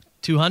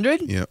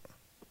 200? Yep.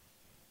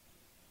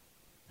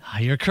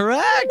 You're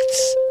correct.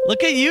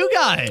 Look at you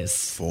guys.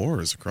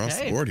 4s across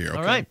the board here. Okay.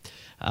 All right.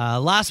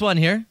 Last one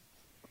here.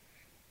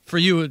 For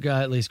you,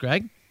 at least,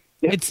 Greg.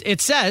 Yep.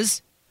 It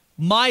says,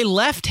 my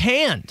left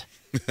hand.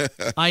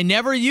 I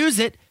never use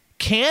it.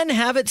 Can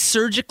have it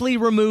surgically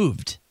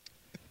removed.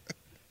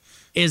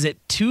 Is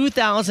it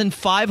 $2,500,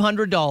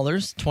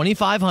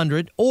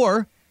 $2,500,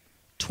 or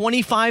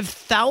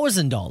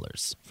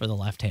 $25,000 for the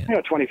left hand.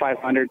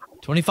 2,500.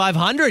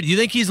 $2,500. You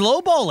think he's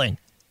lowballing?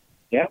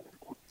 Yep.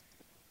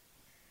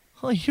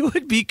 Oh, you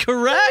would be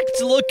correct.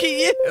 Look at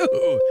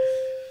you.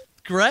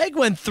 Greg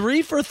went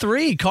 3 for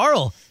 3.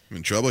 Carl, I'm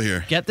in trouble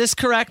here. get this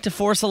correct to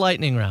force a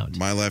lightning round.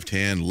 My left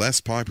hand,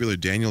 less popular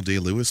Daniel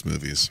Day-Lewis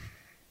movies.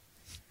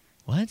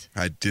 What?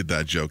 I did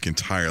that joke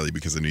entirely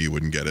because I knew you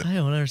wouldn't get it. I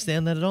don't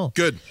understand that at all.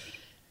 Good.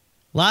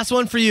 Last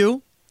one for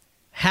you.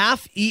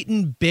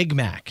 Half-eaten Big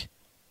Mac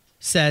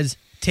says,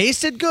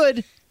 tasted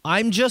good.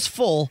 I'm just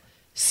full.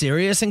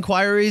 Serious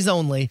inquiries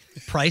only.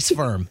 Price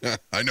firm.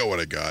 I know what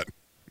I got.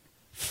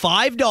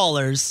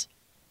 $5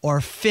 or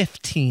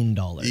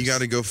 $15. You got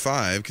to go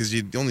 5 because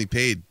you only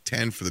paid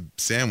 10 for the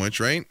sandwich,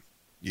 right?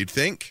 You'd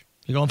think.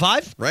 You going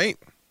 5? Right?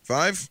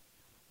 5?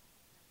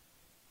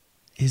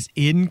 Is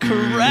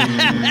incorrect.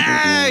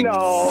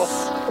 No.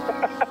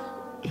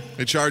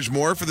 They charge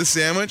more for the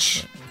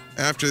sandwich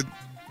after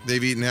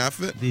they've eaten half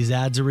of it? These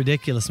ads are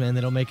ridiculous, man.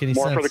 They don't make any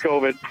More sense. for the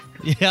COVID.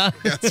 Yeah.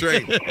 That's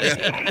right.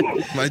 Yeah.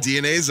 My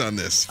DNA's on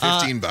this.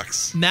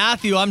 $15.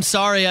 Matthew, I'm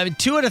sorry. I mean,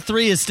 2 out of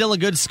 3 is still a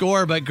good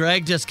score, but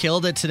Greg just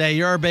killed it today.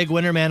 You're our big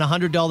winner, man.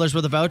 $100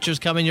 worth of vouchers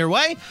coming your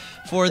way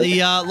for the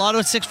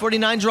Lotto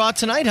 649 draw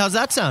tonight. How's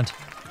that sound?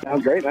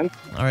 Sounds great, man.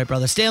 All right,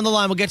 brother. Stay on the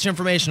line. We'll get you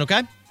information,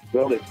 okay?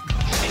 Will do.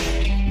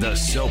 The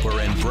Soper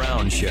and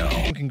Brown Show.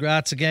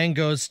 Congrats again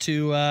goes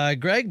to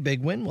Greg.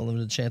 Big win. Well,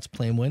 limited chance to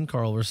play and win.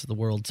 Carl versus the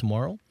world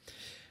tomorrow.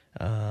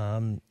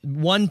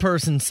 One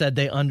person said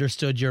they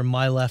understood your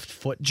my left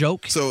foot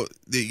joke. So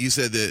you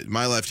said that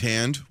my left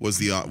hand was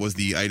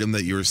the item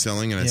that you were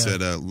selling, and I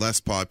said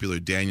less popular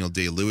Daniel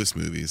Day-Lewis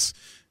movies,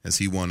 as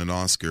he won an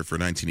Oscar for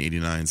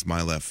 1989's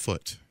My Left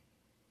Foot.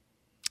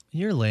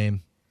 You're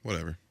lame.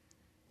 Whatever.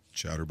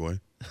 Chowder boy.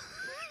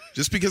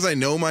 Just because I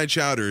know my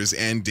chowders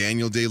and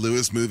Daniel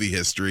Day-Lewis movie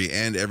history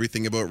and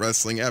everything about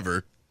wrestling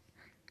ever,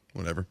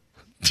 whatever.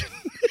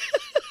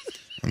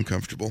 I'm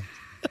comfortable.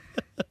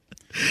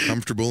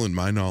 Comfortable in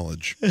my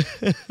knowledge.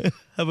 How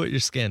about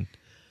your skin?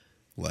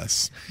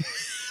 Less.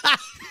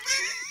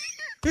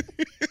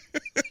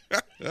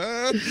 All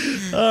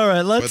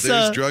right, let's. But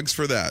there's drugs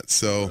for that,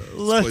 so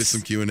let's play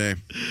some Q&A.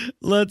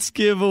 Let's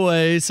give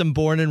away some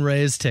Born and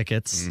Raised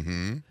tickets.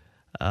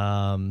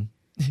 Mm-hmm.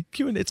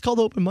 Q&A. It's called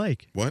open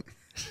mic. What?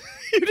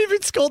 You didn't even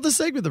called the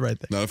segment the right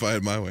thing. Not if I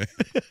had my way.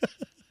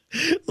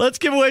 Let's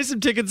give away some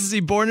tickets to see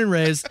Born and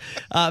Raised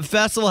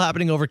festival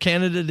happening over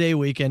Canada Day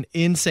weekend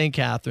in St.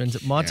 Catharines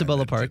at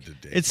Montebello Park.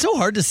 It's so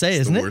hard to say,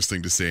 isn't it? It's the worst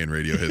thing to say in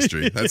radio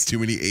history. That's too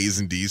many A's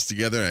and D's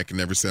together. I can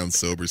never sound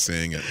sober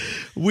saying it.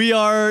 We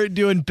are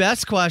doing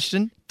best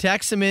question.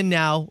 Text them in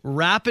now.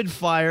 Rapid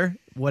fire.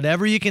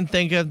 Whatever you can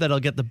think of that'll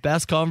get the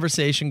best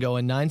conversation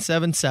going.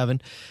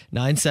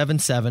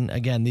 977-977.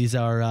 Again, these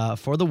are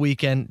for the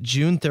weekend,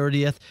 June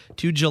 30th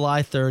to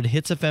July 3rd.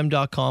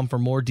 Hitsfm.com for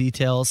more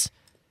details.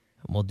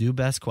 And we'll do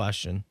best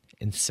question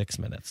in 6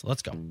 minutes.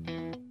 Let's go.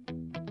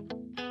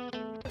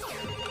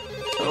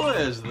 Who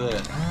is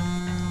this?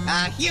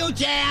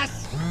 Huge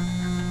ass!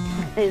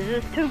 Is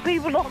this 2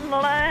 people on the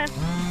line?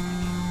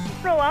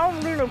 No, I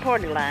don't do no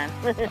party line.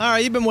 All right,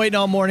 you've been waiting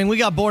all morning. We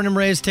got Born and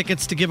Raised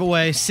tickets to give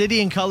away. City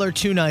and Color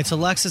 2 nights.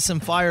 Alexis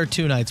and Fire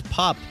 2 nights.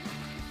 Pop.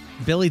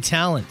 Billy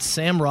Talent.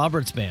 Sam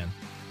Roberts Band.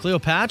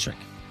 Cleopatra.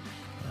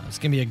 It's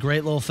going to be a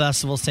great little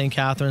festival. St.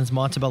 Catharines,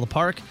 Montebello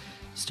Park.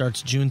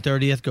 Starts June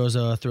 30th, goes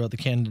throughout the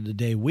Canada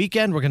Day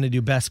weekend. We're going to do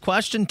best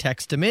question.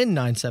 Text them in,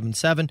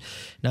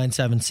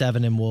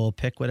 977-977, and we'll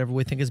pick whatever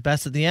we think is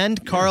best at the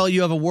end. Carl,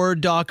 you have a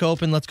Word doc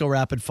open. Let's go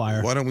rapid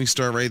fire. Why don't we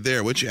start right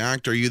there? Which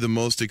act are you the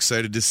most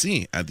excited to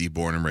see at the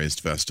Born and Raised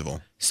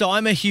Festival? So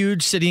I'm a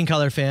huge City and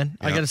Color fan.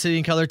 Yeah. I got a City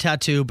and Color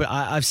tattoo, but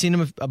I've seen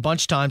him a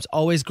bunch of times.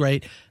 Always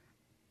great.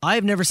 I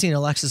have never seen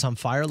Alexis on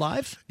Fire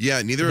live.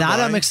 Yeah, neither have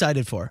That I. I'm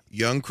excited for.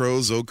 Young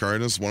Crows, Oak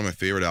Cardinals, one of my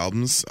favorite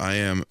albums. I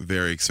am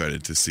very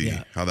excited to see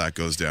how that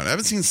goes down. I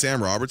haven't seen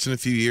Sam Roberts in a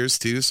few years,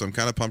 too, so I'm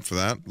kind of pumped for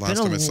that.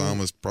 Last time I saw him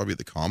was probably at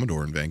the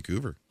Commodore in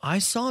Vancouver. I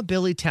saw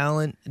Billy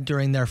Talent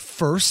during their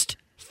first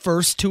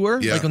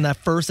tour, like on that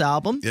first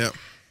album. Yeah.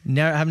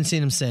 Never haven't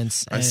seen him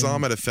since. I saw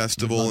him at a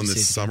festival in the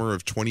summer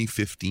of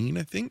 2015,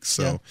 I think.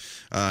 So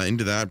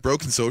into that.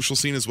 Broken Social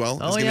Scene as well.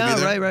 Oh, is yeah,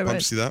 be there. right.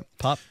 Pumped to see that.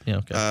 Pop. Yeah,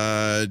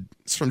 okay.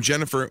 It's from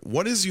Jennifer.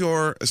 What is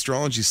your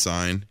astrology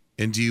sign,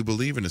 and do you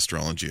believe in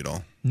astrology at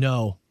all?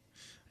 No.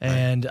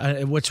 And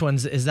which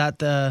one's, is that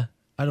the,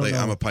 I don't know.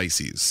 I'm a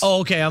Pisces. Oh,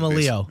 okay. I'm a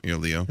Leo. You're a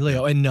Leo?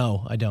 Leo. And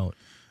no, I don't.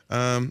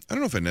 I don't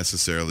know if I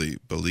necessarily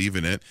believe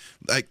in it.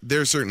 Like,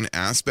 there are certain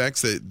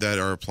aspects that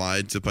are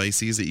applied to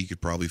Pisces that you could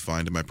probably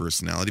find in my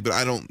personality, but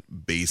I don't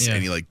base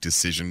any like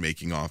decision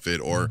making off it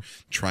or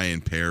try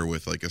and pair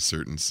with like a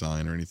certain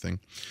sign or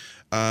anything.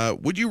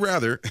 Would you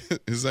rather?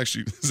 This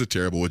is a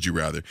terrible. Would you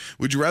rather?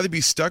 Would you rather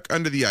be stuck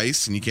under the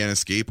ice and you can't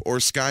escape, or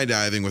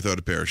skydiving without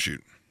a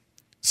parachute?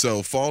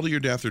 So fall to your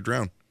death or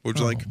drown. What would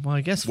you like? Well, I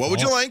guess. What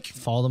would you like?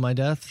 Fall to my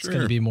death. It's going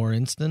to be more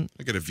instant.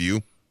 I got a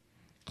view.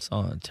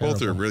 Terrible.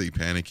 Both are really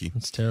panicky.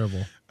 It's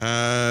terrible.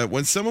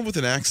 When someone with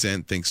an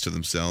accent thinks to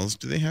themselves,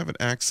 do they have an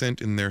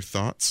accent in their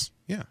thoughts?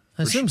 Yeah.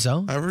 I assume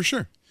so. For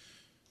sure.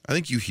 I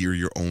think you hear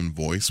your own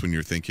voice when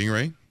you're thinking,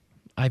 right?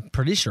 I'm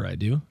pretty sure I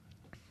do.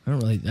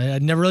 I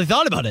never really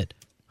thought about it.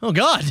 Oh,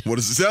 God. What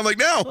does it sound like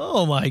now?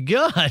 Oh, my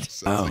God.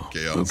 Sounds like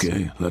chaos.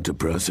 Okay, let the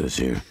process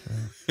here.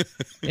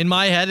 In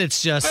my head,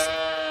 it's just...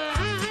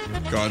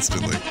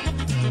 Constantly.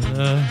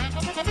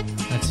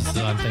 That's just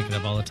what I'm thinking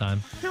of all the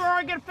time. Here,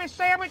 I get a fish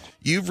sandwich.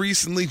 You've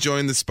recently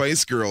joined the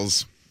Spice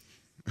Girls.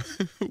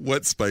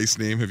 What spice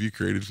name have you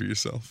created for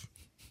yourself?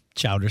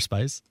 Chowder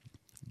Spice.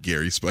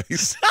 Gary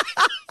Spice.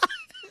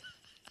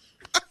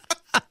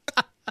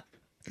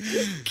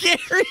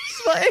 Gary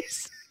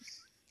Spice.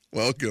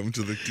 Welcome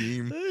to the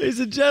team. Ladies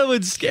and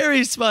gentlemen,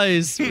 Scary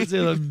Spice.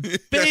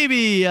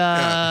 Baby,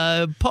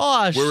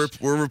 Posh.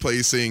 We're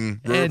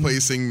replacing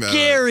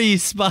Gary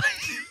Spice.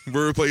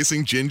 We're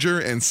replacing Ginger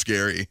and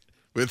Scary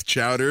with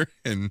Chowder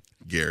and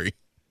Gary.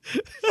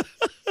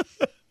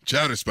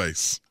 Chowder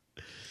Spice.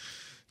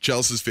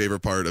 Chelsea's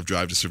favorite part of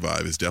Drive to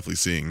Survive is definitely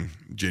seeing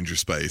Ginger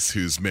Spice,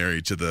 who's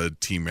married to the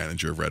team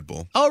manager of Red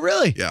Bull. Oh,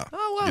 really? Yeah.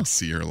 Oh, wow. You get to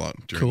see her a lot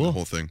during the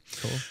whole thing.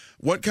 Cool.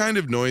 What kind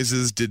of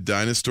noises did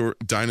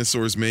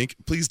dinosaurs make?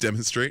 Please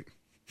demonstrate.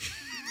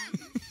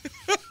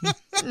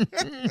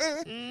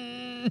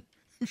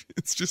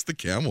 It's just the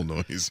camel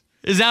noise.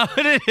 Is that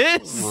what it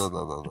is?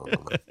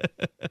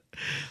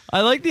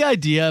 I like the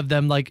idea of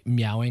them like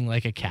meowing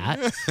like a cat.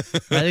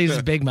 Right?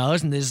 These big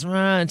mouths and they just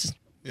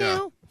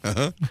meow.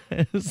 Uh-huh.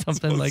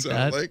 Something like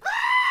that.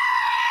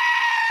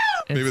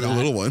 Maybe the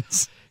little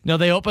ones. No,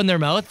 they open their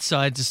mouth.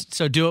 So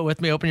do it with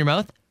me. Open your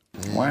mouth.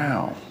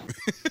 Wow.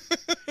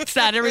 It's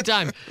that every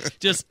time.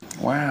 Just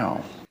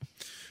wow.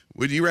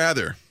 Would you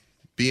rather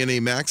be in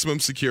a maximum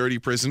security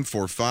prison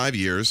for 5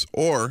 years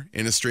or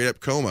in a straight up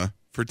coma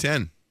for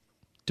 10?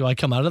 Do I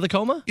come out of the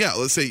coma? Yeah,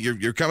 let's say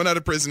you're coming out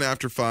of prison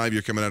after 5,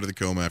 you're coming out of the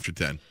coma after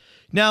 10.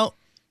 Now,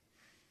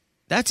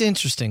 that's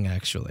interesting,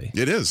 actually.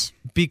 It is.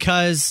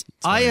 Because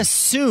I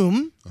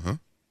assume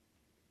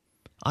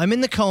I'm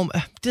in the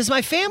coma. Does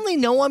my family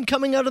know I'm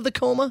coming out of the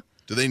coma?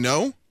 Do they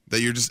know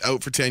that you're just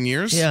out for 10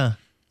 years? Yeah.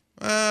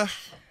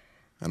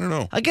 I don't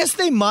know. I guess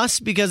they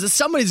must, because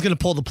somebody's going to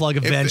pull the plug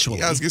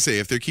eventually. I was going to say,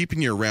 if they're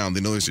keeping you around,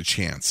 they know there's a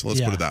chance. Let's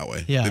put it that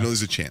way. Yeah. They know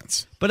there's a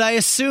chance. But I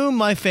assume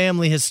my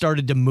family has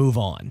started to move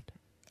on.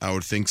 I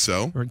would think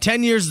so.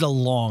 10 years is a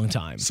long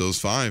time. So's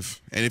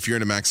 5. And if you're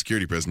in a max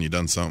security prison, you've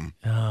done something.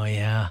 Oh,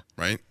 yeah.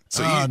 Right?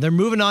 So they're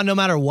moving on no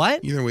matter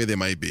what? Either way, they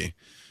might be.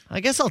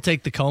 I guess I'll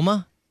take the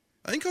coma.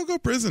 I think I'll go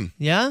prison.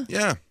 Yeah?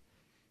 Yeah.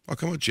 I'll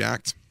come out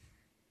jacked.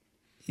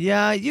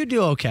 Yeah, you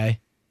do okay.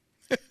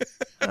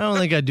 I don't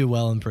think I'd do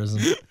well in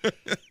prison.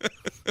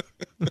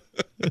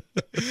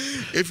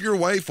 If your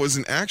wife was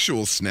an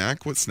actual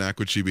snack, what snack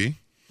would she be?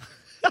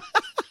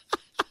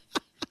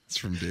 It's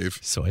from Dave.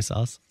 Soy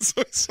sauce.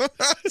 Soy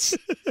sauce.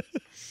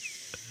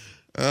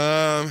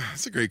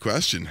 That's a great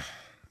question.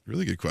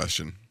 Really good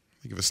question.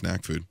 Think of a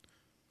snack food.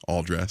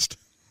 All dressed.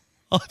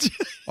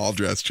 All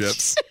dressed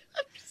chips.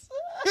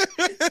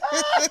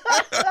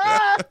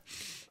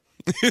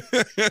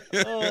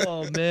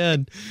 Oh,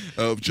 man.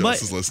 I hope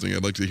Jess is listening.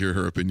 I'd like to hear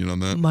her opinion on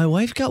that. My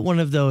wife got one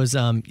of those,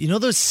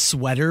 those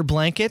sweater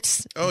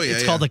blankets? Oh, yeah.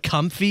 It's called a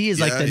Comfy,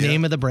 is like the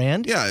name of the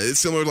brand. Yeah, it's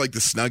similar to like the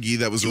Snuggie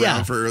that was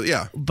around for,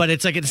 But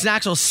it's like, it's an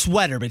actual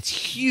sweater, but it's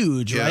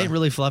huge, right?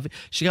 Really fluffy.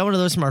 She got one of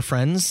those from our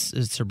friends.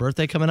 It's her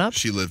birthday coming up.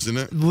 She lives in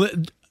it?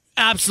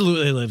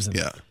 Absolutely lives in it.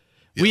 Yeah.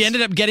 We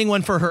ended up getting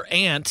one for her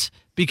aunt.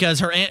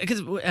 Because I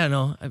don't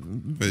know,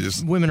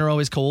 women are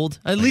always cold.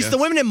 At least the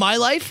women in my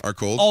life are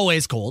cold.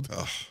 Always cold.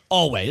 Ugh.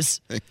 Always.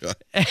 Thank God.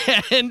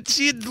 And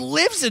she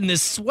lives in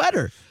this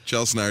sweater.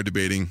 Chelsea and I are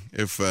debating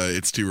if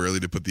it's too early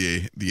to put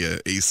the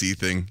AC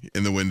thing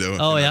in the window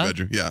in our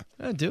bedroom. Yeah.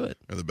 Do it.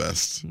 They're the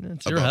best.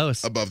 It's your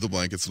house. Above the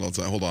blankets and all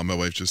the time. Hold on, my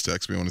wife just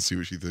texted me. I want to see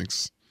what she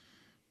thinks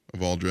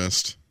of all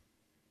dressed.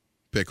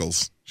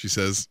 Pickles. She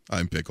says,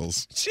 I'm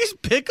Pickles. She's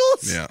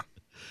Pickles? Yeah.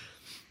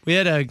 We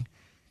had a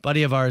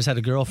buddy of ours had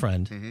a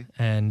girlfriend,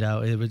 and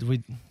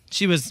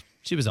she was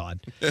odd,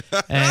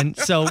 and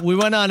so we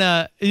went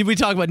on we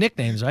talk about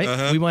nicknames,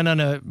 right? We went on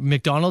a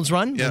McDonald's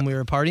run when we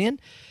were partying,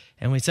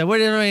 and we said, "What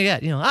did we get?"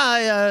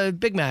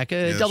 Big Mac,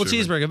 double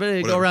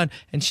cheeseburger. Go around,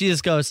 and she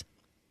just goes,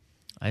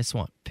 "I just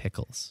want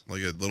pickles."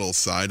 Like a little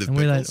side of and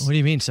pickles. We're like, what do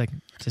you mean? She's like,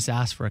 "Just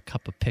ask for a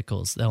cup of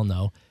pickles. They'll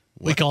know."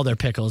 What? We call her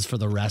Pickles for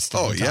the rest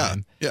of the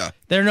time. Yeah.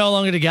 They're no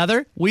longer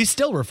together. We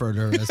still refer to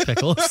her as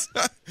Pickles.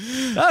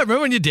 Remember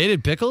when you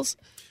dated Pickles?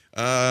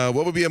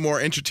 What would be a more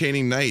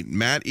entertaining night?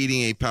 Matt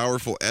eating a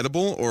powerful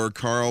edible or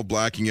Carl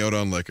blacking out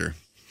on liquor?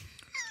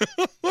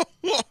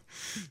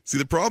 See,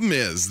 the problem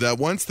is that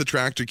once the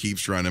tractor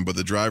keeps running, but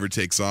the driver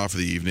takes off for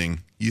the evening,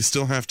 you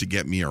still have to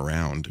get me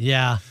around.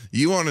 Yeah.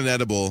 You want an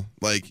edible,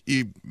 like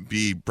you'd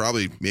be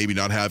probably maybe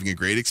not having a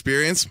great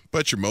experience,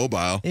 but you're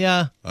mobile.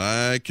 Yeah.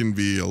 I can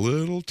be a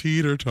little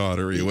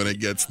teeter-tottery when it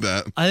gets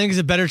that. I think there's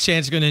a better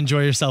chance you're going to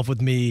enjoy yourself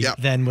with me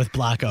than with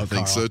Blackout I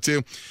think Carl. so,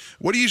 too.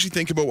 What do you usually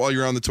think about while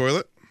you're on the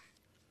toilet?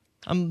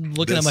 I'm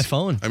looking at my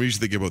phone. I'm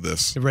usually thinking about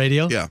this. The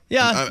radio? Yeah.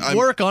 Yeah,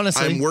 work,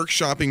 honestly. I'm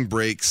workshopping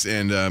breaks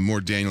and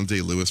more Daniel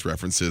Day-Lewis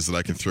references that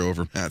I can throw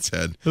over Matt's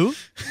head. Who?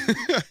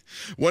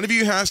 One of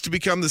you has to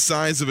become the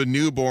size of a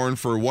newborn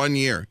for 1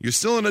 year. You're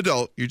still an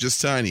adult. You're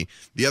just tiny.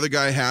 The other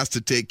guy has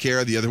to take care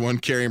of the other one,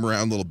 carry him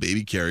around, little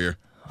baby carrier.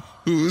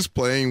 Who's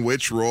playing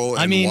which role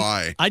and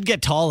why? I'd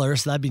get taller,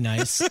 so that'd be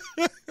nice.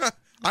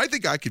 I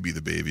think I could be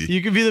the baby.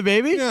 You could be the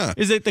baby? Yeah.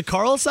 Is it the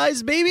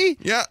Carl-sized baby?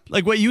 Yeah.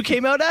 Like what you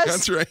came out as?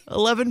 That's right.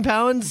 11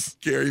 pounds?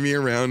 Carry me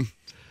around.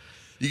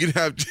 You can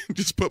have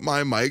just put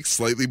my mic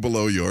slightly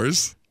below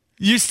yours.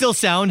 You still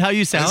sound how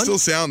you sound? I still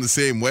sound the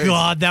same way.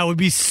 God, that would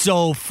be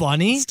so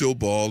funny. Still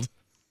bald.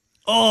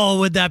 Oh,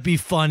 would that be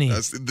funny?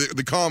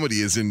 The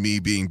comedy is in me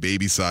being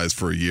baby-sized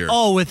for a year.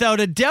 Oh, without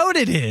a doubt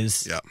it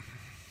is. Yeah.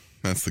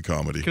 That's the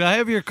comedy. Can I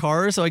have your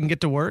car so I can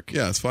get to work?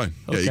 Yeah, it's fine.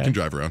 Okay. Yeah, you can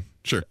drive around.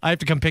 Sure. I have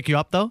to come pick you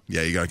up, though?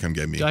 Yeah, you got to come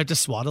get me. Do I have to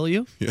swaddle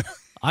you? Yeah.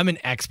 I'm an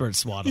expert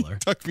swaddler.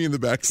 Tuck me in the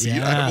back seat.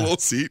 Yeah. I have a little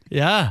seat.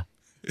 Yeah.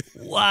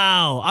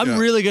 Wow. I'm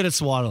really good at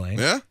swaddling.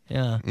 Yeah?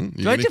 Yeah.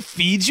 Do I have to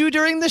feed you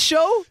during the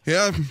show?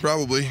 Yeah,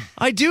 probably.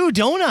 I do,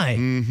 don't I?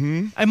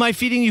 Mm-hmm. Am I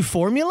feeding you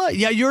formula?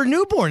 Yeah, you're a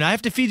newborn. I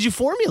have to feed you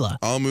formula.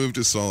 I'll move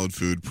to solid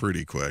food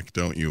pretty quick.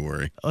 Don't you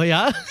worry. Oh,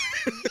 yeah?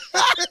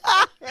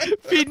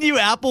 Feeding you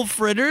apple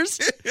fritters?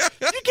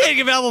 You can't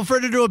give apple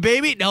fritter to a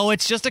baby. No,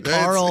 it's just a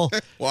Carl.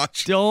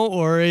 Watch. Don't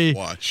worry.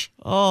 Watch.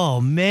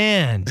 Oh,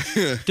 man.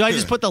 Do I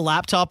just put the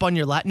laptop on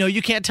your lap? No,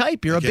 you can't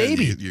type. You're a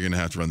baby. You're going to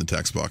have to run the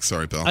text box.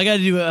 Sorry, pal. I got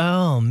to do it.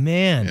 Oh,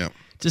 man. Yep.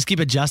 Just keep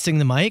adjusting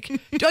the mic.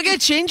 Do I got to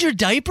change your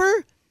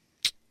diaper?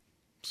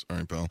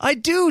 Sorry, pal. I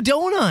do,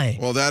 don't I?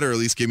 Well, that or at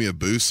least give me a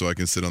boost so I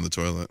can sit on the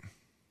toilet.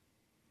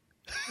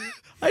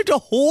 I have to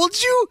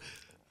hold you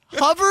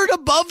hovered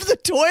above the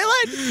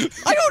toilet?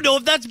 I don't know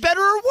if that's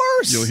better or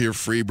worse. You'll hear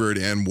Freebird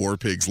and War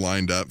Pigs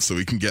lined up so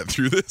we can get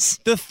through this.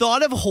 The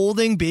thought of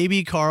holding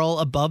baby Carl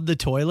above the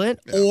toilet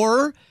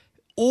or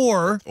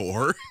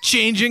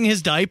changing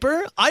his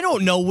diaper, I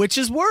don't know which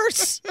is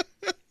worse.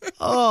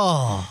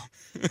 Oh,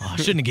 I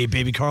shouldn't have gave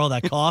baby Carl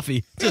that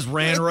coffee. Just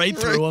ran right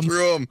through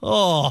him.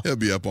 Oh. He'll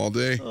be up all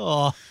day.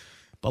 Oh.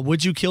 But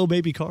would you kill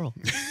baby Carl?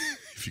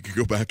 If you could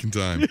go back in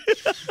time.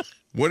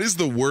 What is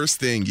the worst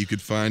thing you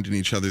could find in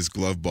each other's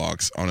glove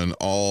box on an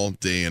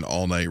all-day and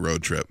all-night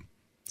road trip?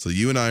 So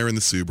you and I are in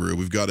the Subaru.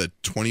 We've got a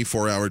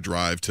 24-hour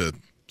drive to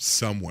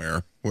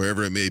somewhere,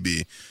 wherever it may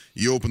be.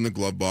 You open the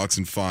glove box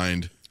and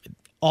find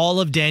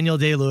all of Daniel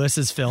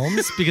Day-Lewis's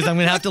films, because I'm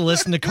going to have to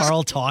listen to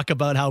Carl talk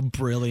about how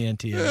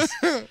brilliant he is.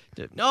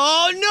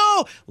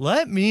 No.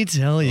 Let me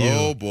tell you.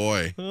 Oh,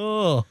 boy.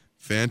 Oh.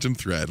 Phantom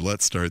Thread.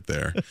 Let's start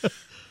there.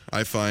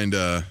 I find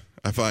a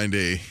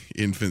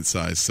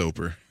infant-sized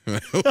soaper.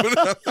 Another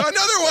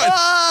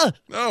one.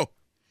 No.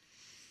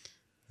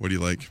 What do you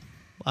like?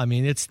 I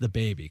mean, it's the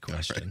baby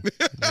question.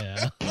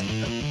 Yeah.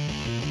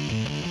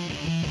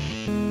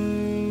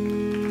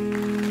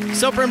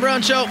 Soper and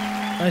Brown Show,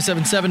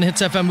 977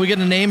 Hits FM. We get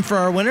a name for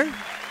our winner?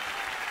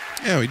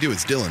 Yeah, we do.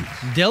 It's Dylan.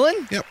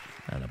 Dylan? Yep.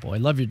 Boy,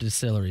 love your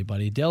distillery,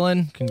 buddy.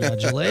 Dylan,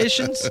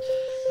 congratulations.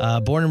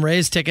 Born and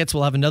Raised tickets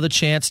will have another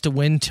chance to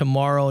win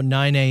tomorrow,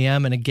 9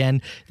 a.m. And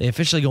again, they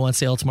officially go on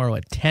sale tomorrow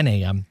at 10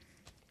 a.m.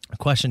 A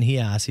question he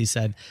asked, he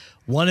said,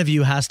 one of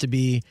you has to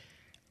be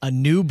a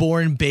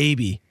newborn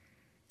baby.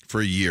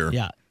 For a year.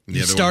 Yeah.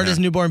 You start as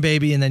newborn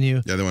baby and then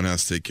the other one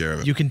has to take care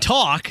of it. You can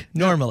talk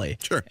normally.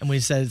 Yeah, sure. And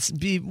we said it's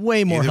be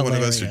way more Either hilarious.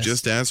 one of us are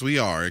just as we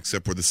are,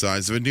 except we're the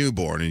size of a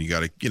newborn, and you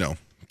got to,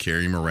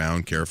 carry him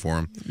around, care for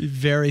him.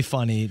 Very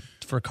funny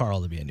for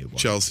Carl to be a newborn.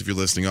 Chelsea, if you're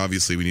listening,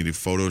 obviously we need a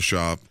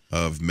Photoshop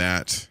of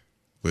Matt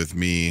with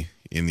me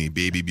in the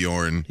Baby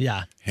Bjorn.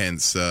 Yeah.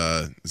 Hence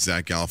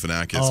Zach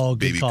Galifianakis,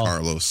 Baby call.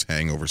 Carlos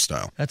hangover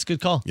style. That's a good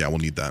call. Yeah, we'll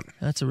need that.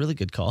 That's a really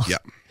good call. Yeah.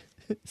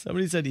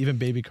 Somebody said even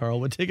baby Carl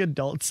would take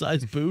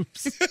adult-sized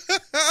boobs.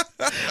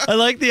 I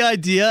like the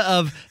idea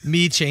of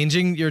me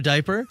changing your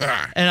diaper,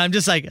 and I'm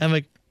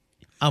like,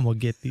 I'm going to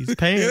get these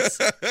pants.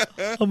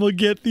 I'm going to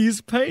get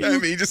these pants. I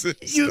mean, just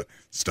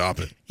stop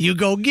it. You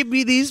go give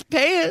me these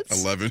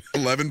pants.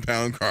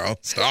 11-pound Carl.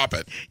 Stop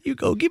it. You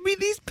go give me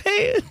these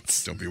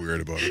pants. Don't be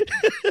weird about it.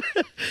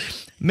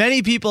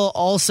 Many people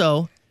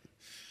also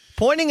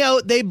pointing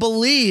out they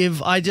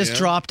believe I just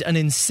dropped an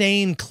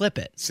insane clip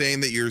it. Saying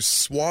that you're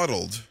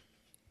swaddled.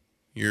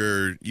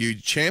 You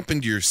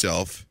championed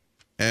yourself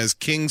as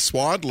King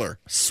Swaddler.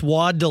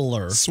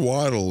 Swaddler.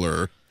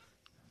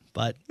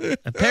 But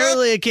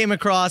apparently it came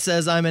across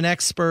as I'm an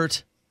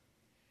expert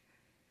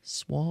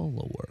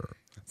swallower.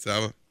 Let's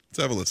have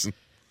a listen.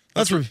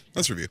 Let's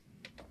review.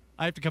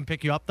 I have to come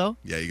pick you up, though?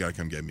 Yeah, you got to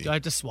come get me. Do I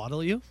have to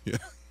swaddle you? Yeah.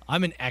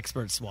 I'm an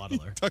expert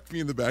swaddler. Tuck me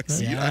in the back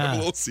seat. I have a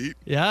little seat.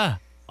 Yeah.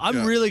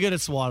 I'm really good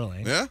at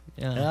swaddling. Yeah?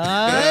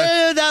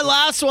 Yeah. That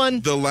last one.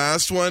 The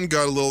last one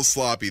got a little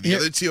sloppy. The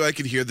other two, I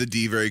could hear the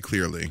D very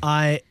clearly.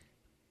 I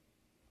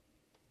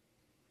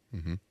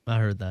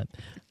heard that.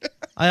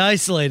 I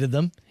isolated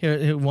them.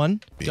 Here,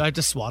 one. Do I have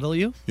to swaddle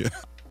you? Yeah.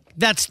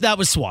 That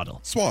was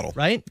swaddle. Swaddle.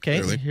 Right? Okay.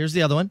 Clearly. Here's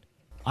the other one.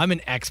 I'm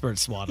an expert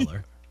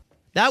swaddler.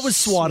 That was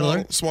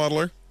swaddler.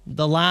 Swaddler.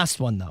 The last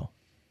one, though.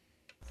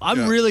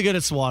 I'm really good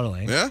at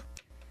swaddling. Yeah?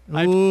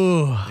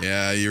 Ooh.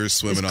 Yeah, you were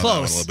swimming on close. that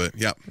one a little bit.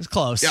 Yeah. It's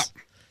close. Yeah.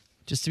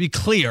 Just to be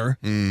clear,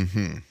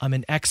 I'm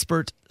an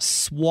expert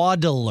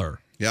swaddler.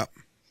 Yeah.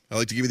 I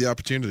like to give you the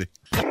opportunity.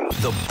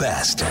 The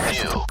best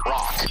new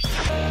rock.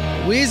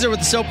 Weezer with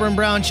the Soper and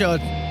Brown Show.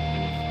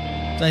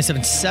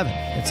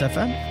 97.7. It's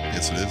FM.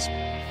 Yes, it is.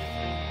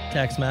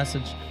 Text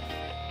message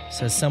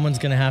says someone's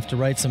going to have to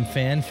write some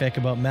fanfic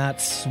about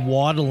Matt's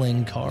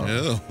swaddling Carl.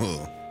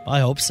 Oh.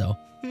 I hope so.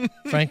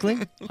 Frankly,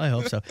 I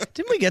hope so.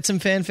 Didn't we get some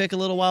fanfic a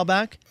little while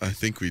back? I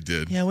think we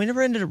did. Yeah, we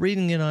never ended up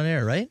reading it on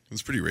air, right? It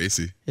was pretty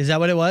racy. Is that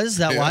what it was? Is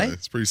that why?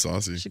 It's pretty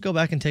saucy. Should go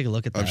back and take a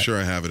look at that. I'm sure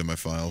I have it in my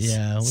files.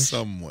 Yeah,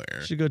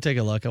 somewhere. Should go take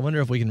a look. I wonder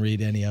if we can read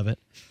any of it.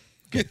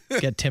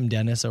 Get Tim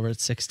Dennis over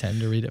at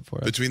 610 to read it for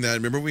us. Between that,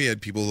 remember we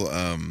had people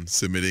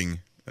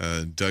submitting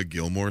Doug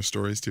Gilmore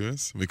stories to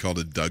us? We called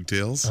it Doug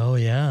Tales. Oh,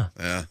 yeah.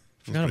 Yeah.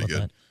 Forgot about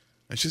that.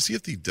 I should see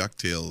if the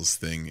DuckTales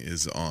thing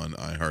is on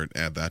iHeart.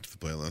 Add that to the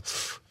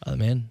playlist. Oh,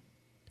 man.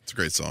 It's a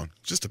great song.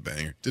 Just a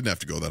banger. Didn't have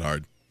to go that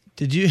hard.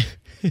 Did you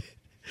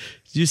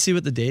see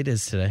what the date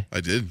is today? I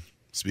did.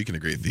 Speaking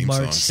of great theme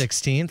March songs.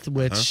 16th,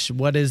 which,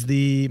 what is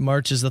the,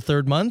 March is the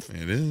third month?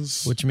 It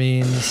is. Which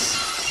means...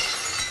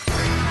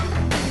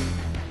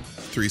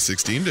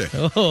 316 Day.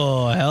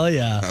 Oh, hell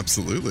yeah.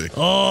 Absolutely.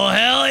 Oh,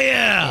 hell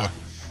yeah.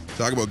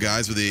 Talk about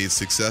guys with a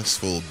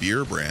successful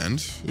beer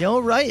brand.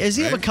 Yo, right. Does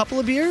he have a couple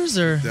of beers?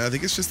 Or I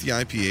think it's just the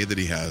IPA that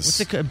he has. What's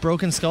it called?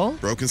 Broken Skull?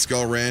 Broken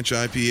Skull Ranch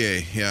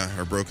IPA. Yeah,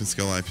 or Broken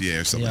Skull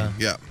IPA or something.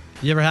 Yeah.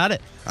 You ever had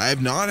it? I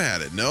have not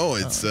had it. No,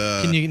 it's...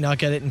 Can you not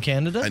get it in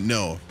Canada?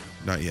 No,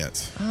 not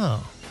yet.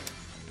 Oh.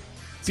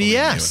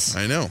 BS.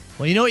 I know.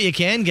 Well, you know what you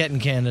can get in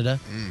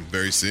Canada?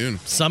 Very soon.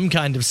 Some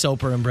kind of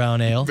Soper and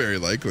Brown ale. Very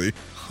likely.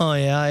 Oh,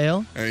 yeah,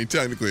 ale? I mean,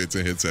 technically it's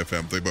a Hits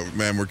FM thing, but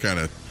man, we're kind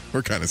of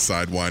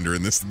sidewinder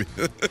in this.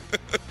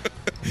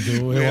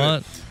 Do what we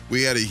want.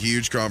 We had a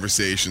huge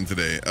conversation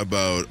today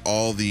about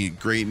all the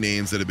great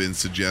names that have been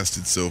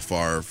suggested so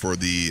far for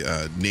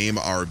the Name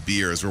Our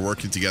Beers. We're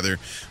working together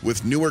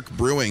with Newark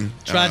Brewing.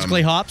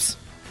 Tragically Hops?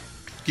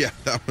 Yeah,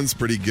 that one's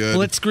pretty good.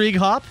 Blitzkrieg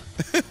Hop?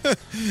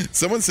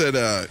 Someone said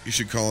you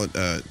should call it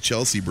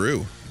Chelsea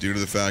Brew due to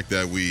the fact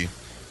that we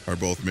are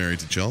both married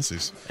to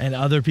Chelsea's. And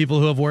other people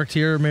who have worked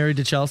here are married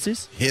to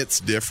Chelsea's? Hits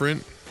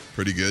different.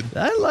 Pretty good.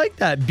 I like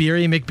that.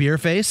 Beery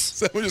McBeerface.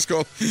 Someone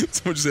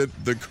just said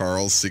the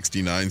Carl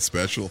 69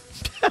 special.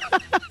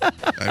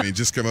 I mean,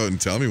 just come out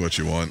and tell me what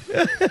you want.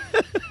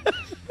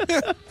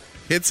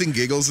 Hits and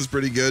Giggles is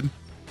pretty good.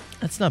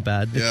 That's not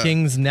bad. The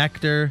King's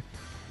Nectar,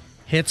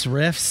 Hits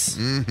Riffs.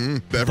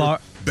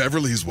 Mm-hmm.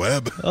 Beverly's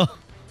Web. Oh,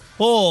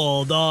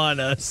 hold on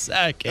a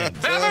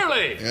second.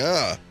 Beverly!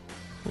 Yeah.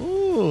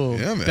 Ooh.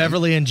 Yeah, man.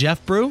 Beverly and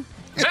Jeff Brew.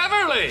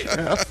 Beverly!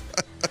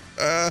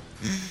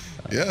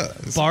 Yeah.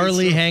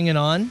 Barley Hanging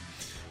On.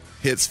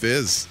 Hits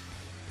Fizz.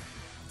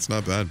 It's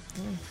not bad.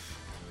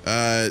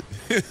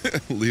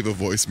 Leave a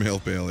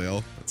voicemail, Pale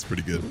Ale. That's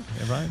pretty good.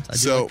 It rhymes. I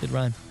do like good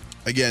rhyme.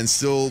 Again,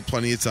 still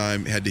plenty of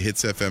time. Head to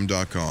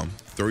hitsfm.com.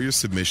 Throw your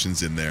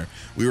submissions in there.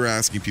 We were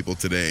asking people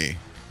today,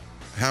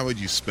 how would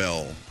you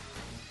spell,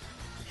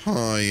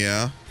 oh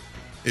yeah,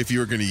 if you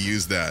were going to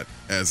use that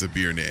as a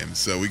beer name.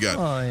 So we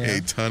got a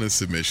ton of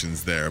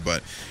submissions there,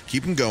 but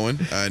keep them going.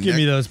 Give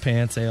me those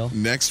pants, Ale.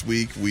 Next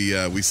week,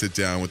 we sit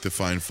down with the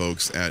fine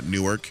folks at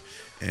Newark,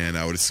 and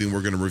I would assume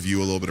we're going to review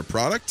a little bit of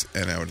product,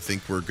 and I would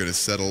think we're going to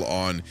settle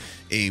on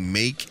a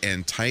make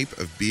and type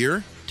of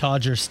beer.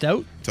 Todger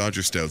Stout.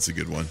 Todger Stout's a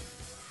good one.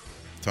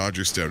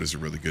 Todger Stout is a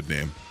really good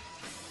name.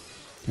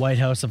 White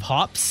House of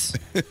Hops.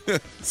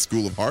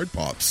 School of Hard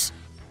Pops.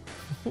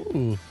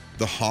 Ooh.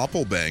 The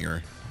Hopple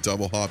Banger.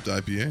 Double hopped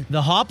IPA.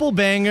 The Hopple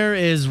Banger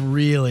is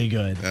really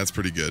good. That's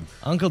pretty good.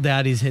 Uncle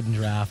Daddy's Hidden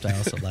Draft I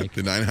also like.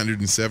 The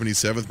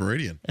 977th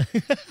Meridian.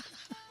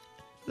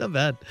 Not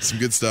bad. Some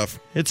good stuff.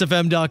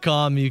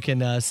 Hitsfm.com. You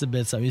can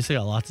submit some. You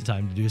still got lots of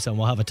time to do some.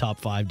 We'll have a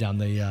top 5 down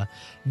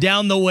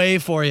the way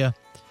for you.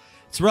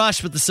 It's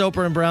Rush with the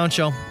Soper and Brown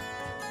Show.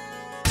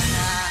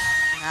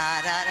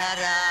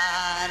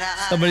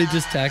 Somebody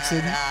just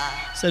texted,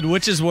 said,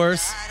 which is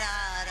worse,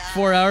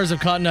 4 hours of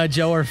Cotton Eye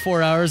Joe or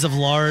 4 hours of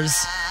Lars?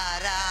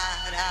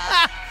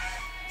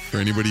 For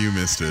anybody who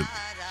missed it.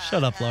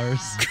 Shut up, Lars.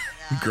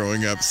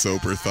 Growing up,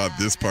 Soper thought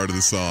this part of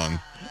the song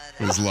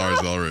was Lars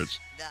Ulrich.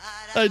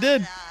 I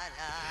did.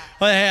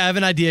 Well, hey, I have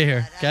an idea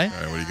here, okay?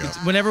 All right, what do you got?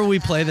 Whenever we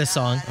play this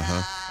song,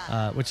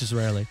 which is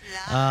rarely,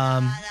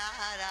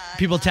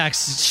 people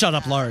text, shut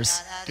up,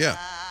 Lars. Yeah.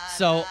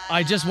 So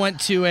I just went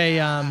to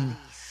a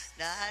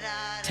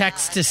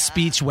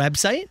text-to-speech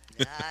website,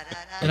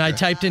 and I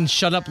typed in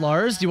shut up,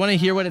 Lars. Do you want to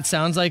hear what it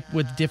sounds like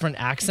with different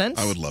accents?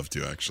 I would love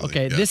to, actually.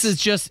 Okay, yes. This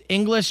is just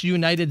English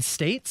United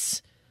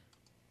States.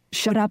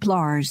 Shut up,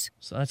 Lars.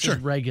 So that's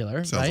just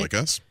regular, Sounds right? like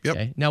us. Yep.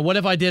 Okay. Now, what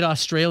if I did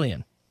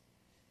Australian?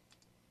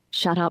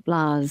 Shut up,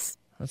 Lars.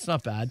 That's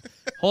not bad.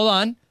 Hold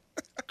on.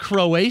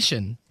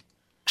 Croatian.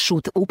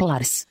 Shoot up,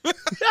 Lars.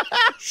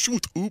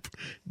 Shoot up.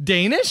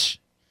 Danish?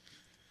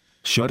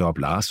 Shut up,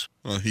 Lars.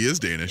 Well, he is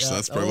Danish, so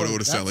that's probably what it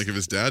would have sounded like if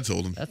his dad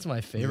told him. That's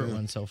my favorite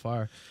one so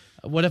far.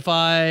 What if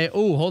I...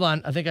 Oh, hold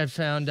on. I think I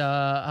found...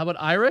 how about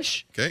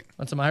Irish? Okay.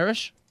 Want some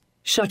Irish?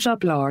 Shut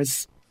up,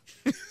 Lars.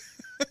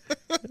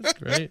 That's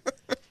great.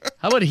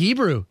 How about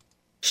Hebrew?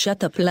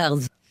 Shut up,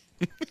 Lars.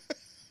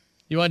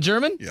 You want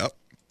German? Yep.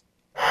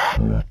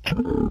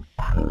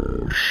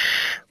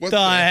 What the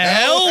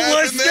hell was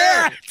happened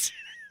that? there?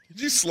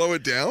 Did you slow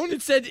it down?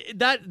 It said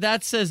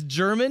that says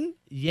German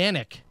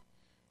Yannick.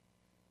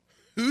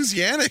 Who's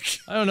Yannick?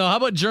 I don't know. How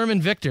about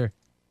German Victor?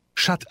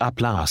 Shut up,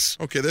 Lars.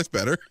 Okay, that's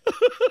better.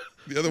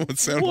 The other one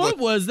sounded What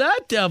like... was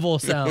that devil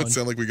sound? It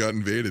sounded like we got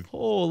invaded.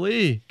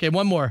 Holy. Okay,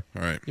 one more.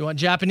 All right. You want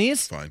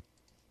Japanese? Fine.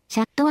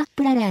 Shut up,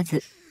 Lars.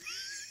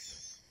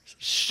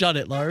 Shut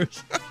it,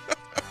 Lars.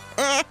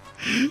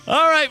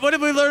 All right, what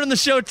did we learn on the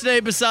show today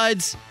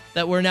besides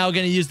that we're now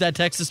going to use that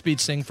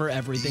text-to-speech thing for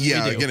everything we do?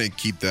 Yeah, I'm going to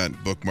keep that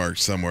bookmarked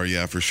somewhere,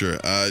 yeah, for sure.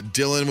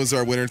 Dylan was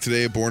our winner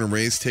today, Born and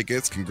Raised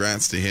tickets.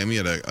 Congrats to him. He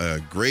had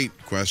a great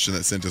question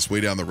that sent us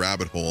way down the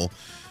rabbit hole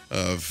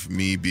of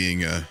me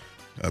being a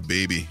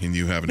baby and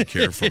you having to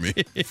care for me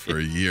for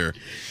a year.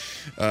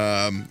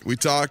 We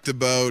talked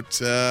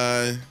about...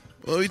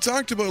 we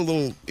talked about a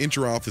little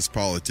inter-office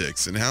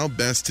politics and how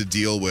best to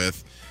deal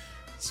with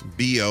some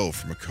BO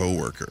from a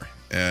coworker.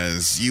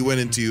 As you went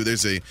into,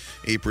 there's a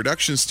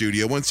production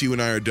studio. Once you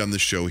and I are done the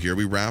show here,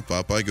 we wrap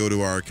up. I go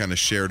to our kind of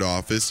shared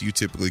office. You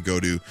typically go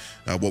to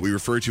what we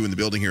refer to in the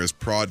building here as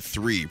Prod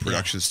 3,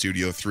 Production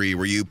Studio 3,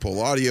 where you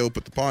pull audio,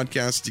 put the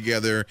podcast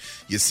together,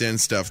 you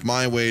send stuff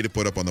my way to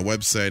put up on the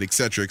website,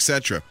 etc.,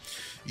 etc.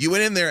 You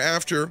went in there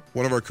after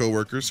one of our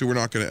coworkers, who we're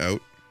not going to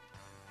out,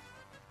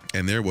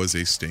 and there was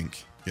a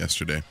stink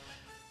yesterday.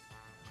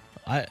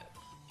 I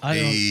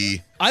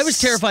was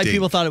terrified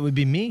people thought it would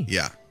be me.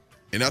 Yeah.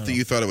 Enough that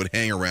you thought it would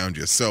hang around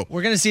you. So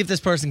we're going to see if this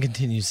person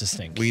continues to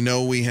stink. We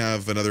know we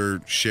have another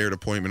shared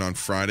appointment on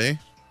Friday.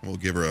 We'll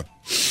give her a...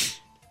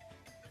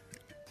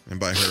 And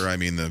by her, I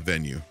mean the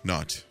venue,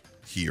 not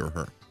he or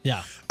her.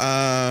 Yeah.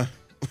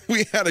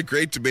 We had a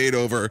great debate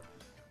over...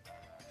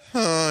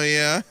 Oh,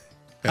 yeah.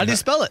 How do you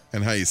spell it?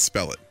 And how you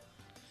spell it.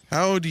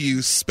 How do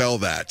you spell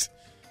that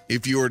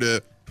if you were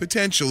to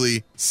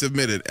potentially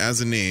submit it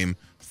as a name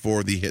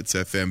for the Hits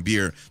FM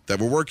beer that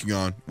we're working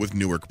on with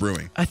Newark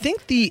Brewing? I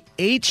think the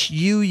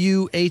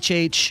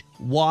HUUHHYEA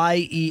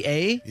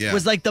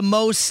was like the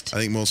most... I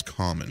think most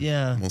common.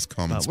 Yeah. Most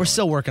common. We're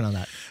still working on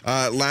that.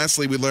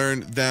 Lastly, we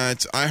learned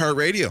that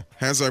iHeartRadio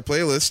has our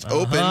playlist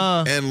open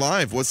and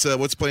live. What's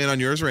playing on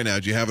yours right now?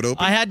 Do you have it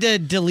open? I had to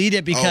delete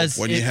it because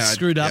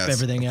screwed up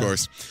everything. Of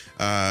course.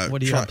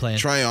 What do you have playing?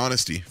 Try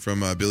Honesty from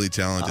Billy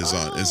Talent is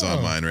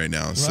on mine right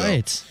now.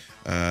 Right. So,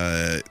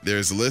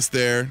 there's a list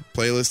there.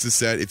 Playlist is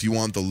set. If you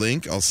want the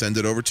link, I'll send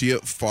it over to you.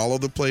 Follow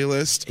the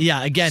playlist.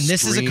 Yeah, again,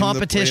 this is a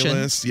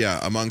competition. Yeah,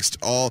 amongst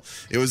all.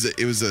 It was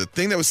a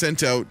thing that was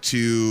sent out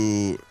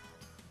to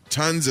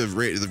tons of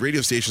the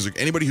radio stations, or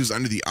anybody who's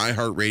under the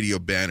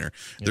iHeartRadio banner.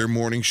 Their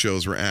morning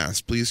shows were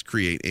asked, please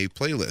create a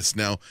playlist.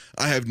 Now,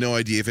 I have no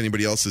idea if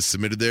anybody else has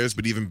submitted theirs,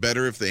 but even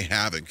better if they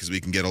haven't, because we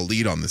can get a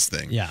lead on this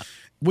thing. Yeah.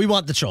 We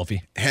want the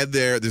trophy. Head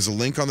there. There's a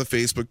link on the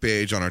Facebook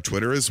page, on our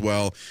Twitter as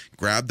well.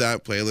 Grab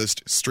that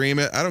playlist. Stream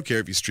it. I don't care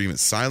if you stream it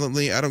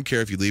silently. I don't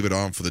care if you leave it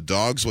on for the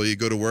dogs while you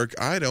go to work.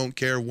 I don't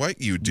care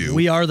what you do.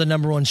 We are the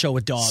number one show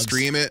with dogs.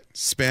 Stream it.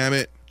 Spam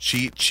it.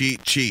 Cheat,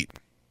 cheat, cheat.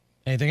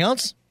 Anything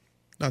else?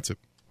 That's it.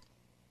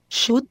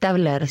 Shoot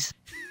dollars.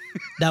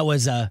 That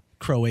was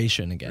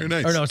Croatian again. Very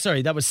nice. Or no,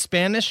 sorry. That was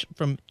Spanish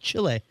from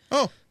Chile.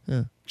 Oh,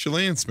 yeah.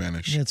 Chilean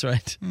Spanish. That's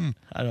right.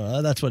 I don't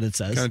know. That's what it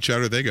says. What kind of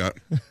chowder they got?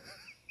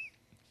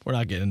 We're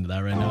not getting into that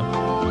right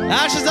now.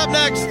 Ash is up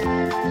next.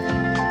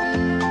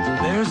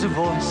 There's a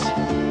voice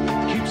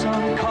keeps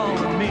on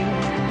calling me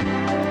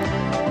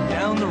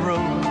down the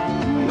road.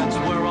 That's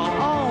where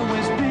I'll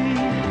always be.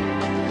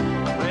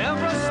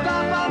 Every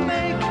stop I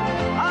make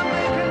a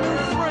new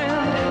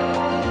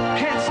friend.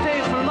 Can't stay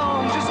for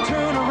long, just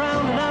turn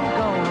around and I'm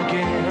gone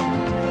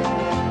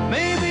again.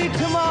 Maybe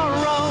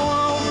tomorrow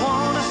I'll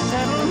wanna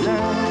settle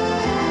down.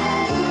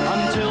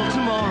 Until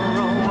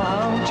tomorrow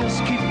I'll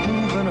just keep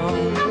moving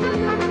on.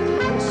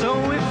 So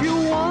if you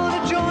want to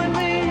join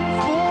me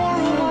for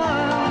a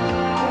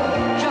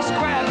while, just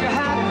grab your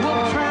hat,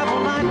 we'll travel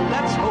like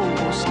that's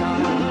old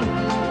style.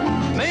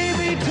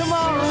 Maybe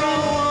tomorrow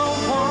I'll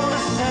want to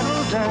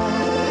settle down.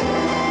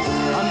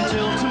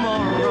 Until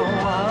tomorrow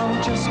I'll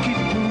just keep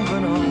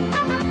moving on.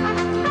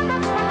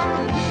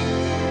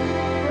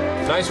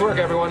 Nice work,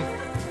 everyone.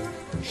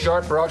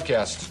 Sharp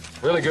broadcast.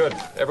 Really good.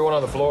 Everyone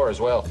on the floor as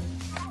well.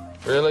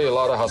 Really a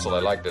lot of hustle.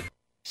 I liked it.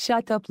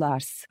 Shut up,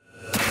 Lars.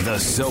 The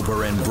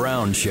Soper and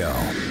Brown Show.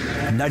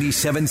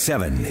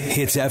 97.7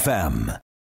 Hits FM.